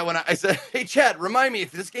forgot about that when I said, "Hey, chat, remind me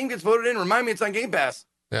if this game gets voted in. Remind me it's on Game Pass."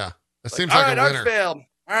 Yeah. It seems like all right, a winner. failed.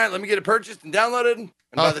 All right, let me get it purchased and downloaded. And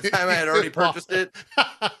by the time I had already purchased it,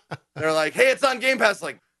 they're like, "Hey, it's on Game Pass."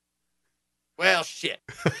 Like, well, shit.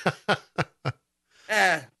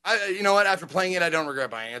 You know what? After playing it, I don't regret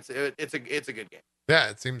buying it. It's a good game. Yeah,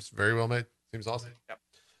 it seems very well made. Seems awesome. Yep.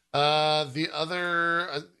 The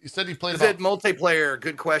other, you said you played. Is it multiplayer?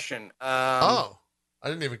 Good question. I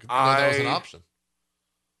didn't even know that was an option.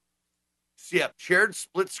 Yeah, shared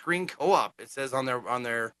split screen co-op. It says on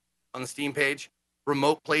the Steam page,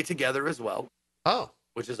 remote play together as well. Oh,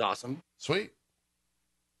 which is awesome. Sweet.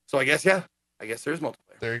 So I guess there's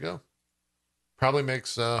multiplayer. There you go. Probably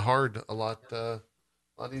makes hard a lot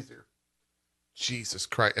easier. Jesus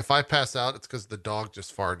Christ! If I pass out, it's because the dog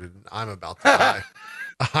just farted and I'm about to die.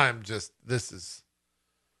 This is.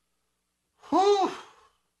 Whew. Let's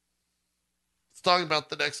talk about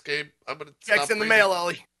the next game. I'm gonna checks in the mail,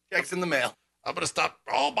 Ollie. Checks in the mail. I'm gonna stop.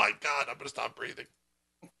 Oh my God! I'm gonna stop breathing.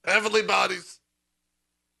 Heavenly Bodies.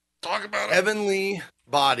 Talk about it. Heavenly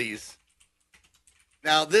Bodies.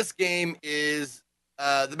 Now, this game is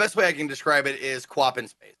the best way I can describe it is co-op in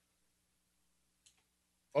space.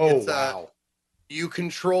 Oh, wow. You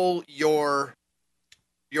control your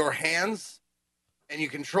hands, and you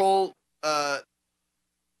control. The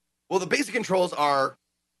basic controls are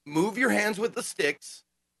move your hands with the sticks,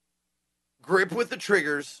 grip with the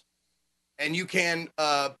triggers, and you can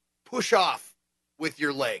push off with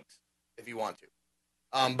your legs if you want to.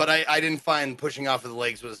 But I didn't find pushing off of the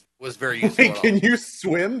legs was very useful. Wait, can you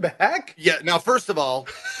swim back? Yeah. Now, first of all,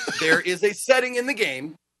 there is a setting in the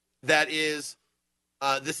game that is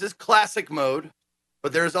this is classic mode,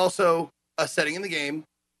 but there is also a setting in the game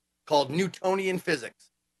called Newtonian physics,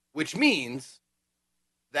 which means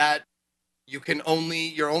that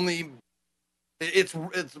it's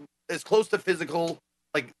as close to physical,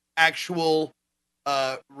 like actual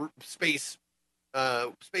spacewalking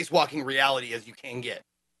reality as you can get.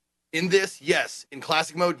 In this, yes. In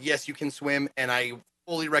classic mode, yes, you can swim, and I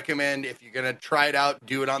fully recommend if you're gonna try it out,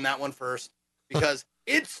 do it on that one first, because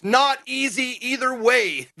it's not easy either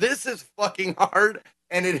way. This is fucking hard,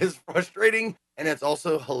 and it is frustrating, and it's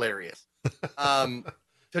also hilarious.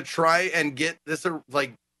 To try and get this,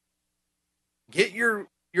 like, get your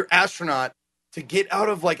astronaut to get out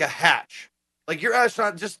of like a hatch. Like your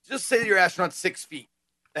astronaut, just say your astronaut's 6 feet.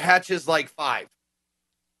 The hatch is like 5.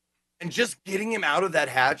 And just getting him out of that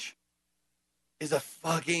hatch is a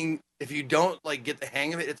fucking, if you don't like get the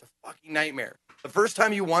hang of it, it's a fucking nightmare. The first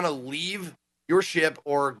time you want to leave your ship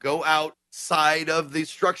or go outside of the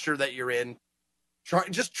structure that you're in,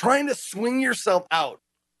 trying to swing yourself out,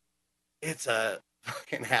 it's a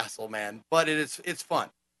fucking hassle, man. But it's fun.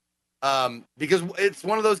 Because it's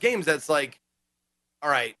one of those games that's like, all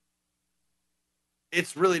right,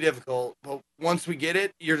 it's really difficult, but once we get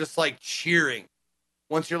it, you're just like cheering.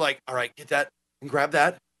 Once you're like, all right, get that and grab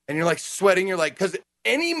that, and you're like sweating. You're like, because at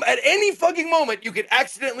any fucking moment you could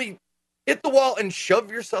accidentally hit the wall and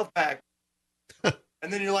shove yourself back,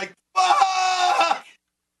 and then you're like, fuck,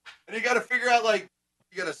 and you got to figure out like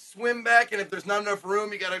you got to swim back, and if there's not enough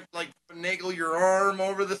room, you got to like finagle your arm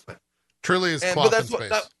over this. Truly is cloth in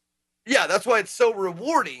space. That's why it's so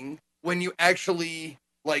rewarding when you actually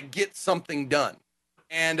like get something done.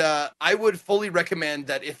 And I would fully recommend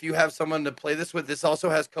that if you have someone to play this with, this also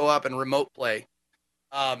has co-op and remote play.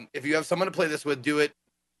 If you have someone to play this with, do it,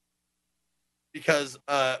 because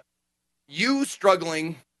you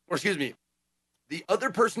struggling, or excuse me, the other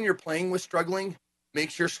person you're playing with struggling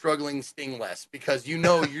makes your struggling sting less, because you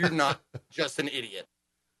know you're not just an idiot.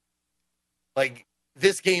 Like,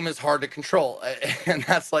 this game is hard to control, and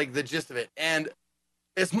that's like the gist of it. And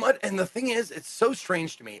the thing is, it's so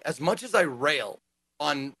strange to me. As much as I rail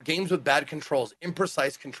on games with bad controls,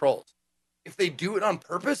 imprecise controls, if they do it on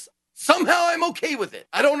purpose, somehow I'm okay with it.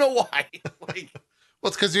 I don't know why. Like, well,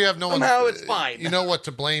 it's because you have no one. Somehow it's fine. You know what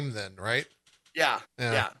to blame then, right? Yeah.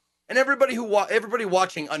 And everybody everybody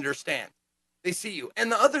watching understands. They see you.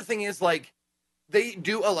 And the other thing is, like, they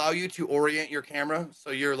do allow you to orient your camera,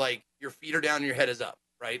 so you're like your feet are down and your head is up,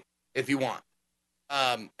 right? If you want,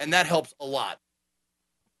 and that helps a lot.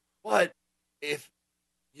 But if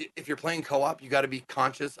you're playing co-op, you got to be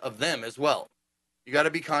conscious of them as well. You got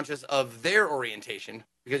to be conscious of their orientation,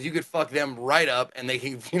 because you could fuck them right up, and they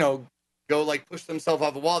can, go like push themselves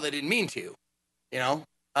off a wall they didn't mean to,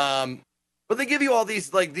 But they give you all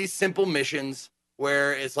these simple missions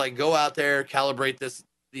where it's like, go out there, calibrate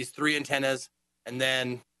these 3 antennas, and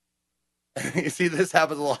then you see this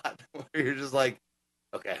happens a lot where you're just like,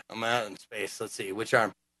 okay, I'm out in space. Let's see which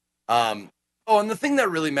arm. And the thing that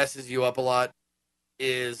really messes you up a lot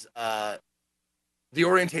is the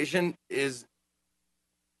orientation is,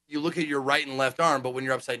 you look at your right and left arm, but when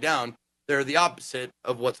you're upside down, they're the opposite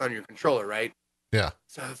of what's on your controller, right? Yeah.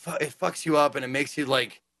 So it fucks you up, and it makes you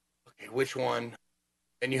like, okay, which one?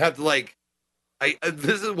 And you have to like,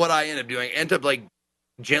 this is what I end up doing. I end up like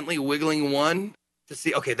gently wiggling one to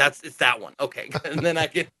see, okay, it's that one. Okay. And then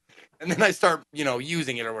I start,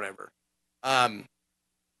 using it or whatever.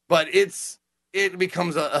 But it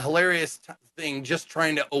becomes a hilarious thing just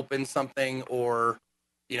trying to open something, or,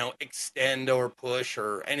 extend or push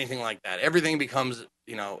or anything like that. Everything becomes,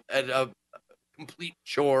 a complete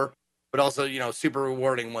chore, but also, super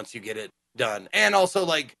rewarding once you get it done. And also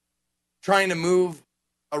like trying to move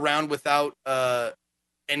around without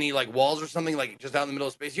any like walls or something, like just out in the middle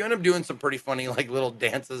of space. You end up doing some pretty funny like little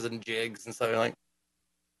dances and jigs and stuff. You're like,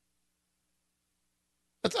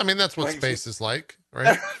 that's what space is like,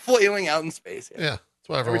 right? Flailing out in space. Yeah. That's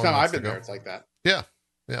why every time I've been there, it's like that. Yeah.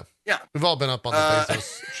 We've all been up on the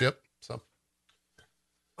Bezos ship. So.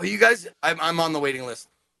 Oh, you guys, I'm on the waiting list.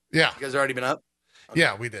 Yeah. You guys already been up? Okay.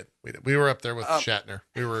 Yeah, we did. We were up there with Shatner.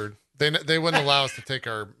 They wouldn't allow us to take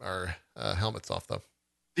our helmets off though.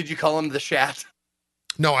 Did you call him the Shat?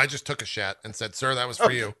 No, I just took a shat and said, "Sir, that was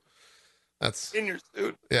for you." That's in your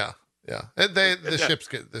suit. Yeah. And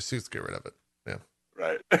the suits get rid of it. Yeah.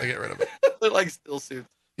 Right. They get rid of it. They're like still suits.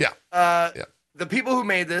 Yeah. The people who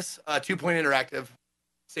made this, 2 Point Interactive,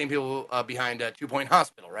 same people behind 2 Point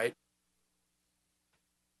Hospital, right?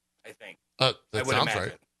 I think. That sounds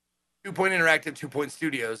right. 2 Point Interactive, 2 Point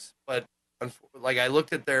Studios, but like I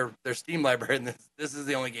looked at their Steam library, and this is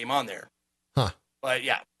the only game on there. Huh. But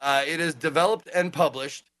yeah, it is developed and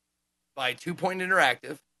published by 2 Point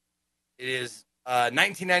Interactive. It is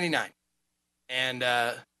 $19.99, and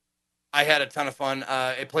I had a ton of fun.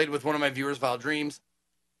 I played with one of my viewers, Vile Dreams,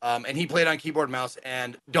 and he played on keyboard and mouse.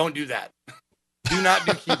 And don't do that. Do not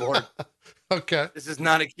do keyboard. Okay. This is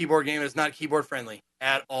not a keyboard game. It's not keyboard friendly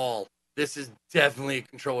at all. This is definitely a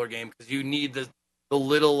controller game, because you need the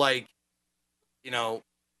little like,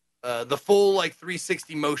 the full like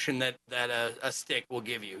 360 motion that a stick will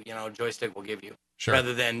give you, joystick will give you, sure,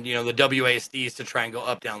 rather than the WASDs to try and go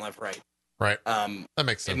up, down, left, right. Right. That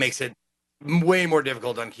makes sense. It makes it way more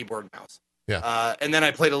difficult on keyboard and mouse. Yeah. And then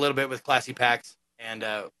I played a little bit with Classy Packs, and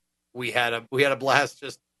we had a blast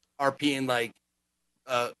just RPing like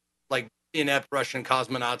inept Russian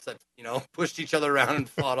cosmonauts that pushed each other around and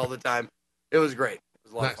fought all the time. It was great. It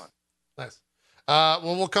was a lot of fun. Nice.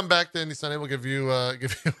 Well, we'll come back to Indie Sunday. We'll give you a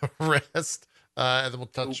rest, and then we'll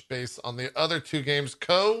touch base on the other 2 games.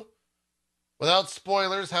 Without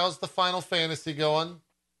spoilers, how's the Final Fantasy going?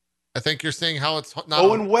 I think you're saying how it's not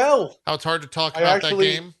going well. How it's hard to talk about that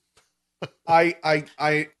game.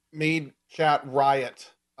 I made chat riot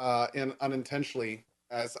unintentionally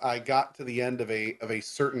as I got to the end of a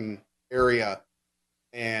certain area,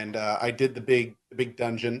 and I did the big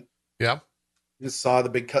dungeon. Yeah. just saw the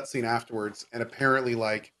big cutscene afterwards, and apparently,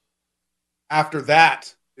 like, after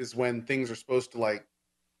that is when things are supposed to like,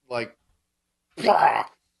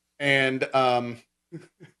 and and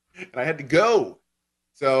I had to go.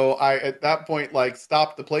 So I, at that point, like,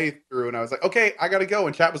 stopped the playthrough, and I was like, okay, I gotta go.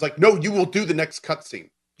 And chat was like, no, you will do the next cutscene.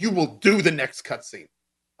 You will do the next cutscene.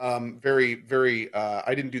 Very, very.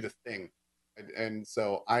 I didn't do the thing, and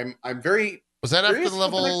so I'm very. Was that after the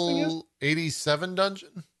level 87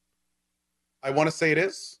 dungeon? I want to say it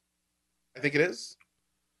is. I think it is.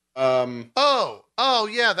 Oh,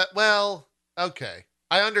 yeah. Well, okay.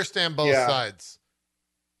 I understand both sides.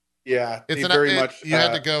 Yeah, it's very much. You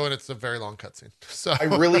had to go, and it's a very long cutscene. So I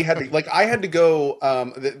really had to. Like, I had to go.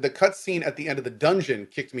 The cutscene at the end of the dungeon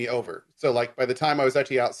kicked me over. So, like, by the time I was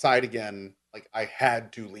actually outside again, like, I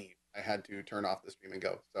had to leave. I had to turn off the stream and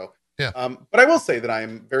go. So yeah. But I will say that I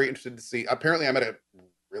am very interested to see. Apparently, I'm at a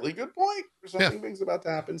really good point for something big's about to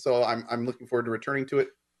happen. So I'm looking forward to returning to it.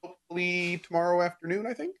 Hopefully tomorrow afternoon,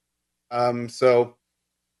 I think. So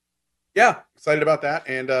yeah, excited about that.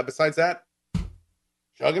 And besides that,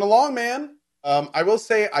 chugging along, man. I will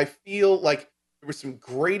say I feel like there was some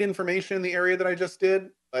great information in the area that I just did,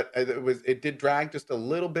 but it did drag just a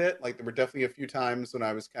little bit. Like, there were definitely a few times when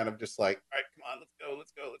I was kind of just like, all right, come on,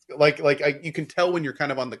 let's go. Like you can tell when you're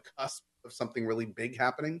kind of on the cusp of something really big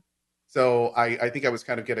happening. So I think I was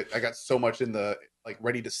kind of I got so much in the, like,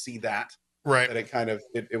 ready to see that, right, that it kind of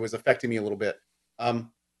it was affecting me a little bit.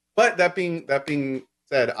 But that being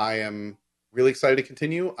said, I am really excited to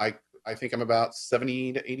continue. I think I'm about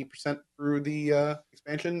 70 to 80% through the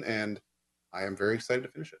expansion, and I am very excited to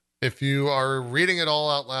finish it. If you are reading it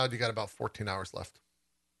all out loud, you got about 14 hours left.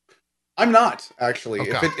 I'm not, actually.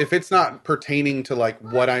 Okay. If it's not pertaining to, like,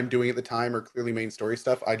 what I'm doing at the time or clearly main story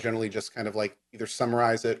stuff, I generally just kind of, like, either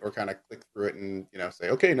summarize it or kind of click through it and, say,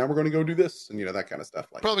 okay, now we're going to go do this, and, that kind of stuff.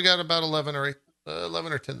 Like, probably got about 11 or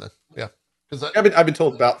 10 then. Yeah. I've been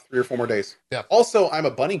told about 3 or 4 more days. Yeah. Also, I'm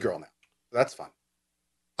a bunny girl now. So that's fun.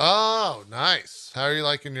 Oh, nice. How are you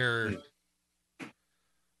liking your...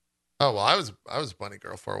 Oh, well, I was a bunny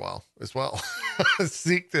girl for a while as well.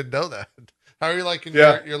 Zeke didn't know that. How are you liking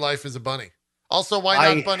your life as a bunny? Also,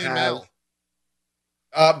 why not bunny male?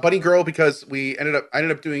 Bunny girl, because I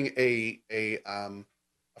ended up doing a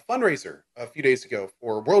fundraiser a few days ago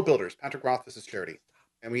for World Builders, Patrick Rothfuss's charity,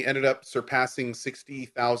 and we ended up surpassing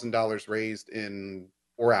 $60,000 raised in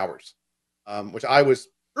 4 hours, which I was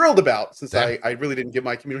thrilled about, since I really didn't give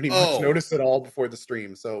my community much notice at all before the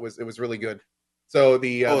stream. So it was really good. So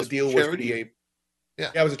the deal was to be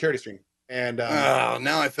it was a charity stream, and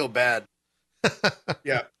now I feel bad.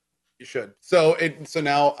 Yeah, you should. So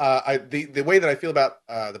now the way that I feel about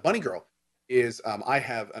the bunny girl is I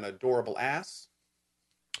have an adorable ass.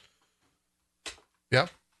 Yeah,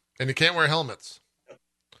 and you can't wear helmets.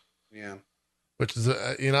 Yeah. Which is,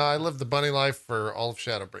 I lived the bunny life for all of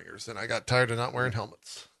Shadowbringers, and I got tired of not wearing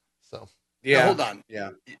helmets. So yeah, now, hold on. Yeah,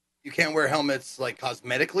 you can't wear helmets, like,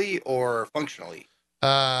 cosmetically or functionally.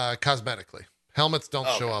 Cosmetically, helmets don't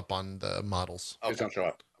show up on the models. They don't show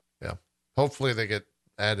up. Yeah, hopefully they get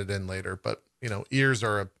added in later, but ears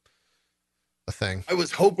are a thing. I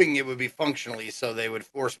was hoping it would be functionally, so they would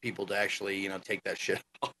force people to actually take that shit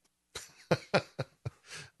off.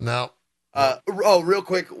 No. Real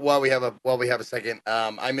quick, while we have a second,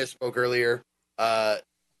 I misspoke earlier.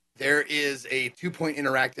 There is a 2 Point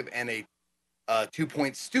Interactive and a 2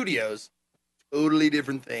 Point Studios, totally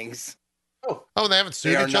different things. Oh, they haven't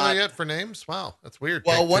sued each other yet for names? Wow, that's weird.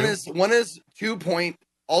 Well, one is 2 Point,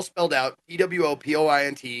 all spelled out,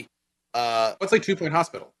 TWOPOINT. What's like 2 Point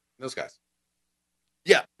Hospital? Those guys.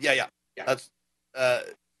 Yeah.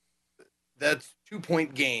 That's 2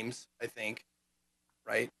 Point Games, I think,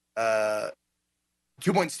 right?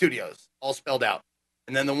 2 Point Studios, all spelled out.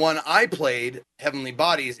 And then the one I played, Heavenly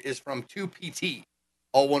Bodies, is from 2PT.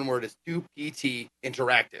 All one word is 2PT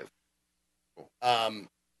Interactive.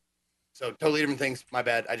 So totally different things. My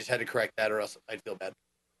bad. I just had to correct that, or else I'd feel bad.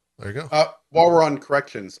 There you go. While we're on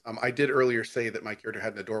corrections, I did earlier say that my character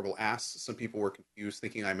had an adorable ass. Some people were confused,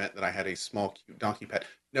 thinking I meant that I had a small, cute donkey pet.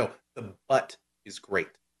 No, the butt is great.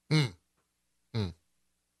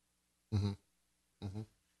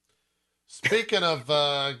 Speaking of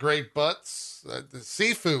great butts,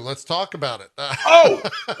 Sifu, let's talk about it.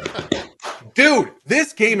 Dude,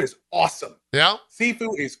 this game is awesome. Yeah?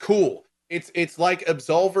 Sifu is cool. It's like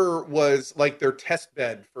Absolver was like their test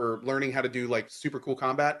bed for learning how to do, like, super cool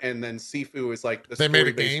combat, and then Sifu is like the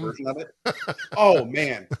story-based version of it. Oh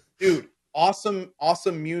man, dude, awesome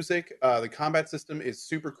music. The combat system is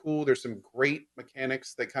super cool. There's some great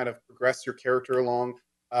mechanics that kind of progress your character along.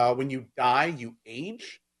 When you die, you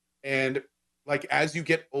age, and like as you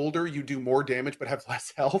get older, you do more damage but have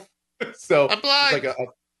less health. So I'm blind. It's like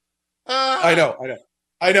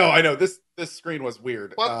I know. This screen was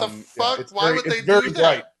weird. What the fuck? Yeah, Why would they do that?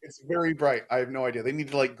 Bright. It's very bright. I have no idea. They need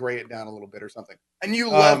to like gray it down a little bit or something. And you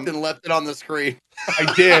left it on the screen.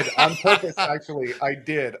 I did on purpose. Actually, I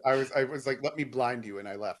did. I was like, let me blind you, and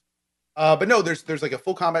I left. But no, there's like a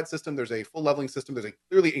full combat system. There's a full leveling system. There's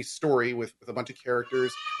clearly a story with a bunch of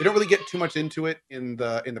characters. They don't really get too much into it in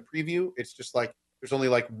the preview. It's just like there's only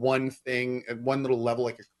like one thing and one little level,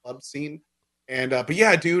 like a club scene. And but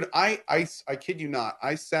yeah, dude, I kid you not.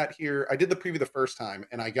 I sat here. I did the preview the first time,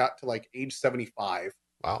 and I got to like age 75.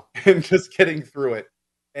 Wow. And just getting through it,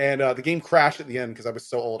 and the game crashed at the end because I was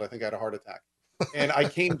so old. I think I had a heart attack, and I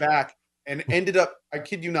came back. And ended up, I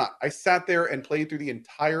kid you not, I sat there and played through the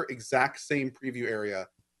entire exact same preview area,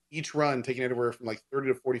 each run taking anywhere from like 30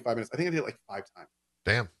 to 45 minutes. I think I did it like 5 times.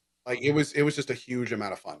 Damn. Like it was just a huge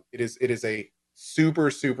amount of fun. It is a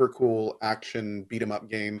super, super cool action beat 'em up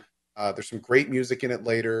game. There's some great music in it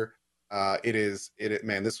later. Man,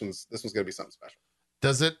 this one's gonna be something special.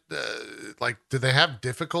 Does it do they have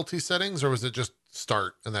difficulty settings, or was it just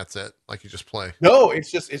start and that's it? Like you just play? No, it's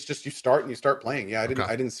just you start and you start playing. Yeah, I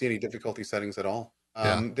didn't see any difficulty settings at all.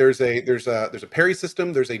 There's a parry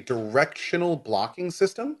system. There's a directional blocking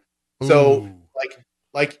system. So Ooh.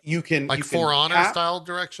 like you can For Honor style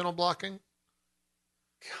directional blocking.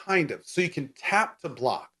 Kind of. So you can tap to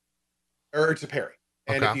block or to parry,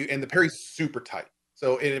 and the parry's super tight.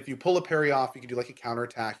 So if you pull a parry off, you can do like a counter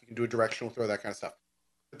attack. You can do a directional throw, that kind of stuff.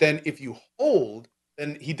 But then if you hold,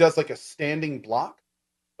 then he does like a standing block.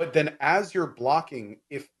 But then as you're blocking,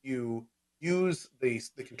 if you use the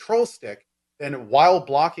control stick, then while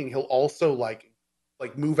blocking, he'll also like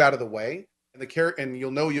move out of the way. And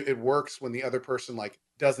you'll know it works when the other person like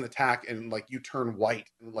does an attack and like you turn white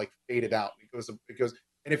and like fade it out. It goes.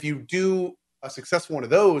 And if you do a successful one of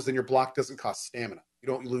those, then your block doesn't cost stamina. You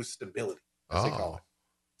don't lose stability, as they call it.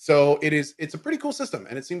 So it's a pretty cool system,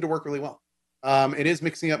 and it seemed to work really well. It is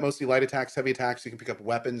mixing up mostly light attacks, heavy attacks. You can pick up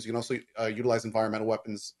weapons. You can also utilize environmental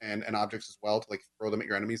weapons and objects as well to like throw them at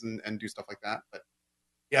your enemies and do stuff like that. But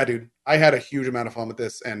yeah, dude, I had a huge amount of fun with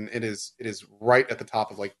this, and it is right at the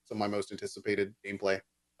top of like some of my most anticipated gameplay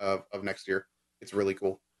of next year. It's really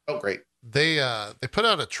cool. Oh, great. They put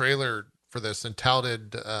out a trailer for this and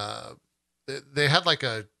touted they had like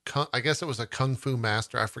I guess it was a kung fu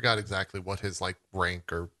master. I forgot exactly what his like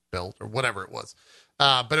rank or belt or whatever it was.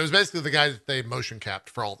 But it was basically the guy that they motion capped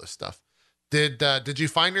for all this stuff. Did you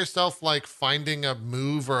find yourself like finding a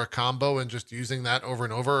move or a combo and just using that over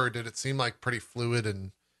and over, or did it seem like pretty fluid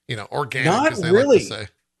and organic? Not as they really. Like to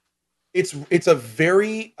say? It's a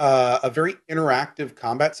very interactive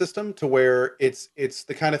combat system to where it's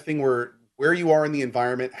the kind of thing where you are in the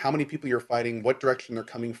environment, how many people you're fighting, what direction they're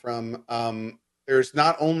coming from. There's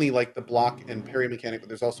not only like the block and parry mechanic, but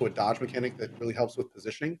there's also a dodge mechanic that really helps with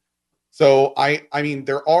positioning. So I mean,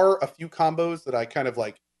 there are a few combos that I kind of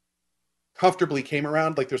like comfortably came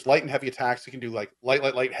around. Like there's light and heavy attacks. You can do like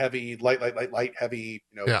light, heavy, light, heavy,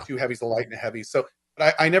 2 heavies, a light and a heavy. So,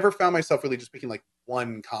 but I never found myself really just picking like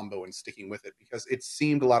one combo and sticking with it, because it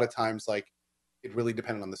seemed a lot of times like it really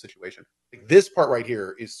depended on the situation. Like this part right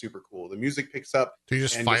here is super cool. The music picks up. Do you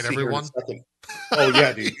just fight everyone? Oh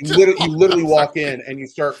yeah, dude. You literally walk in and you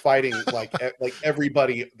start fighting like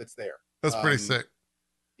everybody that's there. That's pretty sick.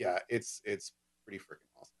 Yeah, it's pretty freaking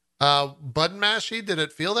awesome. Button mashy, did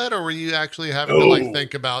it feel that, or were you actually having to like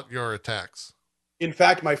think about your attacks? In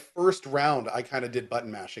fact, my first round, I kind of did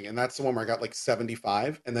button mashing, and that's the one where I got like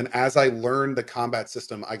 75. And then as I learned the combat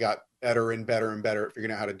system, I got better and better and better at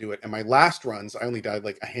figuring out how to do it. And my last runs, I only died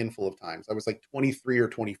like a handful of times. I was like 23 or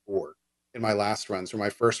 24 in my last runs. For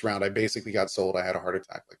my first round, I basically got sold. I had a heart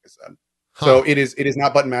attack, like I said. Huh. So it is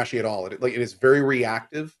not button mashy at all. It is very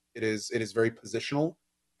reactive. It is very positional.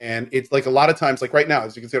 And it's like a lot of times, like right now,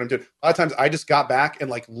 as you can see what I'm doing, a lot of times I just got back and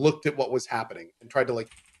like looked at what was happening and tried to like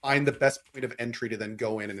find the best point of entry to then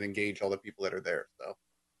go in and engage all the people that are there. So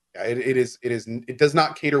yeah, it does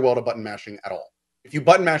not cater well to button mashing at all. If you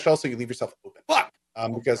button mash, also you leave yourself open. Fuck.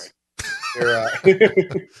 Because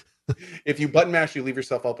if you button mash, you leave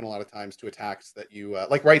yourself open a lot of times to attacks that you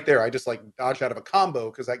like right there. I just like dodged out of a combo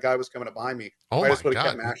because that guy was coming up behind me. Oh I my just would have God.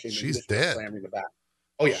 kept mashing. She's dead. Slamming the back.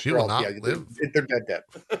 Oh yeah, she will not live. They're dead.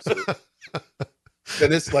 Absolutely. So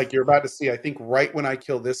this, like you're about to see, I think right when I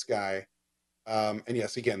kill this guy, and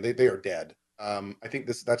yes, again they are dead. I think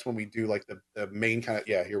that's when we do like the main kind of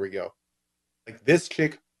here we go. Like this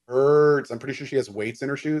chick hurts. I'm pretty sure she has weights in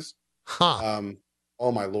her shoes. Huh.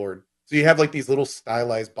 Oh my lord. So you have like these little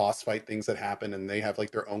stylized boss fight things that happen, and they have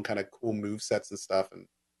like their own kind of cool move sets and stuff. And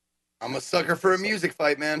I'm a sucker for a music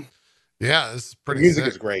fight, man. Yeah, this is pretty. The music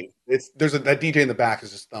sick. is great. That DJ in the back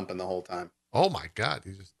is just thumping the whole time. Oh my god,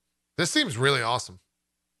 this seems really awesome.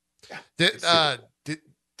 Yeah,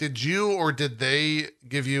 did you or did they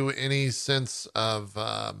give you any sense of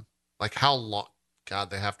like how long? God,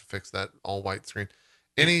 they have to fix that all white screen.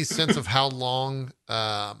 Any sense of how long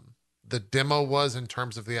the demo was in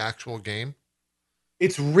terms of the actual game?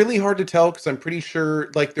 It's really hard to tell because I'm pretty sure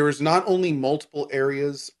like there was not only multiple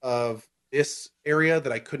areas of this area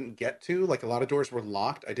that I couldn't get to, like a lot of doors were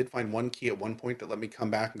locked. I did find one key at one point that let me come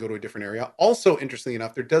back and go to a different area. Also, interestingly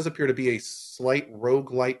enough, there does appear to be a slight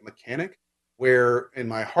roguelite mechanic where in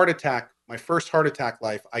my first heart attack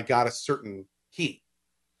life, I got a certain key.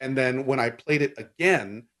 And then when I played it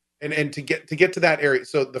again, and to get to that area,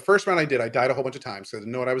 so the first round I died a whole bunch of times, so I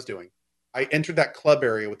didn't know what I was doing. I entered that club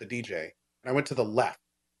area with the DJ. And I went to the left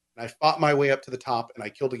and I fought my way up to the top and I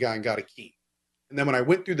killed a guy and got a key. And then when I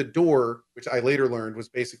went through the door, which I later learned was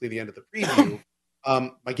basically the end of the preview,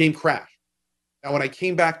 my game crashed. Now, when I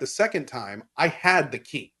came back the second time, I had the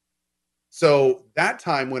key. So that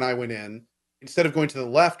time when I went in, instead of going to the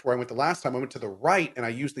left where I went the last time, I went to the right and I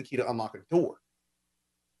used the key to unlock a door.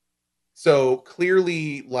 So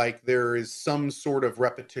clearly, like there is some sort of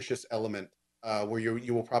repetitious element where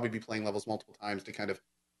you will probably be playing levels multiple times to kind of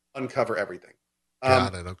uncover everything.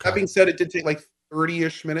 Got it. Okay. That being said, it did take like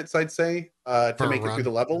 30-ish minutes, I'd say, to make it through the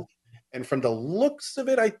level. And from the looks of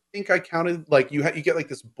it, I think I counted like you get like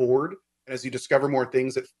this board, and as you discover more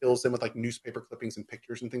things, it fills in with like newspaper clippings and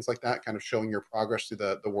pictures and things like that, kind of showing your progress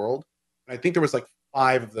through the world. And I think there was like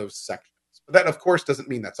 5 of those sections. But that, of course, doesn't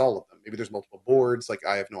mean that's all of them. Maybe there's multiple boards. Like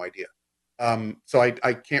I have no idea. So I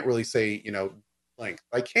can't really say length.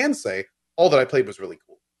 I can say all that I played was really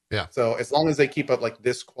cool. Yeah. So as long as they keep up like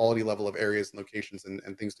this quality level of areas and locations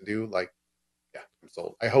and things to do, like, yeah, I'm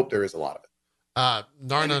sold. I hope there is a lot of it.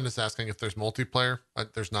 Narnon is asking if there's multiplayer.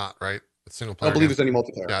 There's not, right? It's single player. I don't believe there's any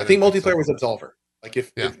multiplayer. Yeah, I think multiplayer was Absolver. Like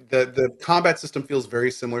if the combat system feels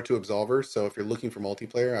very similar to Absolver, so if you're looking for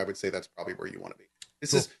multiplayer, I would say that's probably where you want to be.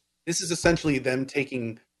 This is essentially them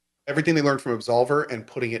taking everything they learned from Absolver and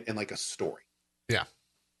putting it in like a story. Yeah.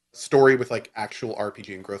 Story with like actual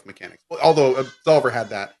RPG and growth mechanics. Although Absolver had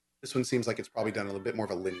that. This one seems like it's probably done a little bit more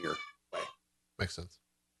of a linear way. Makes sense.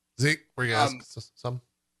 Zeke, were you ask some?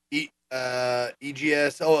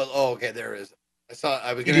 EGS. Oh, okay. There it is.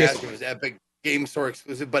 I was going to ask if it was Epic Game Store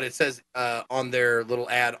exclusive, but it says on their little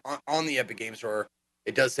ad on the Epic Game Store,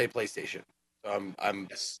 it does say PlayStation. So I'm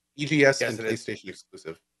yes, EGS and PlayStation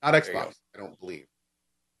exclusive, not Xbox. I don't believe.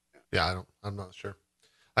 Yeah, I'm not sure.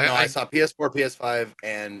 I saw PS4, PS5,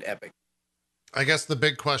 and Epic. I guess the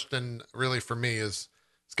big question, really, for me is.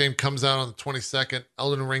 This game comes out on the 22nd.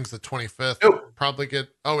 Elden Ring's the 25th. Nope. Probably get.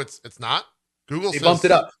 Oh, it's not. Google says, bumped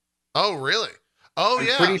it up. Oh, really? Oh,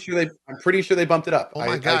 I'm pretty sure they bumped it up. Oh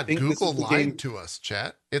my god! Google lied to us,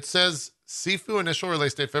 chat. It says Sifu initial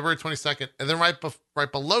release date February 22nd, and then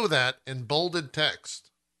right below that in bolded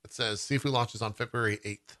text it says Sifu launches on February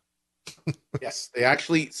 8th. Yes, they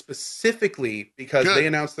actually specifically because they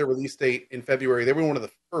announced their release date in February. They were one of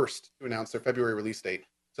the first to announce their February release date.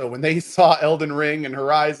 So when they saw Elden Ring and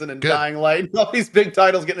Horizon and Dying Light and all these big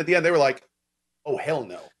titles getting at the end, they were like, "Oh hell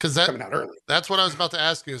no!" Because that's coming out early. That's what I was about to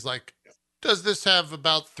ask you. Is like, does this have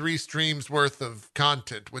about 3 streams worth of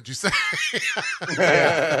content? Would you say?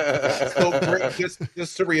 So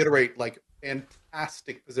just to reiterate, like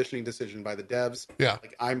fantastic positioning decision by the devs. Yeah,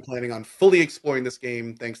 like I'm planning on fully exploring this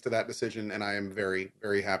game thanks to that decision, and I am very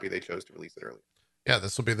very happy they chose to release it early. Yeah,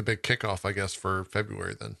 this will be the big kickoff, I guess, for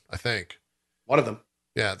February. Then I think one of them.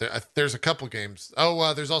 Yeah, there's a couple games.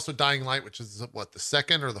 Oh, there's also Dying Light, which is what, the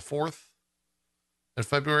 2nd or the 4th in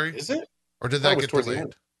February? Is it? Or did that get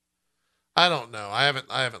delayed? I don't know. I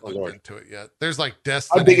haven't looked into it yet. There's like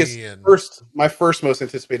Destiny my first most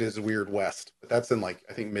anticipated is Weird West, but that's in like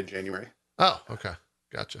I think mid-January. Oh, okay,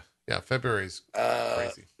 gotcha. Yeah, February's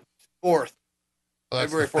crazy. 4th. Well,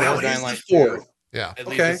 February 4th. Dying Light 4th. Yeah. At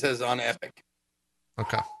least it says on Epic.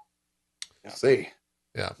 Okay. Yeah. See.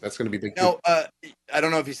 Yeah, that's going to be big. No, I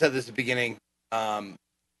don't know if you said this at the beginning,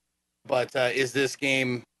 but is this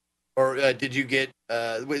game, or did you get?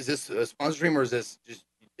 Is this a sponsor stream, or is this just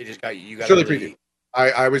they just got you got early preview?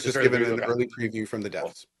 I was just given an early preview from the devs.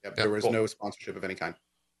 Cool. Yep, there was no sponsorship of any kind.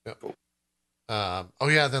 Yep. Cool. Oh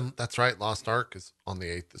yeah, then that's right. Lost Ark is on the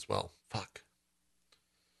 8th as well. Fuck.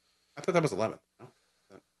 I thought that was 11th. No?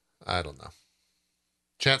 I don't know.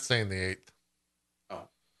 Chat's saying the 8th.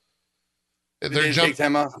 They're take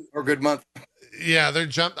time off or good month. Yeah, they're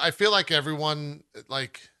I feel like everyone's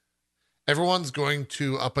going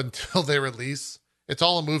to up until they release. It's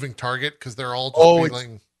all a moving target because they're all just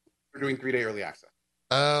feeling. We're doing 3-day early access.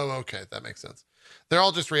 Oh, okay, that makes sense. They're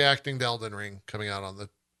all just reacting to Elden Ring coming out on the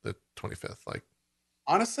 25th. Like,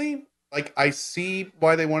 honestly, like I see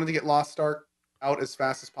why they wanted to get Lost Ark out as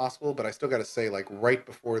fast as possible, but I still got to say, like right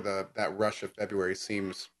before that rush of February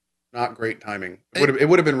seems not great timing. It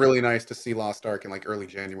would have been really nice to see Lost Ark in like early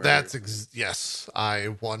January. Yes,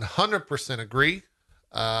 I 100% agree.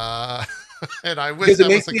 And I wish because it that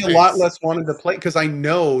makes was me the a lot less wanted to play because I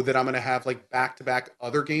know that I'm going to have like back-to-back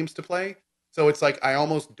other games to play. So it's like I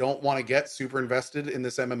almost don't want to get super invested in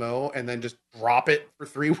this MMO and then just drop it for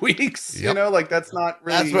 3 weeks. Yep. You know, like that's not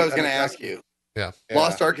really. That's what I was going to ask you. Yeah.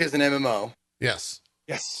 Lost Ark is an MMO. Yes.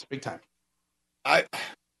 Yes, big time.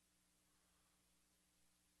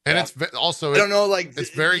 It's also, I don't know, like it's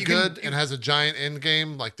very good and has a giant end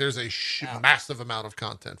game. Like there's a massive amount of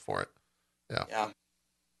content for it. Yeah. Yeah. I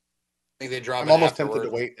think they drop. I'm almost tempted to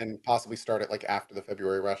wait and possibly start it like after the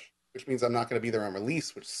February rush, which means I'm not going to be there on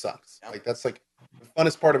release, which sucks. Yeah. Like that's like the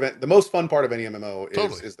funnest part of it. The most fun part of any MMO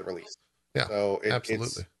is the release. Yeah. So absolutely.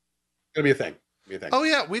 It's going to be a thing. Oh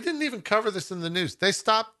yeah, we didn't even cover this in the news. They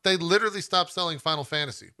literally stopped selling Final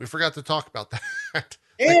Fantasy. We forgot to talk about that.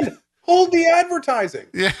 And hold the advertising.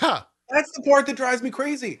 Yeah. That's the part that drives me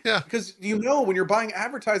crazy. Yeah. Because when you're buying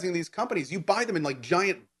advertising in these companies, you buy them in like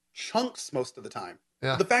giant chunks most of the time.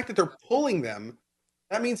 Yeah. But the fact that they're pulling them,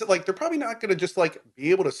 that means that like they're probably not going to just like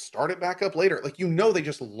be able to start it back up later. Like they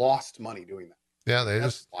just lost money doing that. Yeah,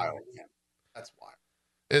 that's wild. Man. That's wild.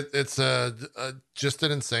 It's just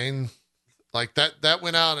an insane. Like that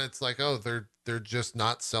went out and it's like, oh, they're just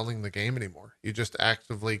not selling the game anymore. You just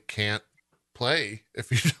actively can't play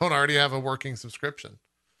if you don't already have a working subscription.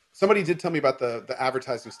 Somebody did tell me about the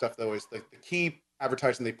advertising stuff though, is the key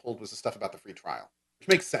advertising they pulled was the stuff about the free trial, which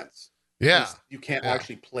makes sense. Yeah. You can't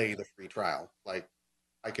actually play the free trial. Like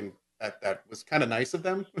that was kind of nice of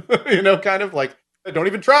them, kind of like, don't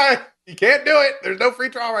even try. You can't do it. There's no free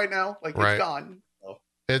trial right now. Like it's gone. So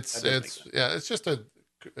it's just a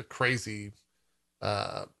crazy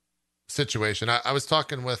situation. I was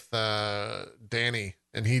talking with Danny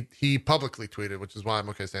and he publicly tweeted, which is why I'm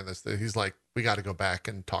okay saying this, that he's like, we got to go back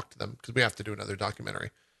and talk to them because we have to do another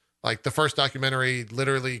documentary. Like the first documentary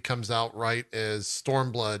literally comes out right as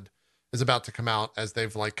Stormblood is about to come out, as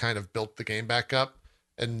they've like kind of built the game back up,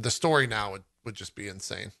 and the story now would just be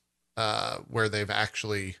insane, where they've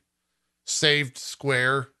actually saved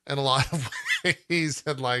Square in a lot of ways,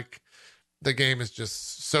 and like the game is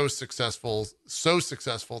just so successful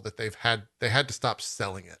that they had to stop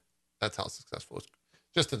selling it. That's how successful it's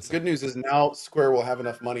just insane. Good news is now Square will have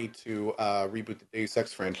enough money to reboot the Deus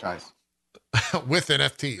Ex franchise with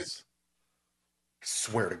NFTs. I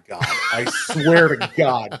swear to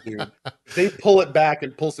God, dude. They pull it back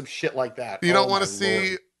and pull some shit like that. You don't want to see.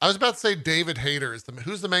 Lord. I was about to say David Hayter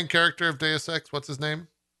who's the main character of Deus Ex? What's his name?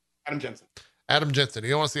 Adam Jensen. Adam Jensen.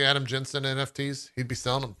 You don't want to see Adam Jensen NFTs? He'd be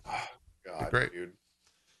selling them. Oh, God, great, dude.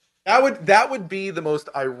 That would be the most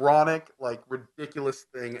ironic, like ridiculous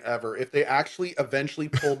thing ever if they actually eventually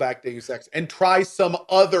pull back Deus Ex and try some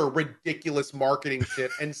other ridiculous marketing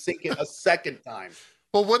shit and sink it a second time.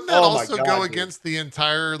 Well, wouldn't that also go against the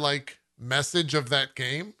entire like message of that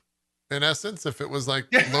game? In essence, if it was like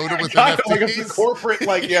loaded with NFTs, like a corporate,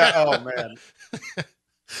 like oh man.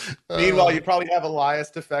 Meanwhile, you probably have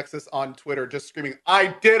Elias Defexis on Twitter just screaming,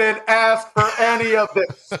 "I didn't ask for any of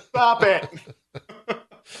this. Stop it."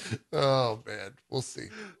 Oh man, we'll see.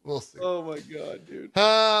 Oh my God, dude.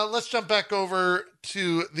 Let's jump back over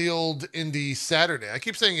to the old Indie Saturday. I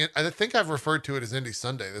keep saying it. I think I've referred to it as Indie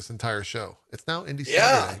Sunday this entire show. It's now Indie Saturday.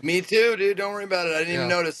 Yeah, me too, dude. Don't worry about it. I didn't even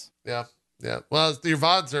notice. Yeah. Well, your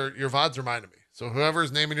VODs reminded me. So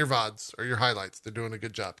whoever's naming your VODs or your highlights, they're doing a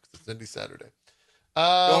good job because it's Indie Saturday.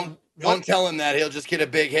 Don't tell him that. He'll just get a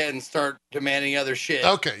big head and start demanding other shit.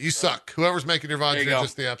 Okay, you suck. Whoever's making your VODs, you're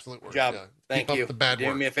just the absolute worst. Job. Yeah. Thank you. The bad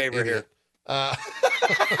doing me a favor idiot. here.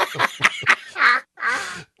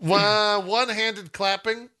 One-handed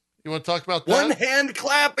clapping. You want to talk about that? One-hand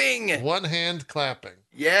clapping. One-hand clapping.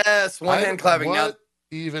 Yes, one-hand clapping. What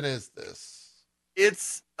even is this?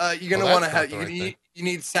 It's you're gonna want to have you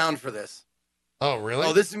need sound for this. Oh really?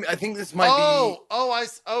 Oh, I think this might be.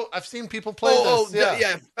 I've seen people play this.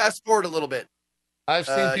 Yeah. Fast forward a little bit. I've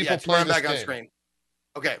seen people play this back game. On screen.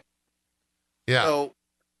 Okay. Yeah. So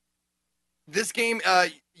this game,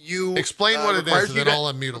 you explain what it is, and then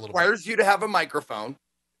I'll unmute a little. Requires you to have a microphone,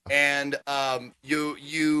 and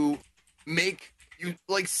you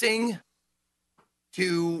sing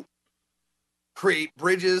to create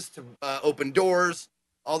bridges, to open doors,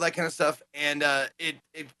 all that kind of stuff, and it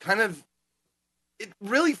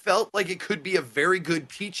really felt like it could be a very good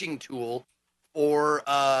teaching tool for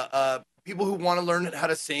people who want to learn how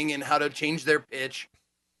to sing and how to change their pitch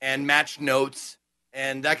and match notes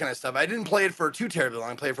and that kind of stuff. I didn't play it for too terribly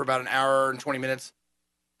long. I played it for about an hour and 20 minutes.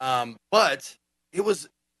 But it was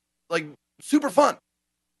like super fun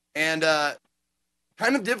and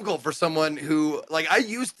kind of difficult for someone who like I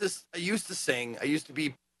used to sing. I used to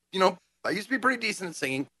be pretty decent at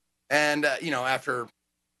singing. And after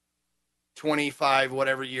 25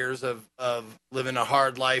 whatever years of living a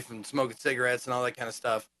hard life and smoking cigarettes and all that kind of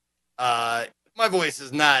stuff, my voice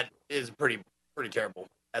is pretty terrible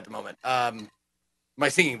at the moment. My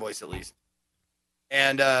singing voice, at least.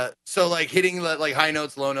 And so like hitting like high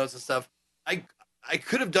notes, low notes and stuff, I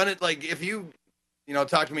could have done it. Like if you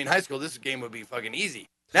talked to me in high school, this game would be fucking easy.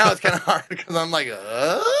 Now it's kind of hard because I'm like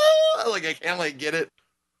I can't like get it.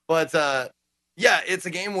 But yeah, it's a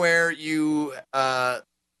game where you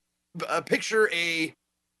picture a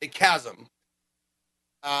chasm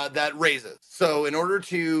that raises. So in order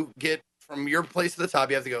to get from your place to the top,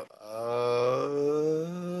 you have to go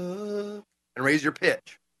and raise your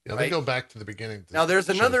pitch. Yeah, let me go back to the beginning. Now there's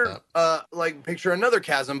another like picture another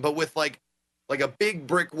chasm, but with like a big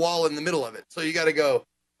brick wall in the middle of it. So you got to go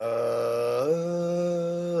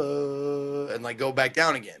and like go back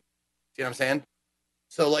down again. See what I'm saying?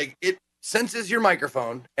 So like it senses your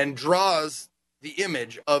microphone and draws the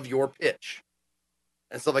image of your pitch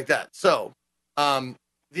and stuff like that. So,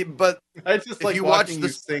 but I just like watching you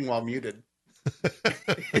sing while muted.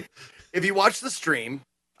 If you watch the stream,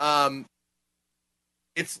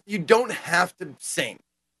 you don't have to sing.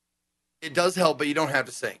 It does help, but you don't have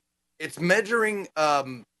to sing. It's measuring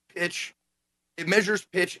pitch. It measures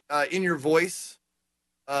pitch in your voice,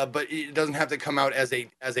 but it doesn't have to come out as a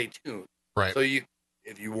tune. Right. So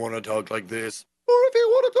if you want to talk like this, or if you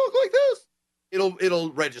want to talk like this,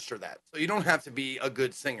 it'll register that. So you don't have to be a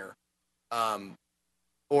good singer,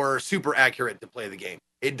 or super accurate to play the game.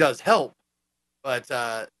 It does help, but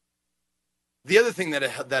the other thing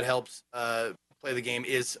that helps play the game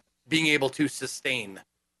is being able to sustain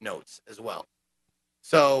notes as well.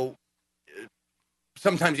 So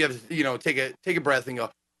sometimes you have to, take a breath and go,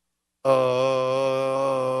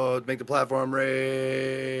 make the platform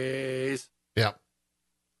raise. Yeah.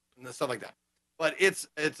 And stuff like that. But it's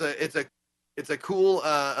a cool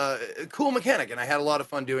cool mechanic, and I had a lot of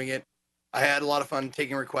fun doing it. I had a lot of fun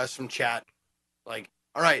taking requests from chat. Like,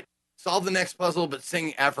 all right, solve the next puzzle, but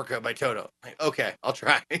sing Africa by Toto. Like, okay, I'll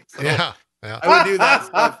try. So yeah. I would do that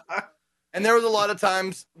stuff. And there was a lot of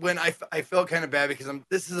times when I felt kind of bad because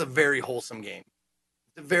this is a very wholesome game.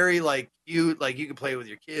 It's a very like you can play with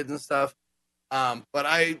your kids and stuff.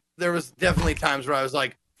 But there was definitely times where I was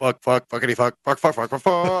like, fuck, fuckity fuck, fuck,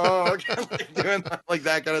 like doing like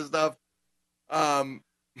that kind of stuff.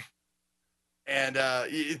 And I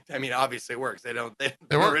mean, obviously it works. They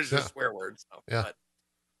works, just swear words. So, yeah. But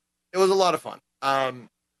it was a lot of fun.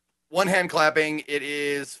 One hand clapping. It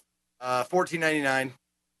is $14.99.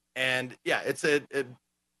 And yeah, it's a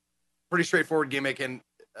pretty straightforward gimmick, and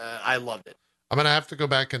I loved it. I'm gonna have to go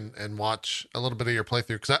back and watch a little bit of your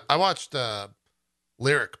playthrough because I watched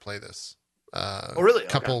Lyric play this. Oh, really? A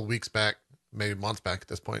couple weeks back, maybe months back at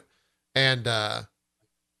this point, and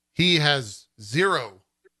he has zero.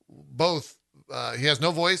 Both he has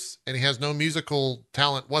no voice and he has no musical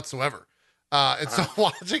talent whatsoever. And so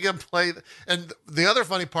watching him play, and the other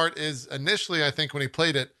funny part is initially, I think when he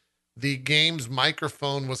played it, the game's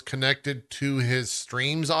microphone was connected to his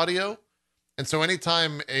stream's audio. And so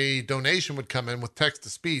anytime a donation would come in with text to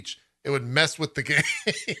speech, it would mess with the game.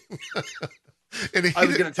 And I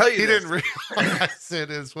was going to tell you he didn't realize it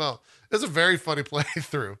as well. It was a very funny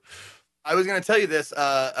playthrough. I was going to tell you this.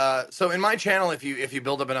 So in my channel, if you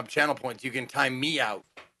build up enough channel points, you can time me out.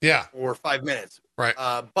 Yeah. For 5 minutes. Right.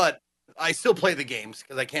 But I still play the games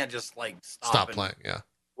because I can't just like stop playing. Yeah.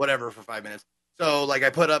 Whatever for 5 minutes. So like I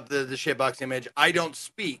put up the shitbox image. I don't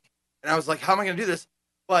speak, and I was like, how am I going to do this?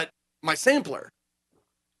 But my sampler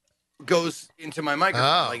goes into my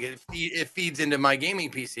microphone. Like it feeds into my gaming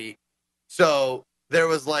PC. So there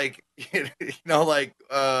was like, like,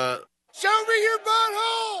 show me your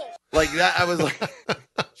butthole. Like that. I was like,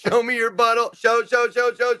 show me your butthole. Show.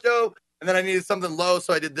 And then I needed something low.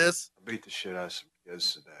 So I did this. I beat the shit out of some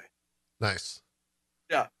kids today. Nice.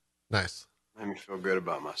 Yeah. Nice. Made me feel good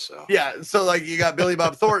about myself. Yeah. So like you got Billy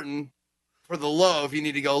Bob Thornton for the low if you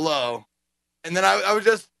need to go low. And then I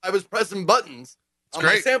was pressing buttons on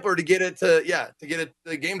my sampler to get it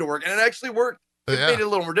the game to work. And it actually worked. It made it a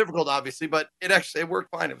little more difficult, obviously, but it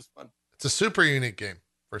worked fine. It was fun. It's a super unique game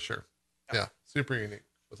for sure. Yeah. Super unique,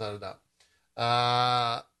 without a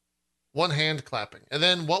doubt. One hand clapping. And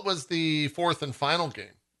then what was the fourth and final game?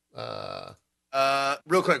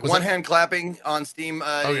 Real quick, one hand clapping on Steam.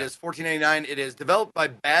 It is $14.99. It is developed by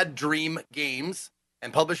Bad Dream Games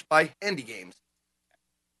and published by Handy Games.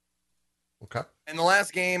 Okay. And the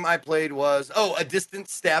last game I played was a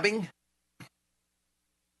distance stabbing.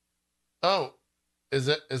 Oh, is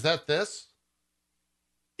that this?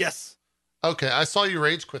 Yes. Okay, I saw you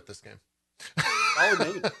rage quit this game.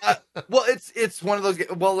 Well, it's one of those.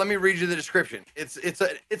 Well, let me read you the description. It's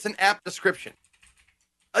an apt description.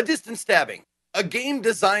 A distance stabbing, a game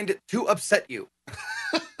designed to upset you.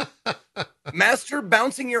 Master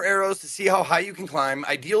bouncing your arrows to see how high you can climb.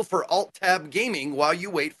 Ideal for alt-tab gaming while you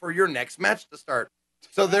wait for your next match to start.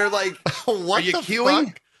 So they're like, what are you the queuing?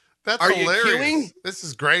 Fuck? That's are hilarious. You queuing? This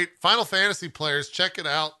is great. Final Fantasy players, check it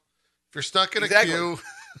out. If you're stuck in a queue.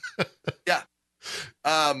 Yeah.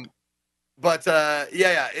 But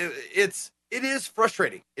it is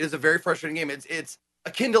frustrating. It is a very frustrating game. It's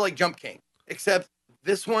akin to like Jump King, except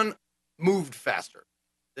this one moved faster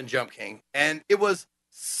than Jump King, and it was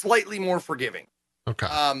slightly more forgiving. Okay.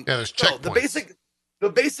 There's checkpoints. The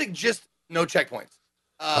basic gist, no checkpoints.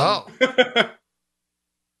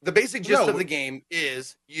 The basic gist of the game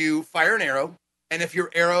is you fire an arrow, and if your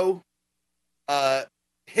arrow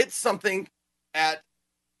hits something at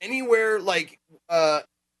anywhere like there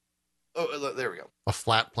we go. A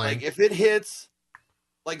flat plane. Like if it hits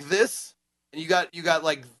like this, and you got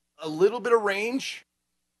like a little bit of range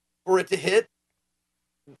for it to hit,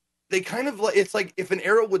 they kind of like, it's like if an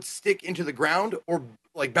arrow would stick into the ground or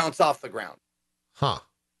like bounce off the ground. Huh.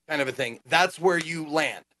 Kind of a thing. That's where you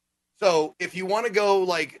land. So if you want to go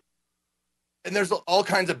like, and there's all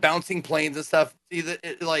kinds of bouncing planes and stuff. See that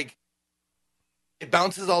it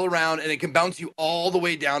bounces all around, and it can bounce you all the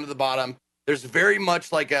way down to the bottom. There's very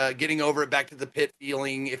much like a getting over it back to the pit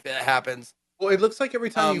feeling if it happens. Well, it looks like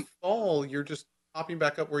every time you fall, you're just popping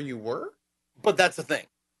back up where you were. But that's the thing.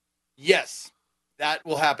 Yes, that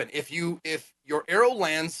will happen. If your arrow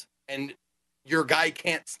lands and your guy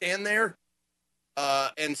can't stand there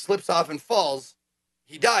and slips off and falls,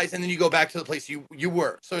 he dies, and then you go back to the place you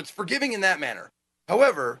were. So it's forgiving in that manner.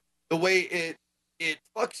 However, the way it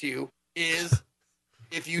fucks you is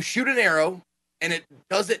if you shoot an arrow and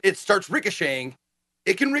it starts ricocheting,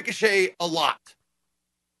 it can ricochet a lot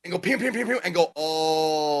and go pim, pim, pim, pim, and go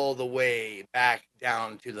all the way back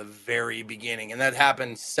down to the very beginning. And that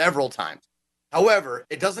happens several times. However,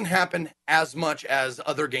 it doesn't happen as much as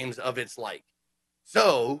other games of its like.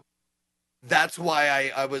 So that's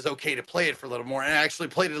why I was okay to play it for a little more. And I actually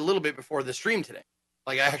played it a little bit before the stream today.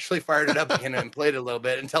 Like I actually fired it up again and played it a little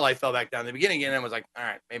bit until I fell back down the beginning again and was like, all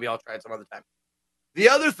right, maybe I'll try it some other time. The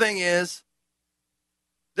other thing is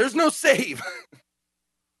there's no save.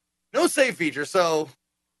 No save feature. So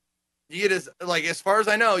you get as far as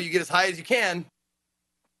I know, you get as high as you can.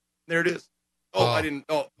 There it is. I didn't.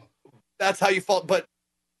 That's how you fall. But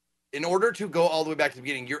in order to go all the way back to the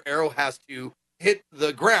beginning, your arrow has to hit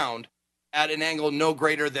the ground at an angle no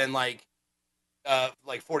greater than like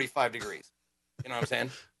 45 degrees. You know what I'm saying?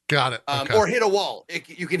 Got it. Okay. Or hit a wall.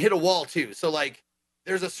 You can hit a wall too. So like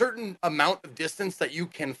there's a certain amount of distance that you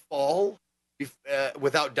can fall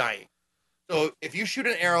without dying. So if you shoot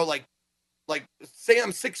an arrow, like say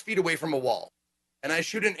I'm 6 feet away from a wall and I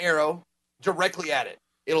shoot an arrow directly at it,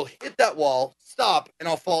 it'll hit that wall, stop, and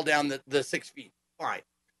I'll fall down the 6 feet. Fine.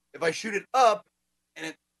 If I shoot it up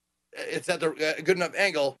and it's at the good enough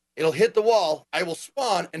angle, it'll hit the wall, I will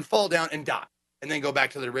spawn and fall down and die, and then go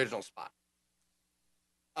back to the original spot.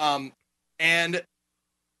 And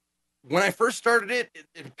when I first started it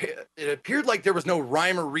appeared like there was no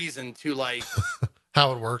rhyme or reason to like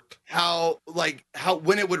how it worked, how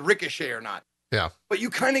when it would ricochet or not. Yeah. But you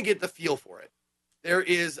kind of get the feel for it. There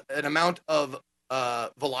is an amount of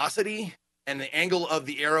velocity and the angle of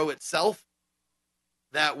the arrow itself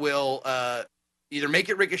that will either make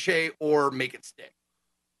it ricochet or make it stick.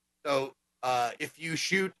 So if you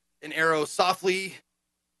shoot an arrow softly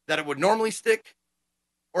that it would normally stick,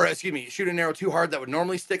 or excuse me, shoot an arrow too hard that would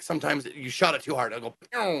normally stick, sometimes you shot it too hard, it'll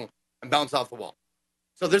go and bounce off the wall.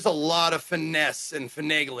 So there's a lot of finesse and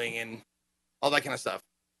finagling and all that kind of stuff.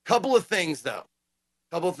 Couple of things though.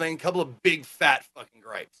 Couple of big fat fucking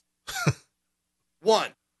gripes. One,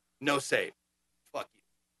 no save. Fuck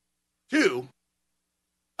you.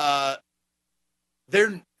 2,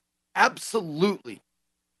 there absolutely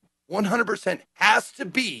 100% has to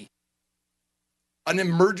be an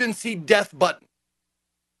emergency death button.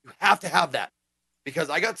 You have to have that, because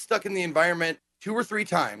I got stuck in the environment 2 or 3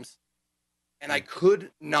 times and I could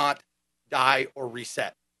not die or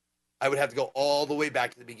reset. I would have to go all the way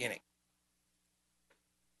back to the beginning.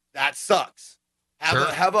 That sucks.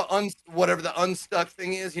 Have whatever the unstuck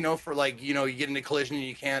thing is, for like, you get into collision and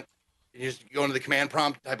you can't, you just go into the command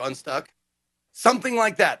prompt, type unstuck. Something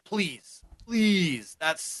like that, please. Please.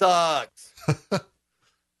 That sucks.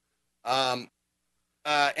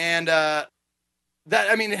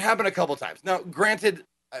 I mean, it happened a couple times. Now, granted,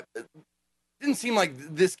 it didn't seem like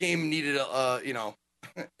this game needed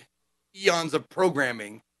eons of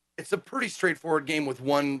programming. It's a pretty straightforward game with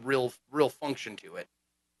one real function to it.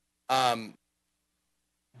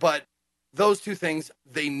 But those two things,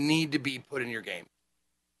 they need to be put in your game.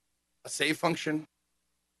 A save function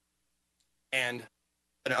and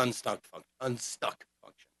an unstuck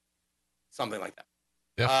function. Something like that.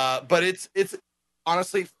 Yeah. But it's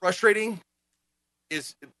honestly frustrating.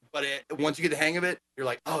 Once you get the hang of it, you're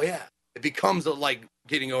like, oh yeah. It becomes like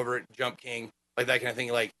getting over it, Jump King, like that kind of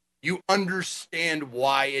thing. Like, you understand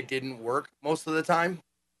why it didn't work most of the time.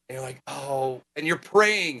 And you're like, oh, and you're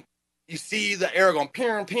praying. You see the arrow going,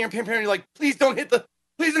 pew, pew, pew, pew, and you're like, please don't hit the,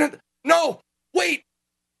 no, wait.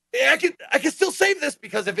 I can still save this,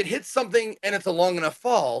 because if it hits something and it's a long enough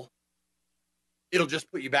fall, it'll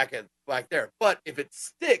just put you back there. But if it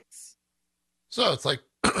sticks, so it's like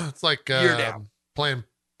you're down. Playing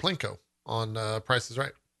Plinko on Price is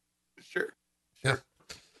Right. Sure. Yeah,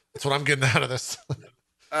 that's what I'm getting out of this.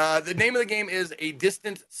 The name of the game is A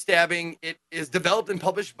Distant Stabbing. It is developed and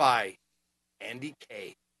published by Andy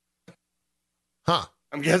K. Huh.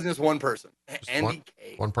 I'm guessing it's one person. Andy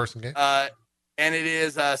K. One person game. And it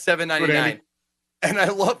is $7.99. And I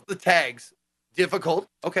love the tags. Difficult.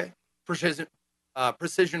 Okay. Precision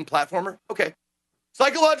platformer. Okay.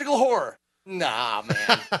 Psychological horror. Nah,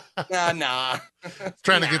 man. nah. It's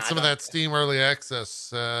trying to get some of that Steam early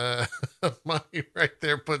access money right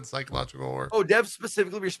there, putting psychological horror. Oh, Dev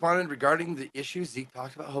specifically responded regarding the issues Zeke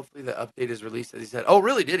talked about. Hopefully the update is released, as he said. Oh,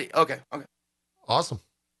 really? Did he? Okay. Awesome.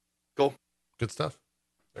 Cool. Good stuff.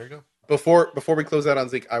 There you go. Before we close out on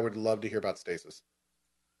Zeke, I would love to hear about Stasis.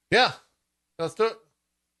 Yeah. Let's do it.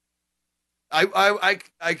 I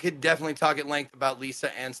could definitely talk at length about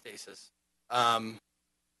Lisa and Stasis.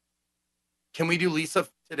 Can we do Lisa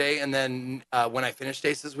today, and then when I finish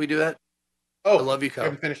Stasis, we do that? Oh, I love you, Co. I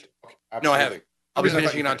haven't finished. Okay, no, I haven't. I'll be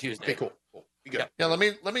finishing it on Tuesday. Okay, cool. You good? Yeah, let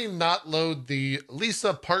me not load the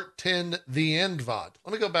Lisa Part 10 The End VOD.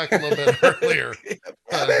 Let me go back a little bit earlier.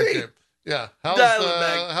 Okay. Yeah. How's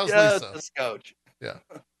just Lisa? a scotch. Yeah.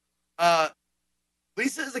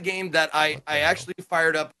 Lisa is a game that I actually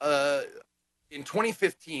fired up in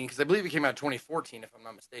 2015, because I believe it came out in 2014, if I'm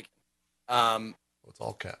not mistaken. It's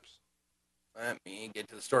all caps. Let me get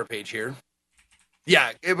to the store page here.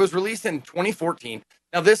 Yeah, it was released in 2014.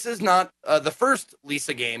 Now, this is not the first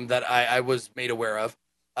Lisa game that I was made aware of.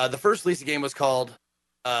 The first Lisa game was called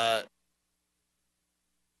it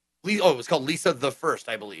was called Lisa the First,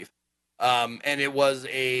 I believe. And it was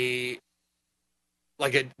a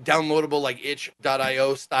downloadable, like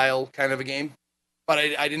itch.io style kind of a game. But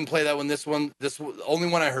I didn't play that one. This was the only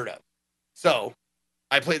one I heard of. So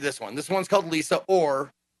I played this one. This one's called Lisa,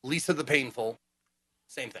 or Lisa the Painful.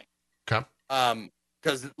 Same thing. Okay.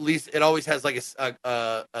 Because Lisa, it always has like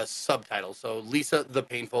a subtitle. So Lisa the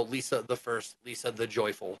Painful, Lisa the First, Lisa the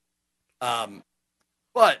Joyful.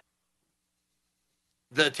 But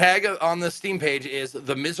the tag on the Steam page is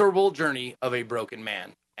The Miserable Journey of a Broken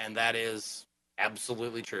Man. And that is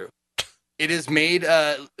absolutely true. It is made,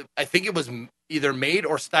 I think it was either made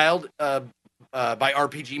or styled by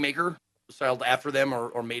RPG Maker, styled after them,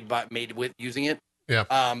 or made with using it.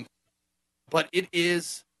 Yeah. But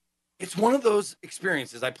it's one of those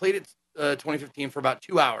experiences. I played it 2015 for about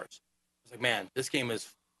 2 hours. I was like, man, this game is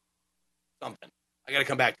something. I got to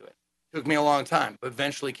come back to it. Took me a long time, but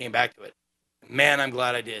eventually came back to it. Man, I'm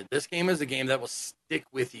glad I did. This game is a game that will stick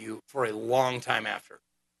with you for a long time after.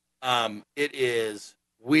 It is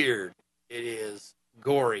weird. It is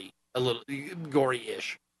gory, a little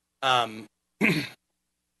gory-ish.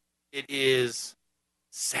 It is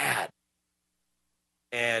sad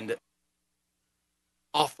and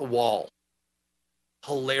off the wall,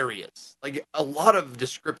 hilarious. Like, a lot of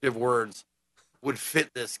descriptive words would fit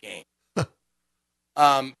this game.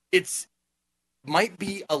 It's might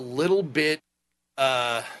be a little bit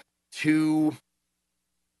too,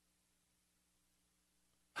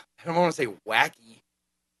 I don't want to say wacky,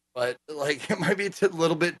 but like it might be a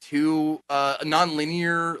little bit too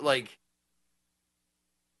non-linear. Like,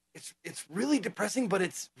 it's really depressing, but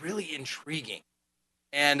it's really intriguing.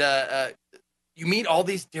 And you meet all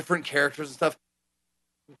these different characters and stuff.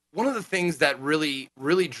 One of the things that really,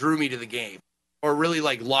 really drew me to the game, or really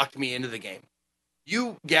like locked me into the game,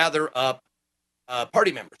 you gather up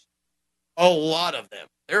party members. A lot of them.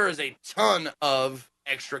 There is a ton of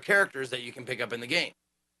extra characters that you can pick up in the game.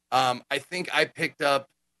 I think I picked up,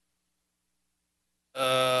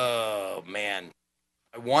 oh man,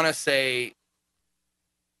 I want to say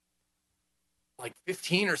like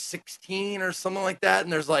 15 or 16 or something like that.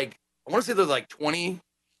 And there's like, I want to say there's like 20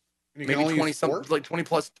 maybe 20 something, like 20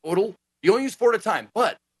 plus total. You only use 4 at a time,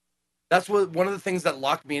 but that's one of the things that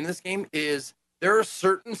locked me in this game is there are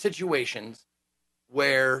certain situations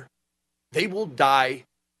where they will die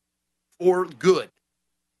for good.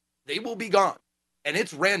 They will be gone. And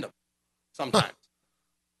it's random sometimes.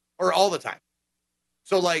 Or all the time.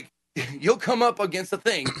 So like you'll come up against a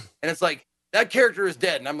thing and it's like that character is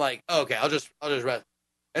dead. And I'm like, oh, okay, I'll just rest.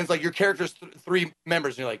 And it's like your character's 3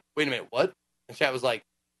 members, and you're like, wait a minute, what? And chat was like,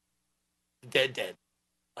 dead.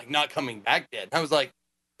 Like not coming back dead. And I was like,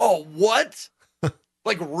 oh, what?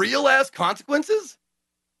 Like real ass consequences?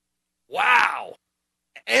 Wow.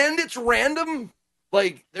 And it's random.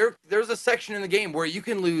 Like there's a section in the game where you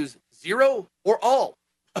can lose 0 or all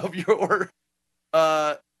of your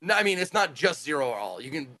no, I mean it's not just 0 or all. You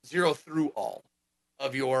can 0 through all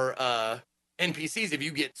of your NPCs if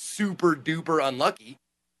you get super duper unlucky.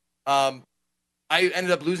 I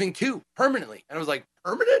ended up losing 2 permanently. And I was like,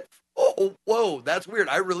 permanent? Oh, whoa, that's weird.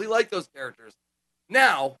 I really like those characters.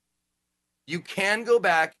 Now, you can go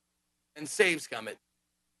back and save scum it.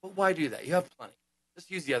 But why do that? You have plenty. Just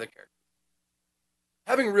use the other characters.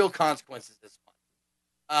 Having real consequences is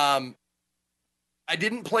fun. I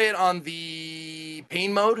didn't play it on the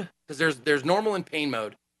pain mode because there's normal and pain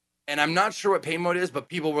mode. And I'm not sure what pain mode is, but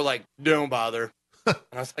people were like, don't bother. And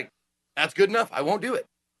I was like, that's good enough. I won't do it.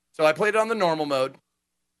 So I played it on the normal mode.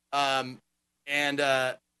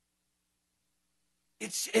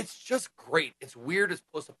 It's just great. It's weird. It's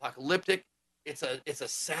post-apocalyptic. It's a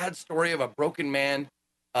sad story of a broken man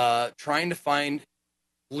trying to find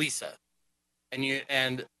Lisa.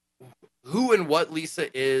 And who and what Lisa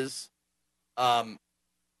is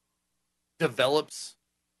develops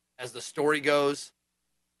as the story goes.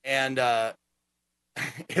 And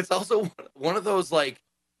it's also one of those, like,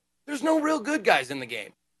 there's no real good guys in the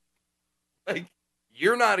game. Like,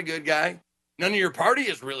 you're not a good guy. None of your party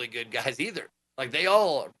is really good guys either. Like, they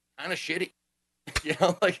all are kind of shitty. You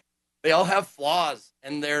know, like, they all have flaws.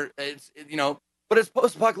 And but it's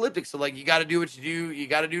post-apocalyptic. So, like, you got to do what you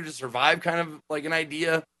got to do to survive, kind of like an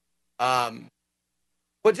idea.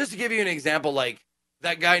 But just to give you an example, like,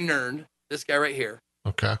 that guy Nern, this guy right here.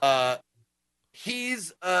 Okay.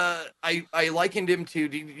 He's I likened him to.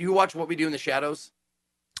 Do you watch What We Do in the Shadows?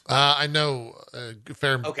 I know a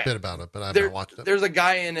fair bit about it, but I've not watched it. There's a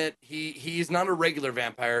guy in it. He's not a regular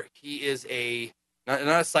vampire. He is not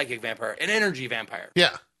a psychic vampire, an energy vampire.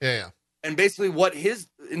 Yeah. And basically,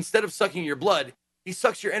 instead of sucking your blood, he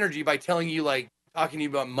sucks your energy by talking to you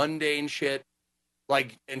about mundane shit,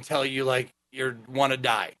 like, and tell you like you want to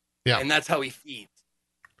die. Yeah. And that's how he feeds.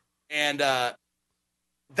 And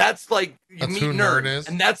that's like you meet Nern is,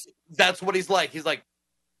 and that's what he's like. He's like,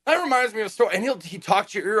 that reminds me of a story, and he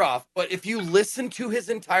talks your ear off. But if you listen to his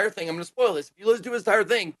entire thing, I'm going to spoil this. If you listen to his entire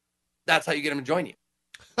thing, that's how you get him to join you.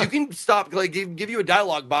 You can stop, like, give you a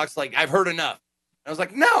dialogue box, like, I've heard enough. And I was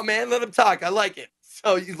like, no, man, let him talk. I like it.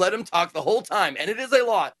 So you let him talk the whole time, and it is a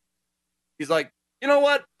lot. He's like, you know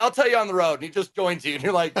what? I'll tell you on the road. And he just joins you, and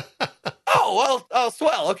you're like, oh, well,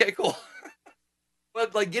 swell. Okay, cool.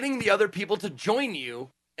 But like getting the other people to join you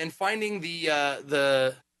and finding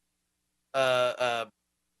the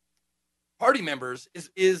party members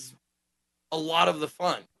is a lot of the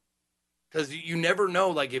fun, because you never know.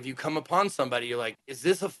 Like, if you come upon somebody, you're like, is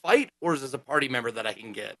this a fight or is this a party member that I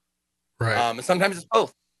can get? Right. And sometimes it's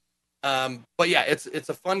both. But yeah, it's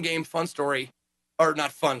a fun game, fun story, or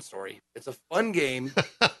not fun story. It's a fun game.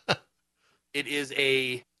 It is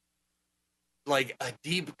a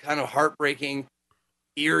deep, kind of heartbreaking,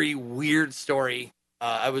 eerie, weird story.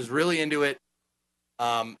 I was really into it.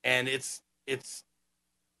 And it's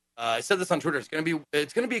I said this on Twitter. It's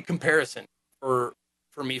gonna be a comparison for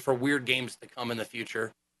me for weird games to come in the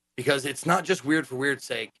future, because it's not just weird for weird's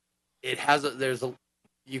sake. It has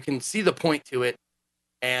you can see the point to it,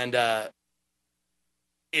 and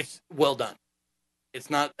it's well done. It's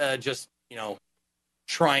not just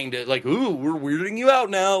trying to like, ooh, we're weirding you out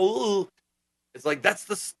now. Ooh. It's like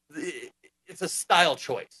it's a style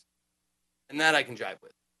choice, and that I can jive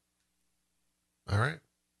with. All right,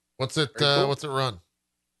 what's it? Cool. What's it run?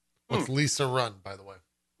 What's Lisa run, by the way?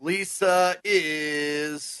 Lisa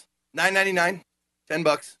is $9.99,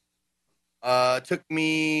 $10. Took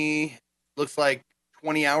me, looks like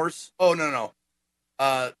 20 hours. Oh, no.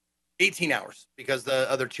 18 hours, because the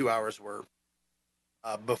other 2 hours were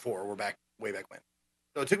before. We're way back when.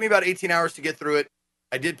 So it took me about 18 hours to get through it.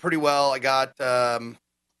 I did pretty well. I got how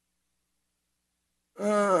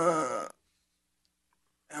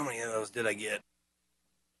many of those did I get?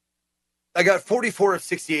 I got 44 of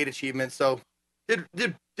 68 achievements, so did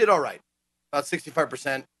all right. About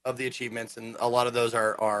 65% of the achievements, and a lot of those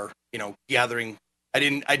are gathering I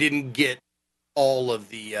didn't get all of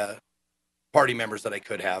the party members that I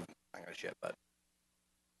could have. I'm not gonna shit, but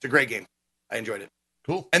it's a great game. I enjoyed it.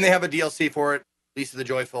 Cool. And they have a DLC for it, Lisa the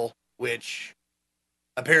Joyful, which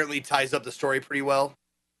apparently ties up the story pretty well.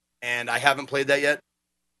 And I haven't played that yet.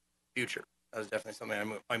 Future. That was definitely something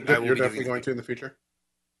I will You're be definitely doing going to in the future.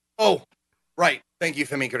 Oh, right. Thank you,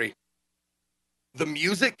 Femikuri. The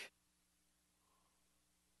music,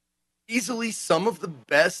 easily some of the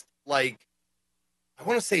best, like, I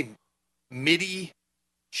want to say MIDI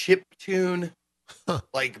chip tune,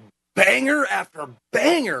 like banger after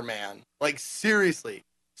banger, man. Like, seriously.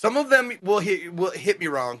 Some of them will hit me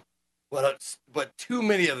wrong, but too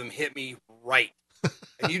many of them hit me right.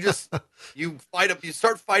 And you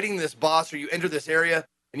start fighting this boss, or you enter this area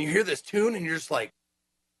and you hear this tune and you're just like,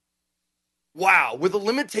 wow, with the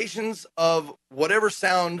limitations of whatever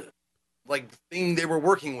sound like thing they were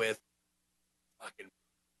working with, fucking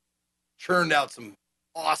churned out some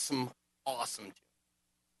awesome tunes.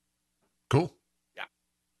 Cool. Yeah.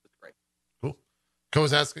 That's great. Cool. Co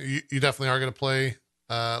was asking, you definitely are going to play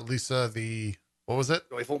Lisa what was it?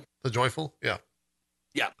 Joyful. The Joyful? Yeah.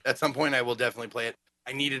 Yeah. At some point I will definitely play it.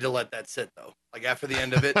 I needed to let that sit though. Like after the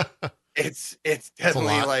end of it, it's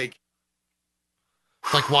definitely like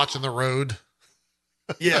it's like watching The Road.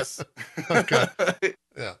 Yes. Okay.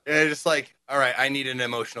 Yeah. And just like, all right, I need an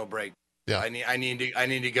emotional break. Yeah. I need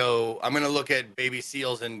to go. I'm gonna look at baby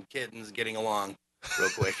seals and kittens getting along real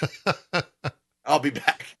quick. I'll be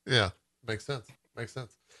back. Yeah. Makes sense.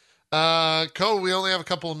 Cole, we only have a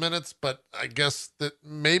couple of minutes, but I guess that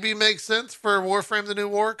maybe makes sense for Warframe: The New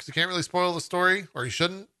War, because you can't really spoil the story, or you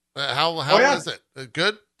shouldn't. How is it?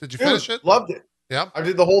 Good? Did you finish it? Loved it. Yeah. I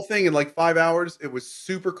did the whole thing in like 5 hours. It was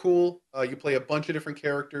super cool. You play a bunch of different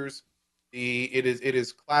characters. It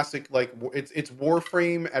is classic, like it's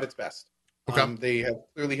Warframe at its best. Okay. They have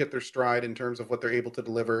clearly hit their stride in terms of what they're able to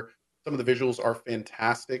deliver. Some of the visuals are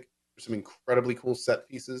fantastic. There's some incredibly cool set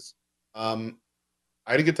pieces.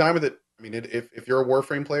 I had a good time with it. I mean, if you're a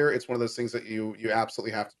Warframe player, it's one of those things that you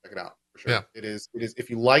absolutely have to check it out for sure. Yeah. It is. If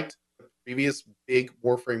you liked the previous big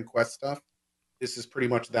Warframe Quest stuff, this is pretty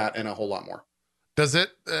much that and a whole lot more. Does it,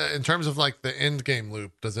 in terms of like the end game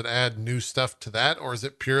loop, does it add new stuff to that, or is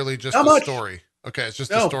it purely just Not the much. story? Okay, it's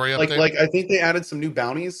just a story update. Like I think they added some new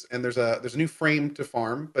bounties, and there's a new frame to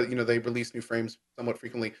farm, but they release new frames somewhat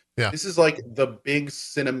frequently. Yeah. This is like the big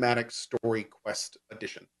cinematic story quest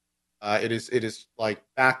edition. It is like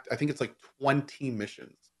backed. I think it's like 20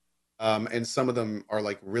 missions, and some of them are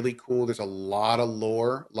like really cool. There's a lot of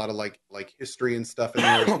lore, a lot of like history and stuff in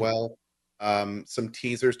there as well. Some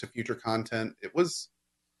teasers to future content. It was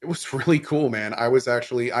really cool, man. I went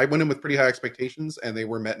in with pretty high expectations, and they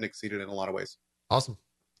were met and exceeded in a lot of ways. Awesome.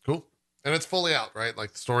 Cool. And it's fully out, right?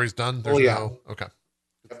 Like the story's done. Fully out. Okay.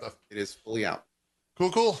 Good stuff. It is fully out.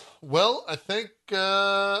 Cool. Well, I think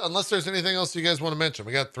unless there's anything else you guys want to mention,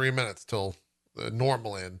 we got 3 minutes till the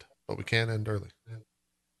normal end, but we can end early.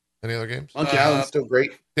 Any other games? Monkey Island's still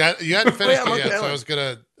great. Yeah, you hadn't finished yeah, it yet, Monkey so I was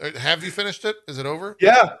gonna. Have you finished it? Is it over?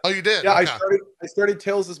 Yeah. Oh, you did. Yeah, Okay. I started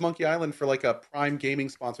Tales as Monkey Island for like a Prime Gaming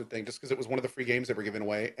sponsored thing, just because it was one of the free games that were given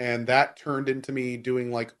away, and that turned into me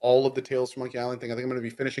doing like all of the Tales from Monkey Island thing. I think I'm going to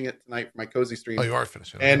be finishing it tonight for my cozy stream. Oh, you are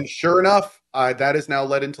finishing. And sure enough, that is now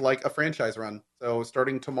led into like a franchise run. So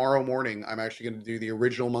starting tomorrow morning, I'm actually going to do the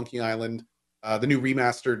original Monkey Island, the new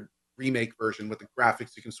remastered remake version with the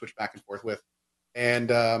graphics you can switch back and forth with,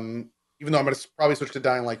 and even though I'm going to probably switch to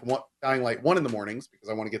Dying Light 1 in the mornings because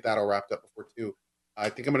I want to get that all wrapped up before 2. I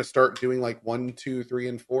think I'm going to start doing like 1, 2, 3,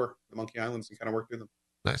 and 4, the Monkey Islands, and kind of work through them.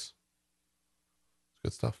 Nice.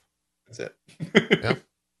 Good stuff. That's it.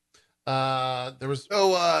 Yeah. There was.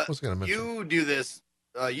 So, I was going to mention. you do this.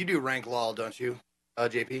 You do rank LOL, don't you,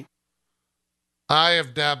 JP? I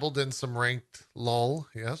have dabbled in some ranked LOL.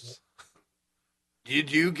 Yes.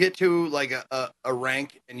 Did you get to like a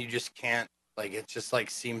rank and you just can't? Like it just like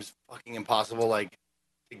seems fucking impossible, like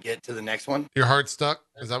to get to the next one. Your heart stuck?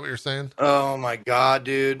 Is that what you're saying? Oh my god,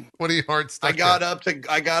 dude! What are you hard stuck? I got up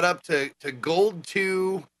to gold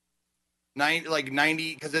 2,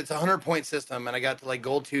 90 because it's a 100-point system, and I got to like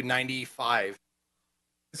gold 2 95.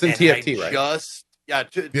 It's in TFT,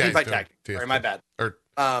 right? Team Fight Tactics. Sorry, my bad. Or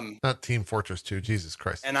not Team Fortress 2. Jesus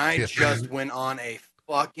Christ! And I TFT. just went on a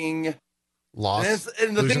fucking. Loss.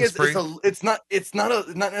 And the thing is, it's not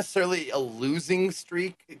necessarily a losing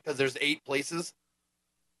streak because there's 8 places,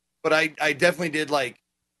 but I definitely did like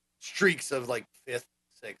streaks of like 5th,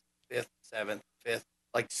 6th, 5th, 7th, 5th,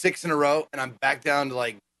 like 6 in a row, and I'm back down to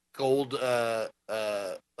like gold,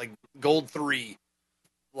 like gold 3,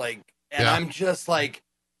 like, and Yeah. I'm just like,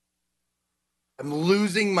 I'm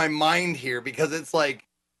losing my mind here because it's like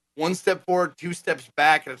one step forward, 2 steps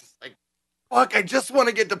back, and it's just like, fuck, I just want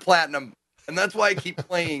to get to platinum. And that's why I keep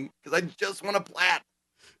playing, because I just want to plat.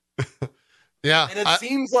 Yeah. And it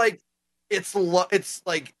seems like it's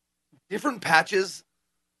like different patches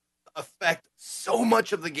affect so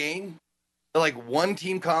much of the game. Like one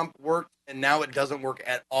team comp worked, and now it doesn't work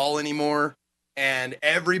at all anymore. And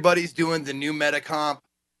everybody's doing the new meta comp.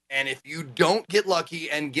 And if you don't get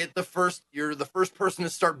lucky and get you're the first person to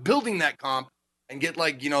start building that comp and get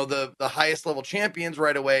like, you know, the highest level champions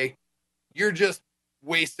right away, you're just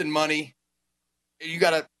wasting money. You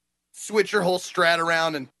got to switch your whole strat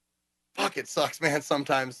around, and fuck, it sucks, man,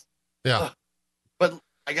 sometimes. Yeah. But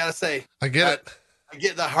I got to say, I get it. I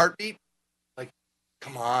get the heartbeat. Like,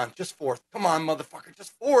 come on, just fourth. Come on, motherfucker,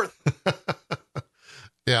 just fourth.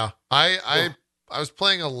 Yeah. I was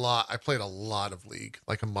playing a lot. I played a lot of League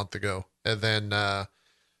like a month ago. And then the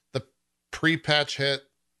pre-patch hit,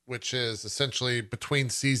 which is essentially between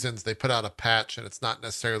seasons, they put out a patch, and it's not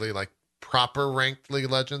necessarily like proper ranked League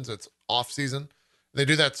of Legends. It's off season. They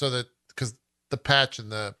do that so that because the patch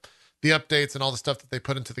and the updates and all the stuff that they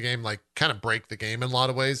put into the game like kind of break the game in a lot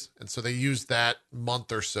of ways. And so they use that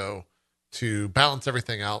month or so to balance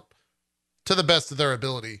everything out to the best of their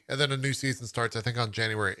ability. And then a new season starts, I think, on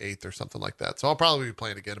January 8th or something like that. So I'll probably be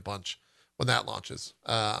playing again a bunch when that launches.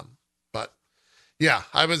 But yeah,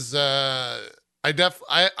 I was, I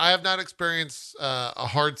have not experienced a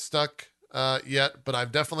hard stuck yet, but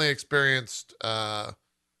I've definitely experienced a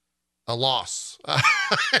loss in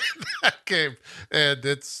that game. And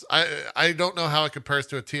it's, I don't know how it compares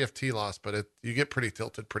to a TFT loss, but you get pretty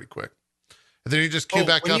tilted pretty quick. And then you just queue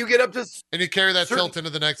back when up. You get up to and you carry that tilt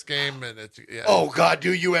into the next game, and it's God,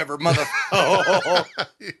 do you ever,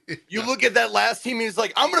 You look at that last team, and he's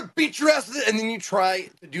like, I'm gonna beat your ass with it, and then you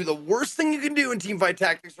try to do the worst thing you can do in teamfight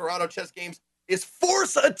tactics or auto chess games is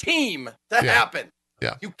force a team to happen.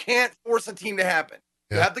 Yeah. You can't force a team to happen.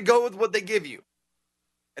 You have to go with what they give you.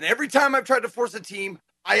 And every time I've tried to force a team,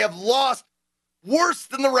 I have lost worse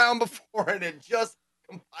than the round before, and it just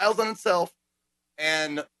compiles on itself.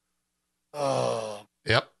 And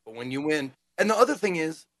yep. But when you win, and the other thing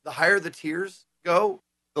is, the higher the tiers go,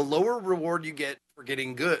 the lower reward you get for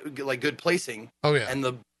getting good placing. Oh yeah. And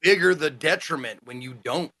the bigger the detriment when you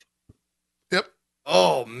don't. Yep.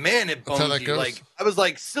 Oh man, it bums you. Goes. Like I was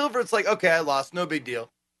like silver, it's like okay, I lost, no big deal.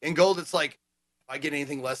 In gold, it's like if I get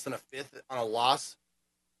anything less than a fifth on a loss,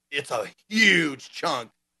 it's a huge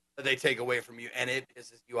chunk that they take away from you, and it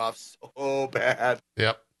pisses you off so bad.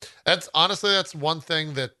 Yep. That's one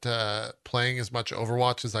thing that playing as much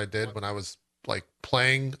Overwatch as I did when I was like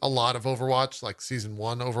playing a lot of Overwatch, like season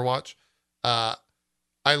 1 Overwatch. I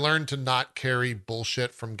learned to not carry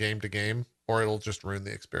bullshit from game to game, or it'll just ruin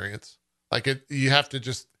the experience. Like you have to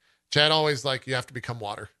just, Chad always like, you have to become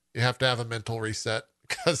water. You have to have a mental reset,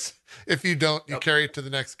 because if you don't, you carry it to the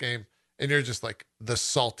next game and you're just like the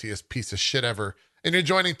saltiest piece of shit ever. And you're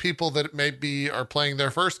joining people that maybe are playing their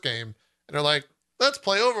first game and they're like, let's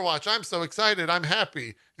play Overwatch. I'm so excited. I'm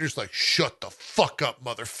happy. You're just like, shut the fuck up,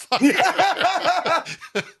 motherfucker.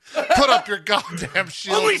 Put up your goddamn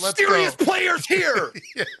shield. Only Let's serious go. players here.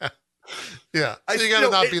 Yeah. So you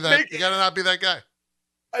gotta not be that. You gotta not be that guy.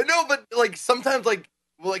 I know, but like sometimes, like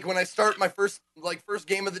when I start my first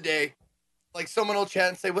game of the day, like someone will chat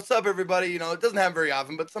and say, "What's up, everybody?" You know, it doesn't happen very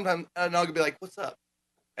often, but sometimes and I'll be like, "What's up?"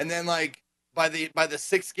 And then like by the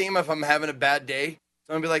sixth game, if I'm having a bad day,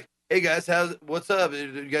 someone will be like, "Hey guys, what's up?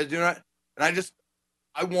 You guys doing all right?" And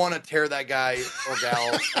I want to tear that guy or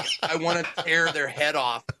gal. I want to tear their head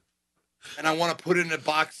off, and I want to put it in a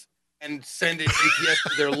box and send it UPS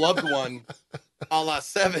to their loved one, a la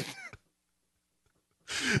 7.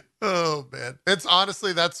 Oh man, it's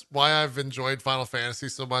honestly, that's why I've enjoyed Final Fantasy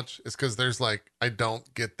so much, is because there's like, I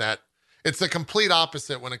don't get that. It's the complete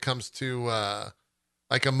opposite when it comes to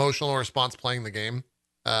like emotional response playing the game.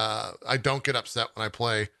 I don't get upset when I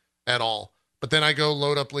play at all, but then I go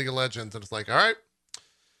load up League of Legends and it's like, all right,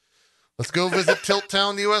 let's go visit Tilt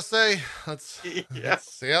Town, USA. Let's see how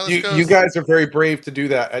this goes. You guys are very brave to do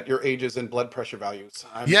that at your ages and blood pressure values.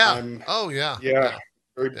 Yeah.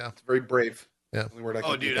 Very brave. Yeah.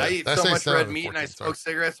 Oh, dude, I eat so much red meat and I smoke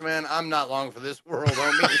cigarettes, man. I'm not long for this world,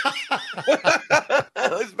 homie.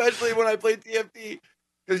 Especially when I play TFT,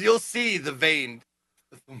 because you'll see the vein.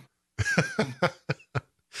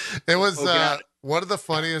 It was one of the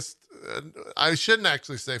funniest. I shouldn't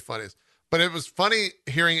actually say funniest, but it was funny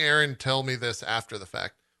hearing Aaron tell me this after the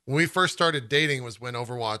fact. When we first started dating was when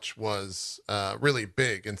Overwatch was really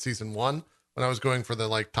big in season 1, when I was going for the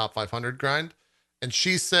like top 500 grind. And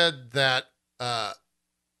she said that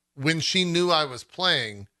when she knew I was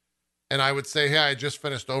playing and I would say, hey, I just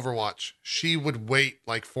finished Overwatch, she would wait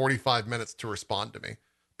like 45 minutes to respond to me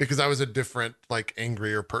because I was a different, like,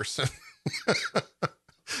 angrier person.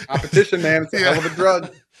 Competition, man. It's a hell of a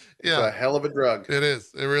drug. It's a hell of a drug. It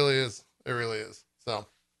is. It really is. It really is. So,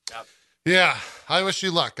 yep. Yeah, I wish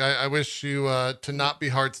you luck. I wish you to not be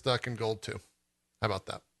hard stuck in gold too. How about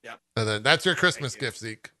that? Yeah. And then that's your Christmas gift,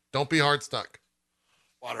 Zeke. Don't be hard stuck.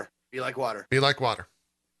 Water. Be like water. Be like water.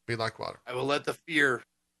 Be like water. I will let the fear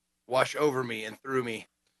wash over me and through me.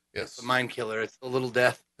 Yes. It's the mind killer. It's the little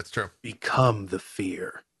death. It's true. Become the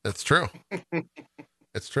fear. It's true.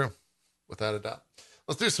 It's true. Without a doubt.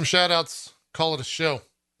 Let's do some shout outs. Call it a show.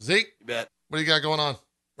 Zeke, You bet. what do you got going on?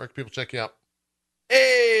 Where can people check you out?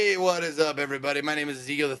 Hey, what is up, everybody? My name is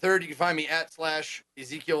Ezekiel the Third. You can find me at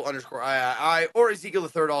 /Ezekiel_III or Ezekiel the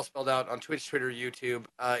Third, all spelled out, on Twitch, Twitter, YouTube,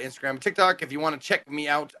 Instagram, TikTok. If you want to check me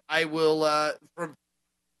out, I will.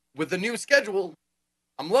 With the new schedule,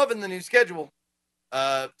 I'm loving the new schedule.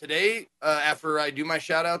 Today, after I do my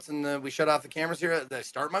shout outs and we shut off the cameras here, I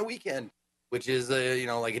start my weekend, which is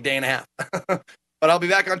like a day and a half. But I'll be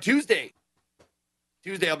back on Tuesday.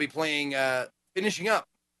 I'll be playing, finishing up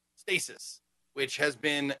Stasis, which has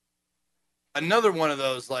been another one of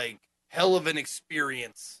those like hell of an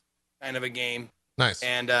experience kind of a game. Nice.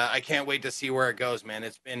 And I can't wait to see where it goes, man.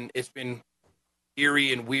 It's been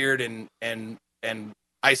eerie and weird and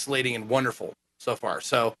isolating and wonderful so far.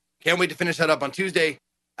 So can't wait to finish that up on Tuesday.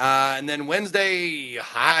 And then Wednesday,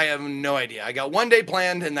 I have no idea. I got one day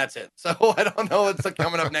planned and that's it. So I don't know what's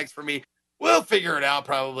coming up next for me. We'll figure it out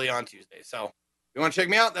probably on Tuesday. So if you want to check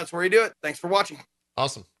me out, that's where you do it. Thanks for watching.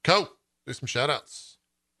 Awesome. Co, do some shout outs.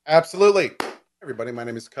 Absolutely. Everybody, my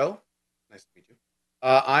name is Ko. Nice to meet you.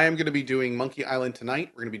 I am going to be doing Monkey Island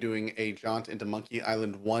tonight. We're going to be doing a jaunt into Monkey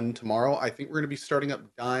Island 1 tomorrow. I think we're going to be starting up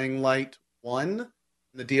Dying Light 1,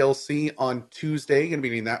 the DLC, on Tuesday. Going to be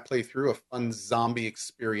doing that playthrough, a fun zombie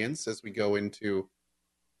experience as we go into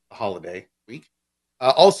the holiday week.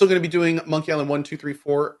 Also going to be doing Monkey Island 1, 2, 3,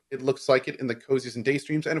 4. It looks like it in the Cozies and Day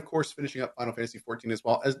streams. And of course, finishing up Final Fantasy 14 as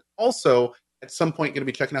well. As also, at some point, going to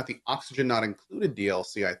be checking out the Oxygen Not Included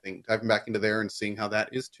DLC, I think. Diving back into there and seeing how that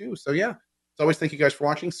is too. So yeah, as always, thank you guys for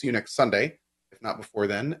watching. See you next Sunday, if not before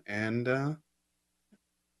then. And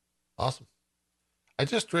awesome. I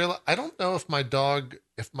just realized, I don't know if my dog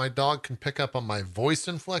can pick up on my voice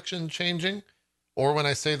inflection changing or when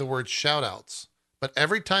I say the word shout outs. But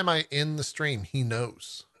every time I end the stream, he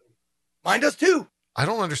knows. Mine does too. I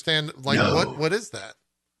don't understand. Like, no. What is that?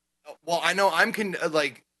 Well, I know I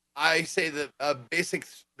say the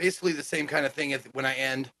basically the same kind of thing when I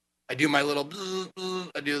end. I do my little,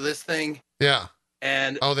 I do this thing. Yeah.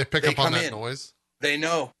 And they pick up on that noise. They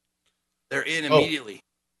know. They're in immediately.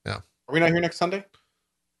 Yeah. Are we not here next Sunday?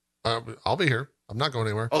 I'll be here. I'm not going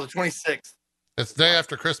anywhere. Oh, the 26th. It's the day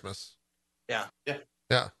after Christmas. Yeah.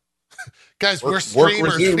 Guys, we're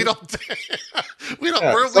streamers. We don't.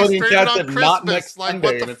 We're streaming on Christmas. Not next like, Sunday,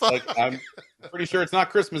 what the and fuck? it's like, I'm pretty sure it's not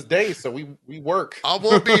Christmas Day, so we work. I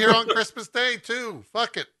will be here on Christmas Day too.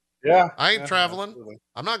 Fuck it. Yeah. I ain't traveling. Absolutely.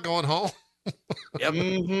 I'm not going home. Yep.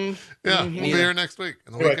 Mm-hmm. Yeah, we'll be here next week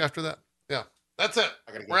and the week after that. Yeah, that's it.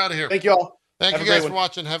 We're out of here. Thank you all. Thank you guys for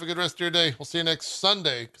watching. Have a good rest of your day. We'll see you next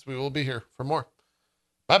Sunday because we will be here for more.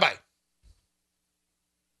 Bye-bye.